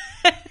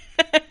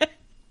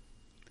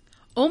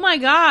 Oh my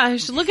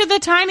gosh. Look at the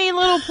tiny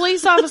little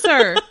police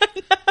officer.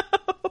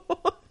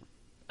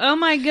 Oh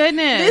my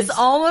goodness. This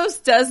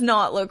almost does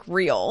not look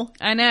real.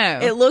 I know.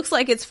 It looks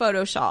like it's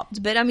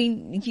photoshopped, but I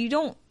mean, you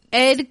don't.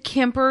 Ed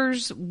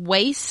Kemper's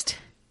waist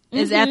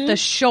is at the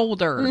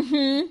shoulder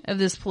of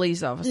this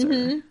police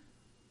officer.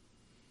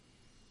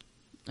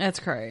 That's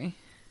crazy.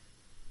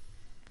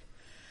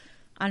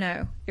 I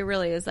know. It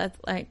really is. That's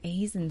like,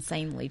 he's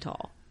insanely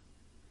tall.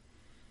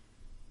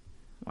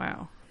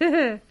 Wow.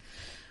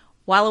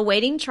 While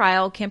awaiting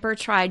trial, Kemper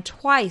tried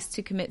twice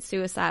to commit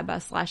suicide by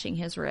slashing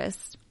his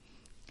wrist.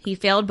 He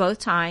failed both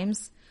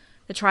times.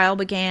 The trial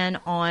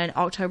began on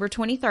October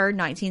 23rd,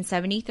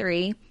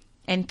 1973,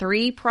 and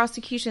 3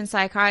 prosecution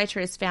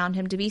psychiatrists found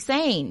him to be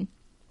sane.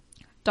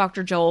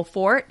 Dr. Joel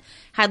Fort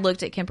had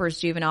looked at Kemper's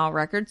juvenile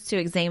records to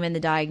examine the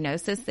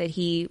diagnosis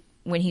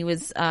when he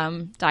was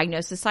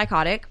diagnosed as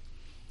psychotic.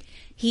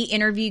 He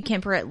interviewed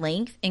Kemper at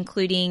length,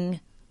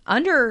 including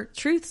under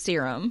truth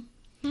serum,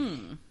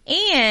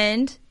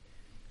 and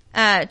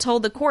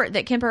told the court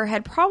that Kemper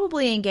had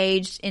probably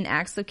engaged in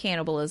acts of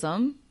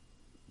cannibalism.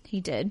 He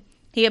did.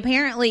 He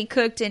apparently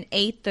cooked and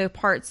ate the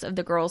parts of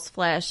the girl's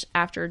flesh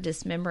after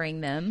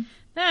dismembering them.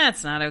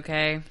 That's not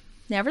okay.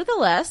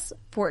 Nevertheless,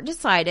 Fort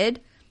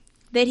decided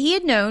that he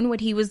had known what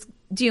he was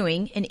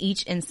doing in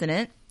each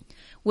incident,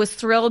 was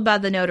thrilled by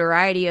the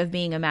notoriety of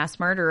being a mass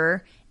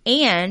murderer,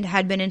 and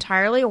had been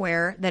entirely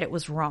aware that it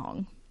was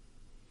wrong.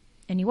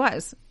 And he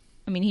was.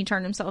 I mean, he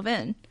turned himself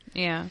in.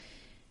 Yeah.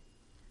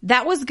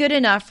 That was good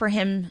enough for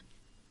him.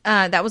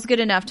 That was good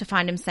enough to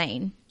find him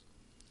sane.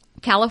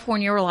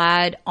 California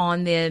relied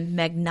on the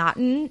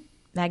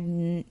I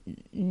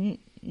don't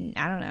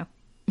know.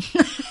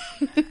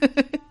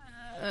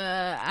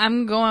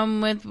 I'm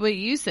going with what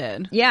you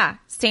said. Yeah.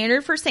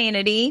 Standard for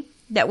sanity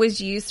that was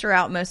used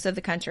throughout most of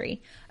the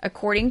country.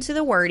 According to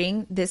the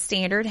wording, this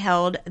standard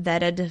held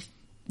that a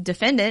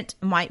defendant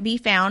might be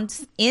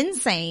found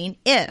insane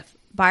if,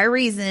 by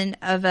reason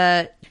of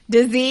a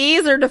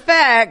disease or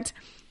defect,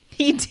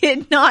 he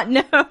did not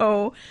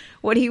know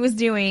what he was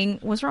doing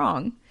was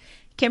wrong.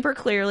 Kemper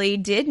clearly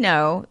did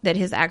know that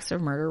his acts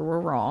of murder were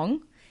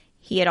wrong.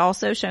 He had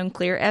also shown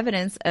clear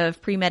evidence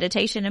of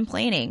premeditation and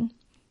planning.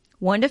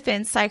 One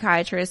defense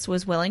psychiatrist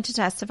was willing to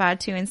testify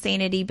to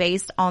insanity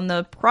based on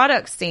the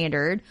product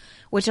standard,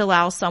 which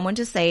allows someone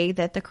to say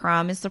that the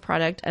crime is the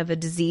product of a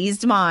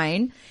diseased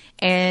mind,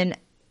 and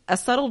a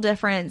subtle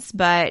difference,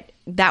 but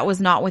that was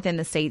not within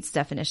the state's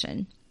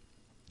definition.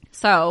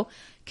 So,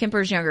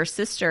 Kemper's younger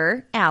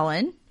sister,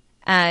 Allen,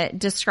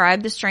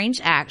 described the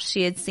strange acts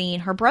she had seen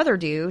her brother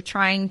do,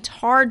 trying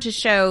hard to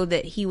show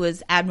that he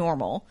was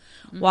abnormal,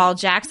 while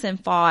Jackson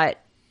fought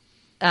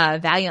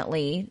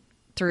valiantly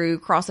through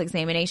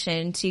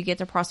cross-examination to get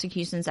the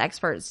prosecution's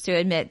experts to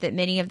admit that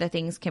many of the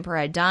things Kemper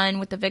had done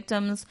with the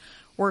victims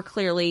were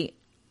clearly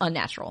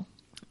unnatural.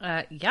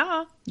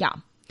 Yeah. Yeah.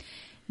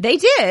 They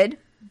did,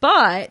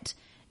 but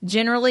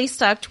generally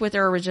stuck with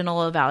their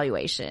original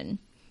evaluation.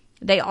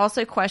 They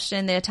also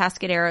questioned the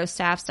Atascadero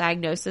staff's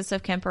diagnosis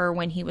of Kemper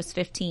when he was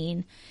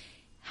 15.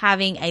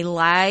 Having a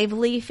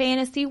lively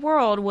fantasy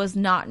world was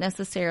not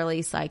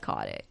necessarily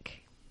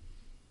psychotic.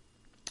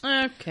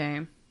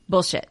 Okay.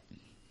 Bullshit.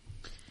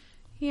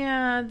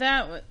 Yeah,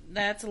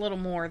 that's a little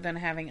more than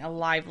having a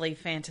lively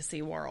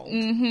fantasy world.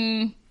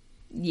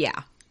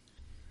 Yeah.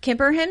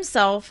 Kemper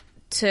himself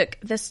took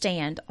the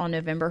stand on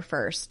November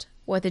 1st.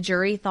 What the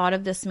jury thought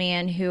of this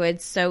man who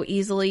had so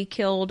easily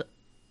killed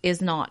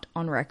is not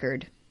on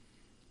record.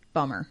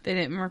 Bummer. They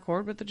didn't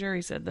record what the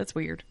jury said. That's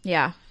weird.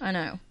 Yeah, I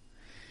know.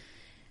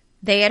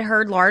 They had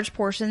heard large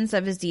portions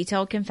of his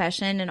detailed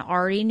confession and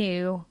already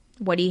knew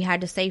what he had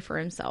to say for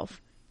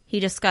himself. He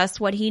discussed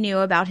what he knew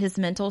about his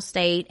mental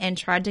state and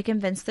tried to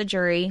convince the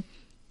jury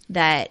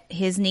that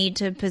his need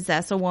to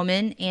possess a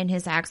woman and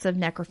his acts of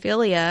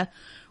necrophilia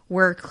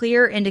were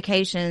clear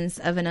indications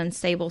of an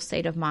unstable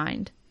state of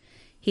mind.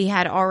 He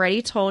had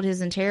already told his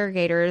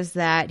interrogators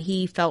that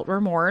he felt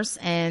remorse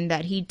and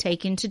that he'd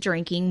taken to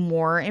drinking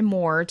more and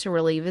more to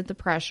relieve the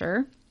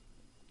pressure,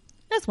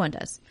 as one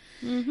does.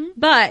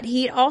 But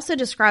he also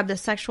described the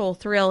sexual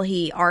thrill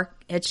he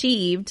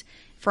achieved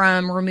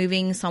from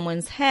removing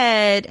someone's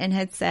head and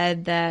had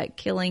said that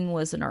killing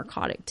was a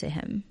narcotic to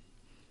him.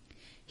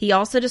 He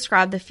also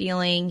described the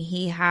feeling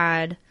he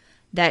had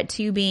that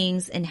two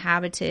beings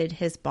inhabited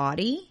his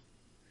body.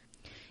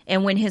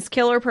 And when his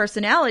killer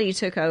personality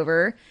took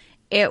over,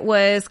 it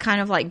was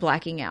kind of like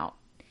blacking out.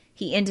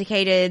 He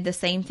indicated the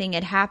same thing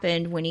had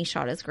happened when he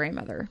shot his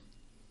grandmother.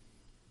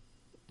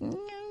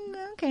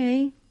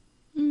 Okay.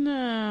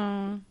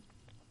 No.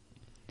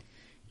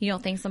 You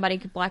don't think somebody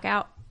could black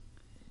out?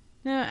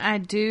 No, I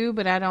do,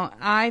 but I don't.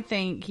 I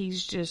think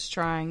he's just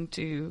trying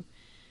to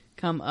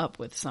come up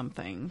with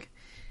something.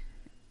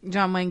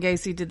 John Wayne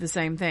Gacy did the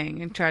same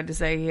thing and tried to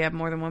say he had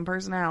more than one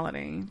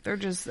personality. They're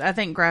just, I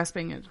think,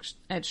 grasping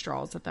at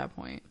straws at that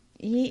point.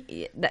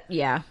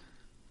 Yeah.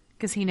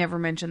 Because he never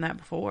mentioned that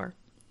before.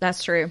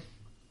 That's true.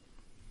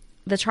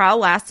 The trial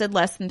lasted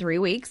less than 3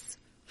 weeks.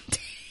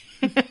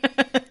 They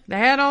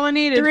had all they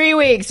needed. 3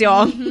 weeks,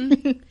 y'all.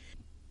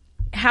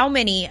 How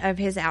many of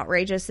his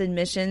outrageous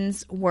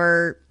admissions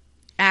were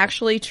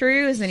actually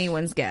true is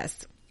anyone's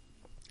guess.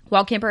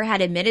 While Kemper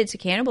had admitted to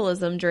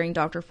cannibalism during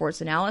Dr.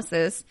 Fort's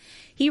analysis,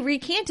 he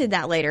recanted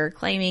that later,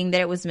 claiming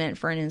that it was meant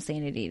for an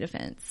insanity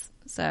defense.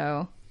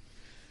 So,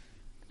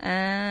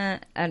 I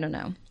don't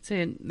know.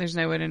 So there's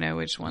no way to know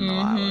which one the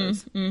lie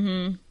was.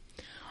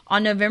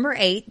 On November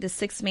 8th, the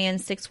 6-man,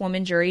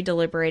 6-woman jury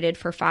deliberated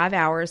for 5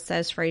 hours,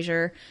 says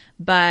Frazier,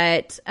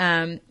 but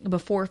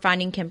before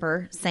finding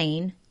Kemper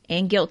sane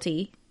and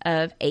guilty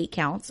of 8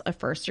 counts of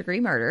first-degree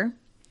murder.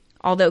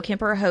 Although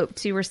Kemper hoped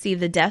to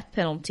receive the death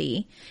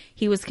penalty,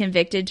 he was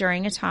convicted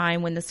during a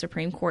time when the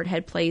Supreme Court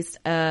had placed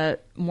a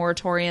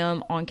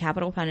moratorium on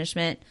capital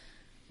punishment,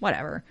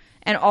 whatever,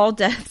 and all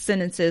death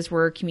sentences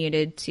were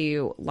commuted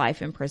to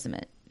life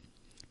imprisonment.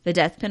 The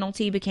death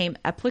penalty became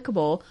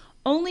applicable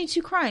only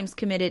to crimes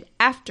committed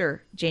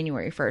after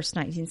January 1st,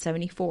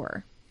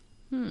 1974.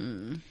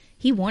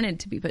 He wanted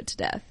to be put to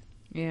death.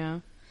 Yeah.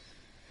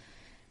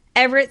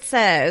 Everett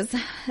says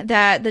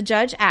that the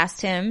judge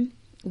asked him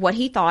what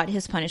he thought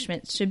his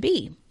punishment should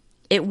be.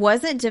 It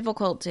wasn't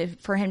difficult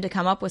for him to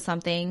come up with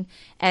something,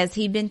 as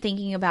he'd been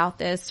thinking about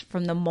this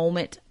from the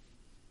moment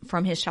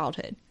from his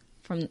childhood.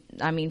 From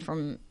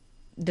the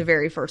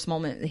very first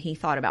moment that he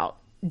thought about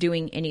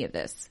doing any of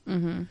this.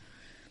 Mm-hmm.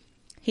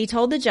 He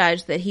told the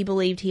judge that he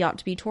believed he ought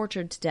to be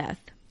tortured to death.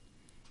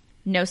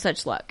 No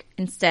such luck.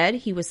 Instead,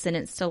 he was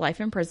sentenced to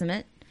life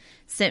imprisonment,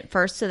 sent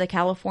first to the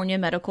California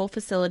Medical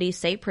Facility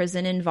State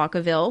Prison in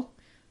Vacaville.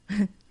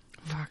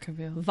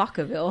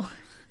 Vacaville.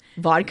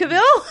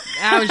 Vodkaville?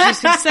 I was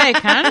just going to say,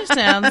 kind of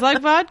sounds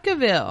like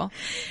Vodkaville.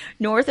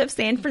 North of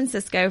San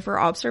Francisco for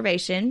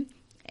observation,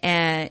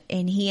 and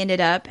he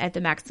ended up at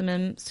the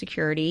maximum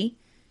security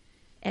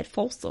at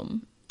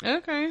Folsom.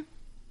 Okay.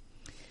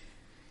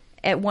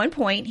 At one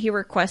point, he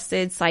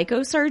requested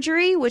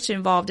psychosurgery, which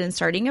involved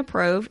inserting a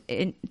probe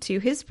into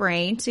his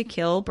brain to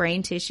kill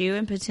brain tissue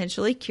and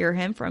potentially cure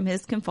him from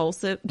his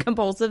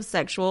compulsive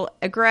sexual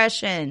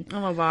aggression. A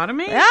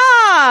lobotomy?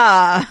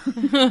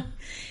 Ah!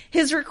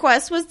 His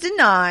request was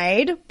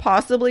denied,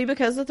 possibly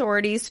because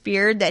authorities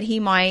feared that he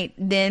might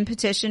then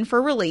petition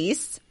for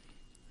release.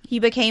 He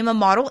became a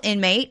model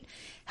inmate,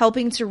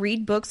 helping to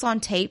read books on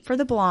tape for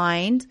the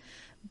blind.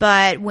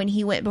 But when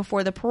he went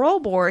before the parole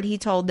board, he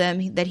told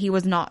them that he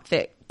was not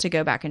fit to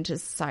go back into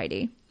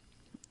society.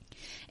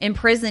 In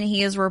prison,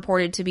 he is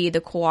reported to be the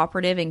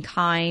cooperative and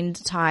kind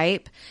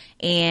type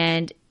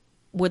and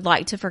would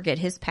like to forget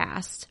his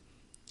past.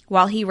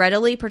 While he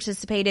readily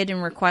participated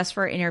in requests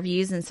for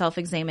interviews and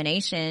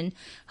self-examination,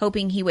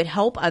 hoping he would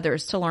help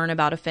others to learn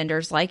about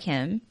offenders like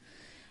him,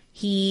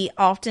 he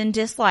often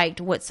disliked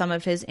what some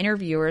of his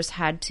interviewers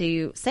had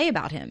to say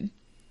about him.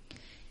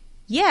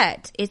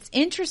 Yet, it's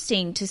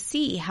interesting to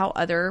see how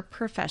other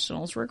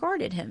professionals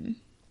regarded him.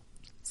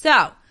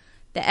 So,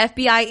 the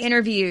FBI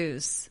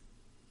interviews.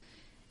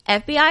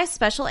 FBI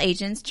Special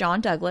Agents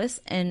John Douglas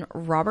and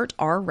Robert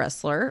R.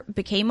 Ressler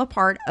became a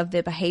part of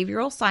the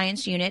Behavioral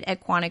Science Unit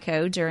at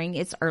Quantico during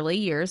its early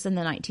years in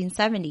the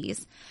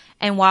 1970s.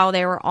 And while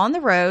they were on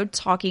the road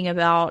talking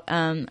about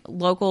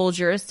local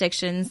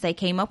jurisdictions, they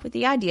came up with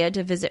the idea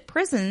to visit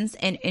prisons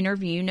and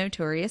interview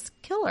notorious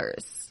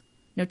killers.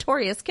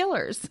 Notorious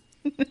killers.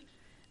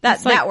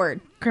 That's like that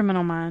word.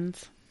 Criminal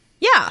Minds.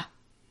 Yeah.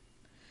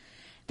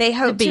 They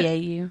hope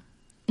The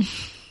BAU.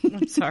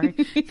 I'm sorry.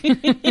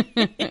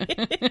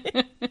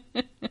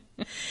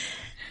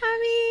 I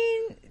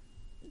mean,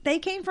 they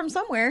came from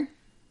somewhere.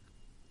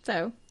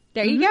 So,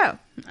 there you go.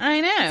 I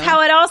know. That's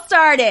how it all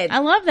started. I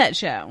love that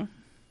show.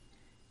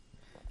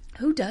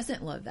 Who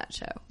doesn't love that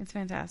show? It's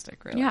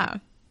fantastic, really. Yeah.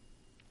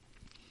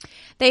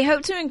 They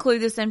hoped to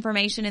include this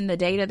information in the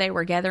data they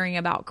were gathering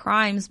about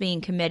crimes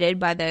being committed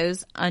by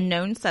those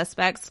unknown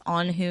suspects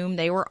on whom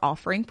they were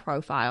offering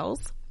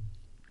profiles.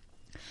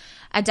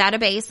 A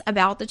database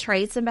about the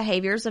traits and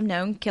behaviors of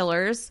known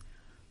killers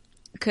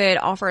could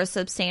offer a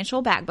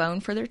substantial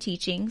backbone for their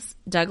teachings.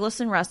 Douglas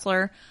and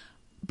Ressler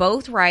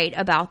both write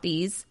about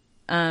these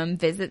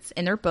visits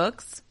in their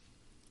books,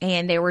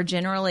 and they were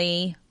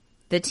generally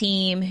the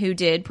team who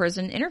did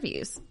prison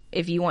interviews.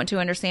 If you want to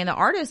understand the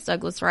artist,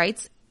 Douglas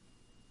writes,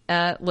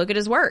 look at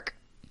his work.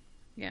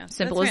 Yeah.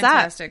 Simple that's as that.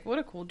 fantastic. What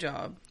a cool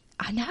job.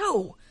 I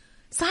know.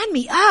 Sign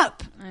me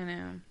up. I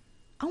know.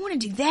 I want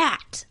to do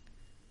that.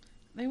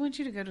 They want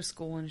you to go to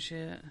school and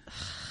shit.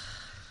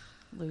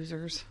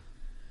 Losers.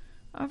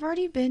 I've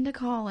already been to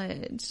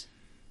college.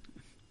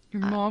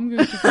 Your mom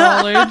goes to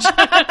college.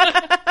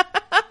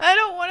 I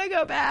don't want to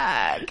go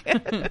back.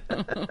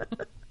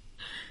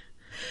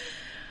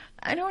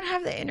 I don't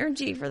have the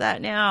energy for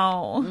that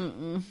now.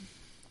 Mm-mm.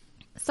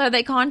 So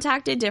they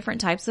contacted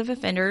different types of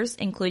offenders,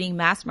 including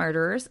mass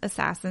murderers,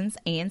 assassins,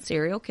 and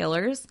serial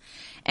killers,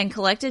 and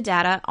collected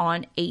data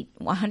on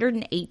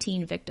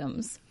 118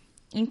 victims,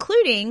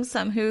 including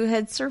some who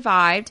had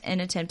survived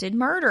an attempted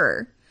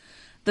murder.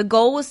 The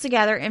goal was to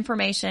gather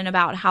information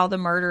about how the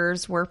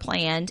murders were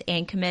planned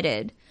and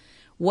committed,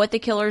 what the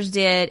killers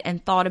did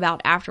and thought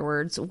about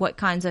afterwards, what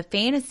kinds of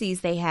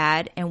fantasies they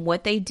had, and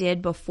what they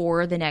did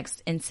before the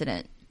next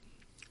incident.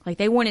 Like,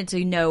 they wanted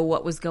to know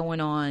what was going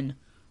on.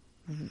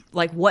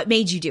 Like, what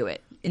made you do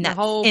it? In that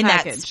whole in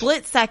that package.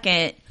 split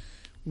second,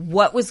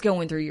 what was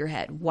going through your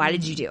head? Why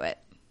did you do it?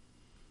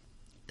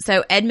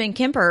 So Edmund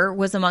Kemper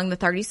was among the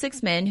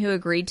 36 men who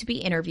agreed to be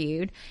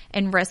interviewed,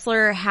 and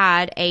Ressler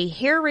had a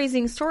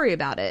hair-raising story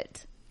about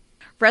it.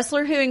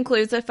 Ressler, who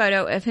includes a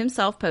photo of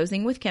himself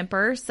posing with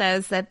Kemper,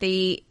 says that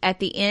at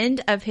the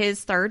end of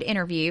his third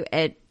interview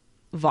at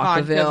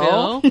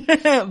Vaudeville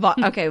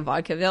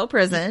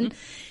prison,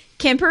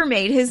 Kemper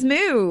made his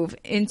move.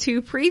 In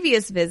 2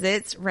 previous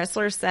visits,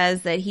 Ressler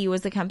says that he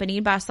was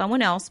accompanied by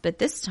someone else, but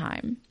this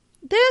time,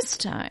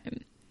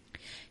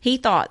 he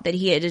thought that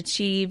he had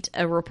achieved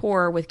a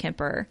rapport with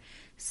Kemper,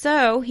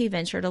 so he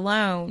ventured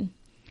alone.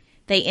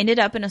 They ended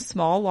up in a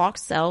small locked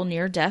cell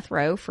near death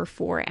row for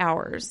 4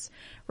 hours.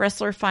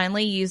 Ressler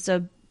finally used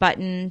a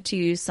button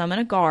to summon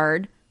a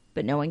guard,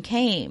 but no one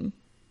came.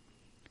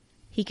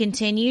 He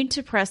continued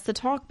to press the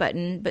talk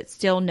button, but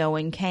still no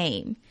one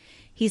came.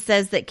 He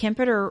says that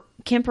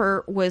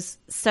Kemper was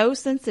so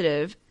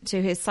sensitive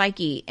to his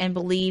psyche and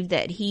believed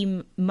that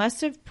he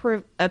must have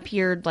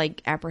appeared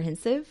like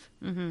apprehensive.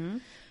 Mm-hmm.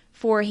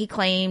 For he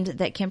claimed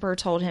that Kemper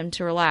told him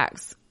to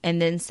relax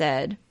and then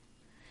said,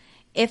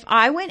 "If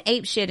I went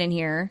apeshit in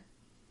here,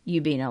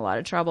 you'd be in a lot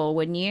of trouble,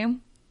 wouldn't you?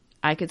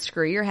 I could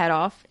screw your head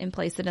off and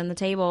place it on the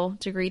table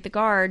to greet the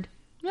guard."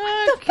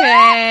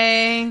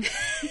 Okay.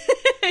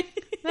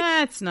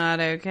 That's not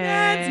okay.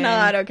 That's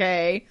not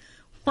okay.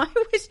 Why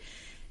would...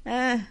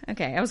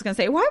 okay, I was going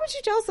to say, why would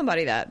you tell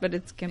somebody that? But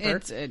it's Kemper.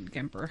 It's Ed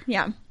Kemper.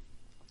 Yeah.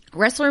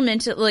 Ressler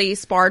mentally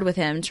sparred with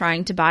him,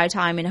 trying to buy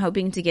time and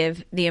hoping to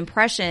give the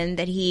impression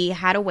that he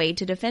had a way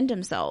to defend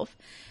himself.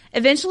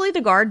 Eventually,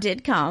 the guard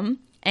did come,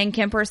 and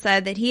Kemper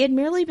said that he had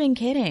merely been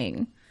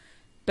kidding.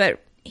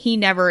 But he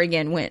never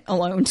again went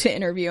alone to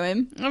interview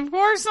him. Of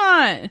course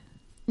not.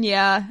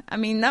 Yeah, I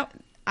mean,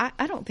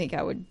 I don't think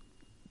I would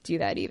do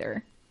that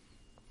either.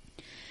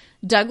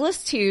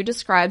 Douglas, too,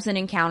 describes an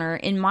encounter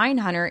in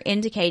Mindhunter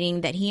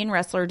indicating that he and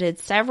Ressler did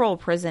several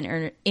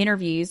prison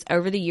interviews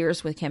over the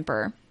years with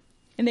Kemper.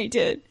 And they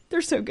did.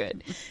 They're so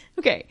good.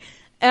 Okay.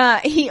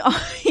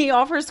 He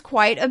offers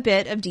quite a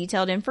bit of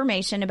detailed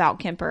information about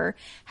Kemper,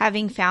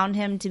 having found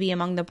him to be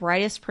among the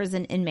brightest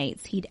prison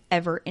inmates he'd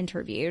ever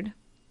interviewed.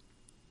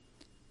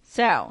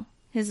 So,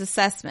 his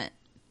assessment.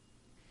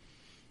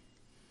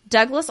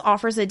 Douglas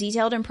offers a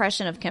detailed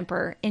impression of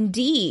Kemper.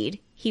 Indeed,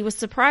 he was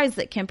surprised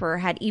that Kemper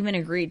had even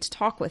agreed to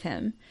talk with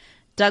him.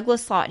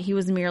 Douglas thought he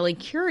was merely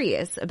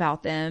curious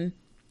about them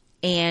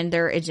and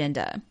their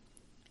agenda.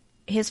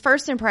 His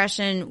first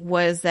impression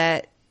was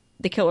that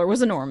the killer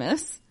was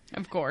enormous.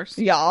 Of course.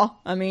 Yeah.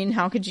 I mean,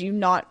 how could you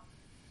not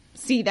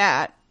see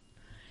that?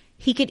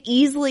 He could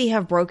easily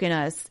have broken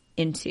us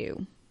in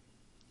 2.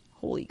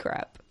 Holy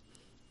crap.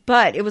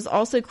 But it was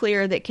also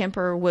clear that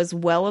Kemper was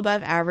well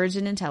above average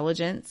in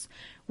intelligence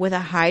with a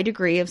high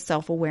degree of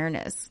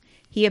self-awareness.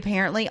 He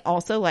apparently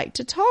also liked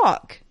to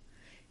talk.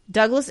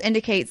 Douglas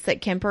indicates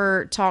that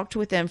Kemper talked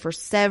with them for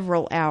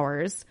several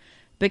hours.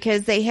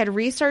 Because they had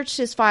researched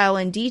his file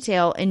in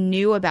detail and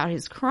knew about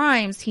his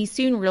crimes, he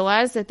soon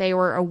realized that they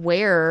were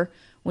aware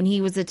when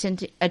he was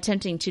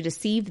attempting to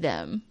deceive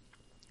them.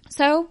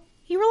 So,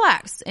 he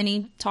relaxed and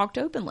he talked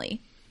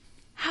openly.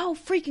 How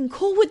freaking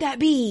cool would that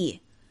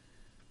be?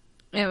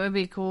 It would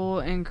be cool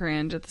and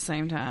cringe at the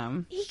same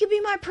time. He could be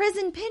my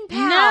prison pen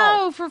pal.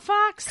 No, for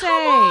fuck's sake. Come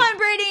on,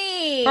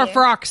 Brittany. For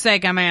fuck's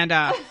sake,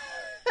 Amanda.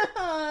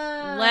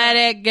 Let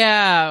it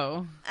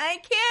go. I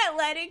can't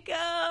let it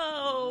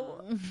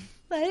go.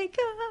 Let it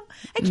go.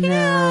 I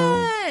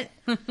can't.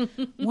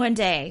 No. One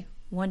day,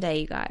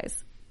 you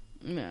guys.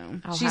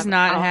 No. I'll She's have-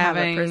 not I'll have a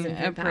having prison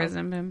pen a pal.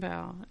 prison pen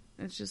pal.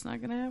 It's just not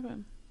going to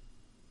happen.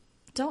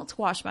 Don't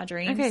squash my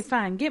dreams. Okay,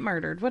 fine. Get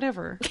murdered.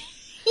 Whatever.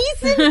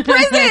 He's in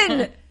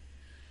prison.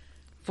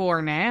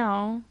 For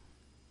now.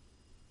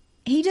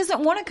 He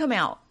doesn't want to come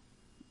out.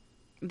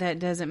 That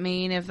doesn't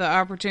mean if the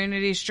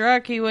opportunity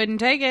struck, he wouldn't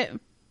take it.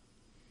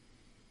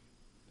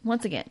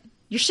 Once again,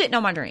 you're shitting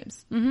on my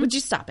dreams. Would you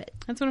stop it?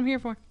 That's what I'm here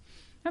for.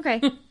 Okay.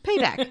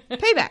 Payback.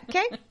 Payback.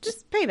 Okay?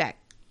 Just payback.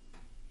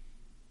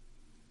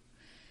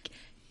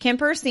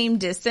 Kemper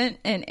seemed distant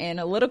and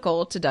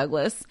analytical to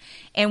Douglas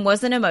and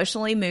wasn't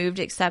emotionally moved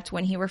except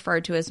when he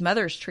referred to his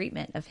mother's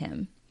treatment of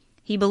him.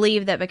 He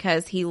believed that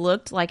because he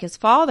looked like his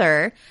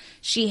father,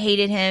 she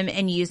hated him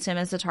and used him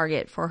as a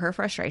target for her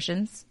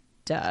frustrations.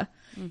 Duh.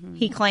 Mm-hmm.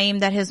 He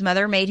claimed that his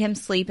mother made him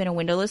sleep in a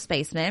windowless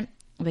basement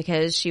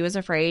because she was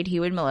afraid he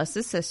would molest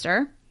his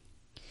sister.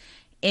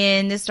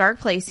 In this dark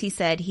place, he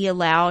said he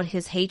allowed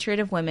his hatred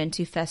of women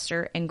to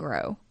fester and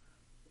grow.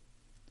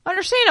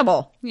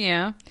 Understandable.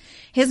 Yeah.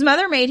 His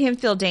mother made him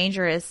feel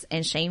dangerous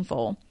and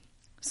shameful.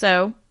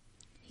 So,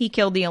 he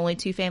killed the only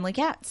 2 family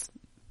cats.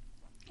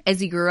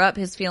 As he grew up,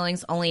 his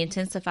feelings only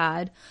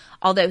intensified,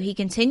 although he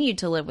continued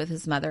to live with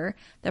his mother,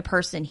 the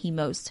person he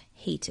most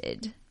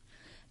hated.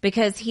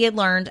 Because he had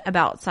learned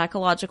about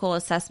psychological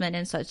assessment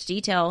in such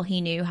detail, he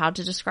knew how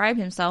to describe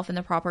himself in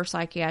the proper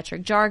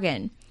psychiatric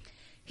jargon.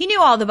 He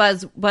knew all the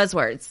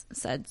buzzwords,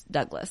 said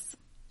Douglas.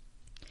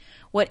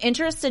 What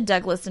interested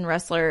Douglas and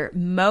Ressler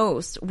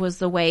most was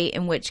the way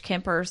in which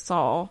Kemper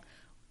saw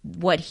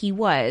what he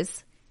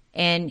was,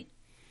 and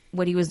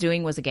what he was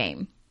doing was a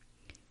game.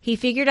 He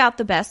figured out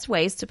the best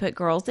ways to put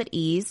girls at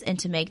ease and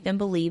to make them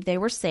believe they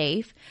were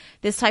safe.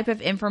 This type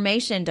of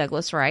information,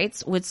 Douglas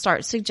writes, would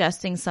start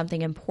suggesting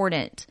something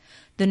important.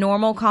 The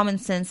normal common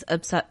sense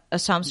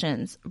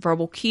assumptions,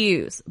 verbal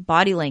cues,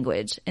 body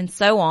language, and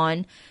so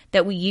on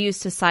that we use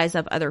to size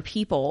up other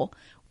people.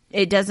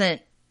 It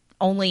doesn't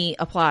only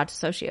apply to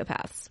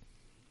sociopaths.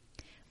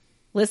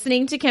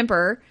 Listening to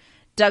Kemper,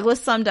 Douglas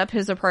summed up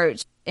his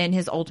approach and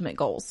his ultimate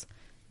goals: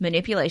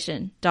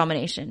 manipulation,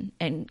 domination,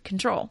 and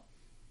control.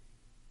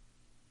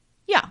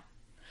 Yeah.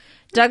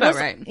 Douglas,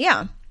 right.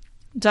 Yeah.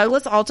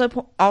 Douglas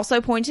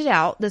also pointed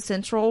out the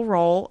central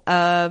role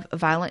of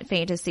violent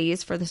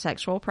fantasies for the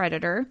sexual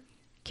predator.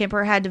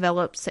 Kemper had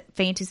developed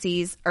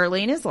fantasies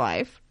early in his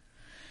life,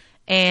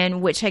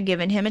 and which had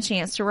given him a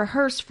chance to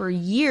rehearse for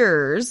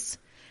years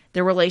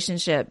the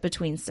relationship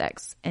between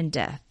sex and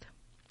death.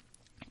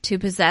 To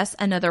possess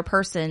another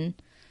person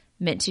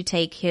meant to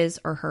take his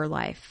or her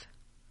life.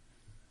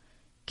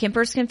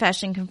 Kemper's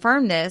confession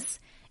confirmed this,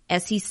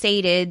 as he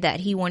stated that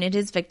he wanted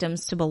his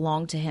victims to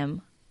belong to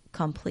him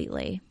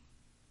completely.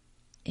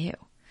 Ew.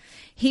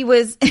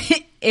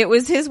 It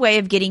was his way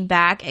of getting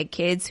back at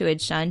kids who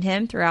had shunned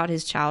him throughout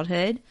his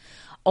childhood.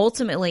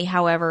 Ultimately,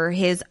 however,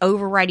 his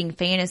overriding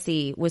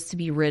fantasy was to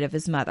be rid of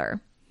his mother.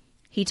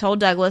 He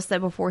told Douglas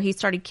that before he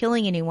started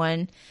killing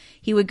anyone,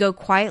 he would go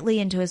quietly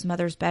into his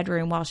mother's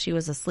bedroom while she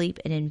was asleep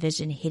and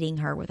envision hitting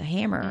her with a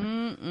hammer.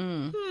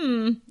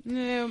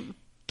 Nope.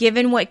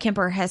 Given what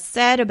Kemper has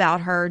said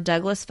about her,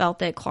 Douglas felt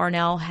that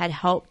Clarnell had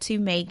helped to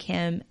make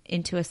him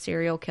into a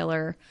serial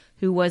killer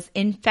who was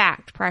in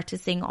fact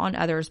practicing on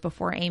others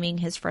before aiming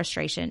his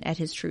frustration at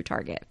his true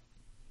target.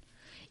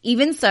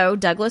 Even so,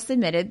 Douglas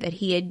admitted that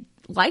he had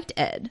liked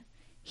Ed.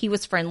 He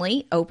was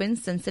friendly, open,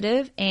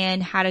 sensitive,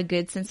 and had a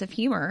good sense of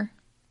humor.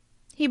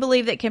 He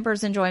believed that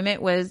Kemper's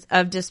enjoyment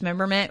of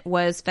dismemberment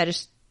was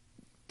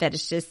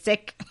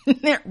fetishistic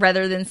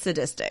rather than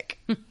sadistic.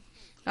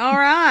 All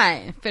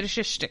right.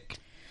 Fetishistic.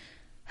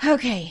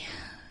 Okay,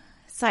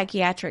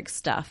 psychiatric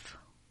stuff.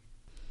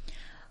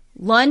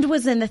 Lund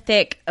was in the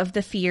thick of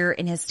the fear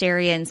and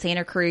hysteria in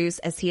Santa Cruz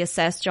as he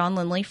assessed John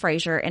Lindley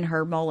Frazier and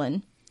Herb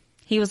Mullen.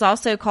 He was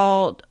also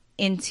called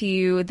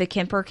into the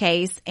Kemper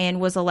case and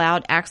was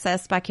allowed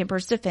access by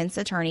Kemper's defense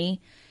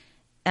attorney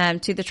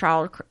to the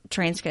trial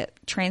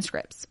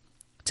transcripts.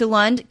 To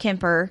Lund,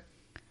 Kemper,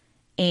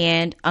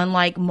 and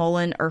unlike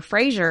Mullen or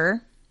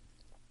Frazier,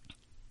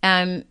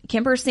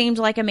 Kemper seemed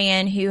like a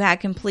man who had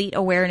complete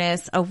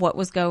awareness of what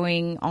was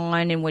going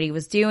on and what he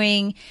was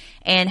doing,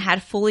 and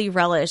had fully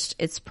relished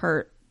its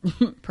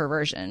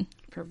perversion.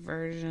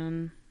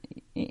 Perversion.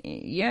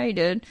 Yeah, he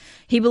did.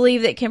 He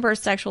believed that Kemper's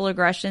sexual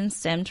aggression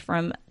stemmed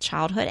from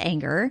childhood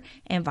anger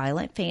and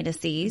violent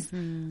fantasies.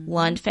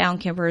 Lund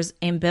found Kemper's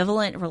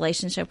ambivalent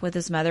relationship with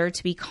his mother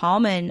to be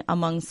common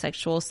among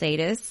sexual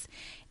sadists,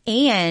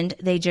 and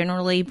they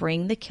generally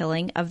bring the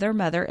killing of their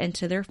mother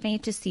into their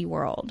fantasy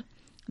world.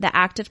 The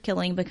act of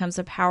killing becomes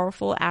a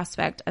powerful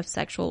aspect of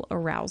sexual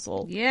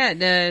arousal. Yeah, it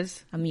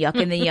does. I'm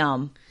yucking the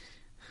yum.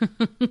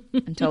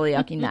 I'm totally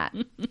yucking that.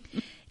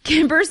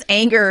 Kemper's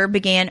anger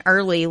began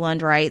early,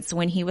 Lund writes,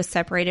 when he was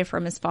separated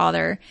from his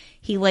father.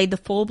 He laid the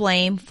full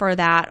blame for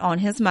that on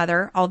his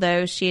mother,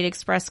 although she had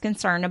expressed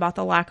concern about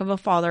the lack of a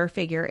father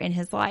figure in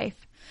his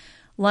life.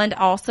 Lund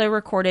also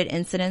recorded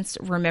incidents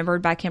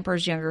remembered by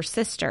Kemper's younger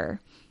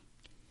sister.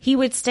 He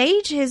would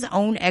stage his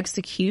own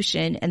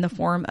execution in the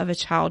form of a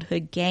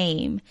childhood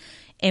game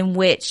in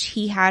which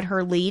he had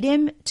her lead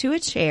him to a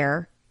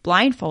chair,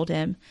 blindfold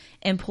him,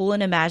 and pull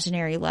an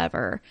imaginary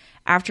lever,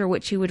 after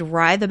which he would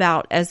writhe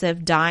about as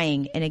if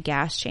dying in a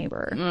gas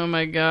chamber. Oh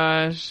my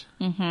gosh.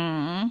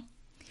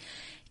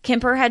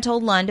 Kemper had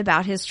told Lund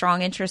about his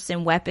strong interest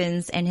in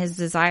weapons and his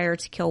desire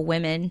to kill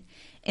women.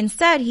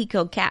 Instead, he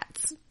killed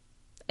cats,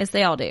 as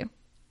they all do.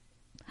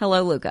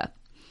 Hello, Luca.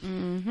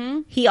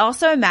 He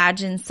also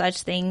imagined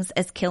such things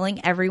as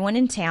killing everyone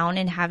in town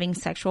and having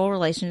sexual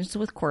relations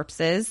with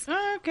corpses.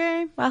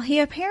 Okay. While he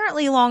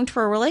apparently longed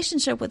for a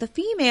relationship with a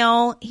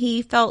female,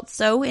 he felt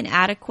so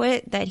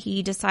inadequate that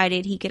he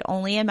decided he could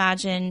only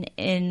imagine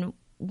in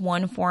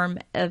one form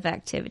of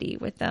activity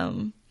with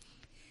them,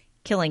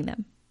 killing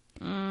them.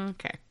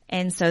 Okay.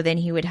 And so then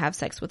he would have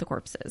sex with the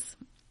corpses.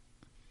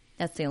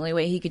 That's the only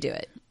way he could do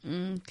it.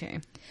 Okay.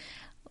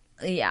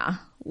 Yeah.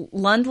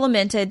 Lund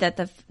lamented that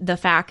the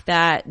fact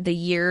that the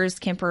years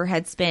Kemper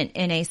had spent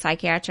in a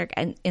psychiatric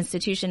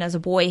institution as a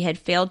boy had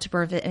failed to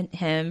prevent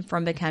him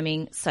from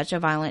becoming such a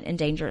violent and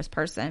dangerous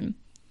person.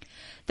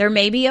 There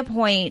may be a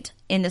point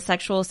in the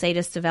sexual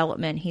sadist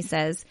development, he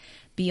says,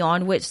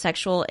 beyond which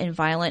sexual and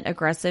violent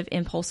aggressive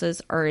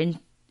impulses are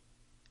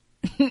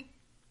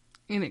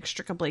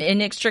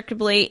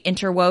inextricably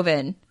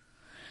interwoven.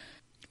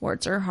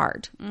 Words are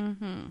hard.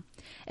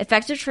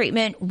 Effective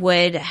treatment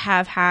would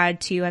have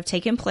had to have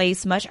taken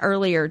place much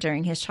earlier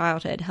during his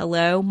childhood.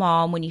 Hello,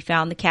 Mom, when you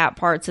found the cat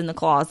parts in the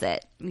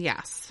closet.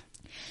 Yes.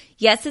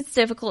 Yes, it's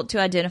difficult to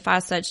identify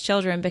such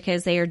children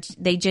because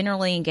they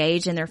generally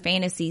engage in their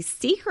fantasies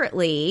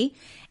secretly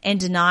and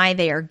deny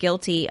they are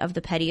guilty of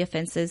the petty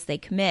offenses they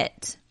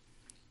commit.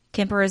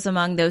 Kemper is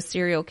among those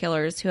serial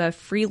killers who have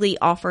freely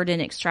offered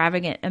an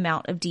extravagant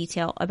amount of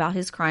detail about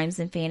his crimes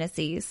and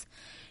fantasies.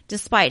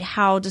 Despite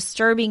how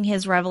disturbing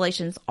his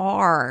revelations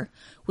are,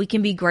 we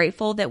can be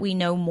grateful that we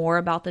know more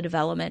about the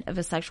development of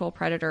a sexual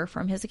predator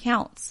from his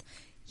accounts.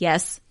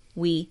 Yes,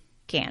 we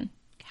can.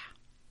 Yeah.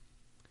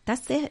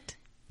 That's it.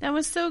 That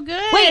was so good.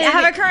 Wait, I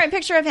have a current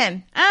picture of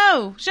him.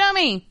 Oh, show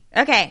me.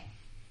 Okay.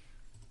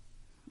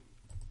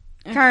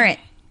 Current.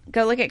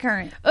 Go look at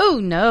current. Oh,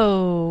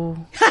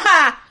 no.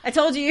 I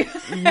told you.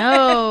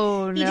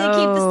 No, He did keep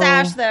the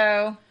stash,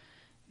 though.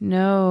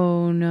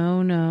 No.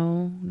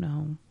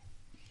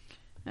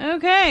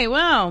 Okay,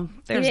 well,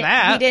 there's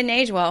that. He didn't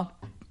age well.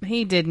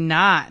 He did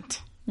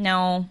not.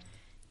 No.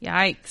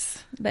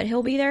 Yikes. But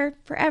he'll be there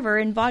forever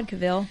in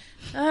Vaudeville.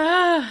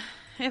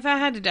 If I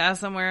had to die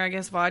somewhere, I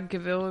guess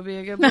Vaudeville would be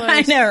a good place.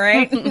 I know,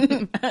 right?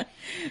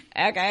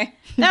 Okay.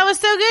 That was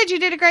so good. You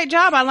did a great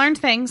job. I learned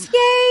things.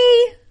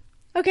 Yay!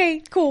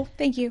 Okay, cool.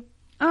 Thank you.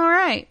 All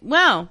right.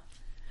 Well,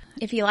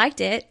 If you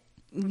liked it,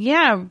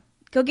 yeah.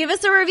 go give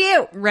us a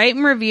review. Rate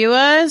and review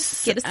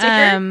us. Get a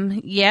sticker.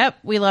 Yep.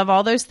 We love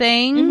all those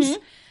things.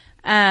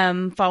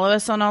 Follow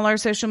us on all our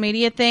social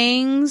media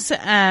things.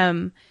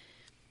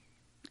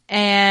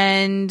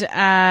 And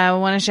I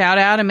want to shout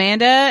out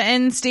Amanda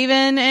and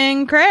Steven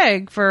and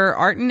Craig for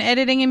art and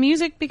editing and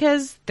music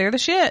because they're the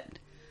shit.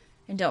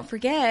 And don't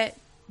forget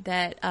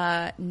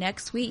that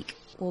next week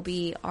will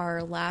be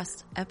our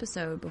last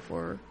episode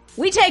before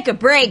we take a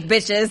break,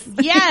 bitches.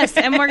 Yes,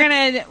 and we're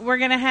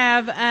gonna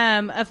have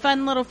a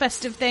fun little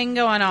festive thing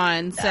going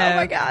on. So Oh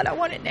my God, I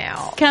want it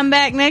now. come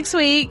back next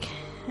week.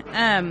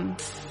 And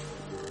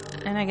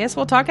I guess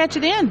we'll talk at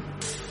you then.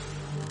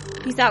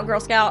 Peace out, Girl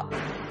Scout.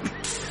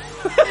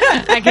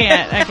 I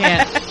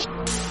can't.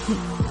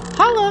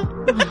 Holla.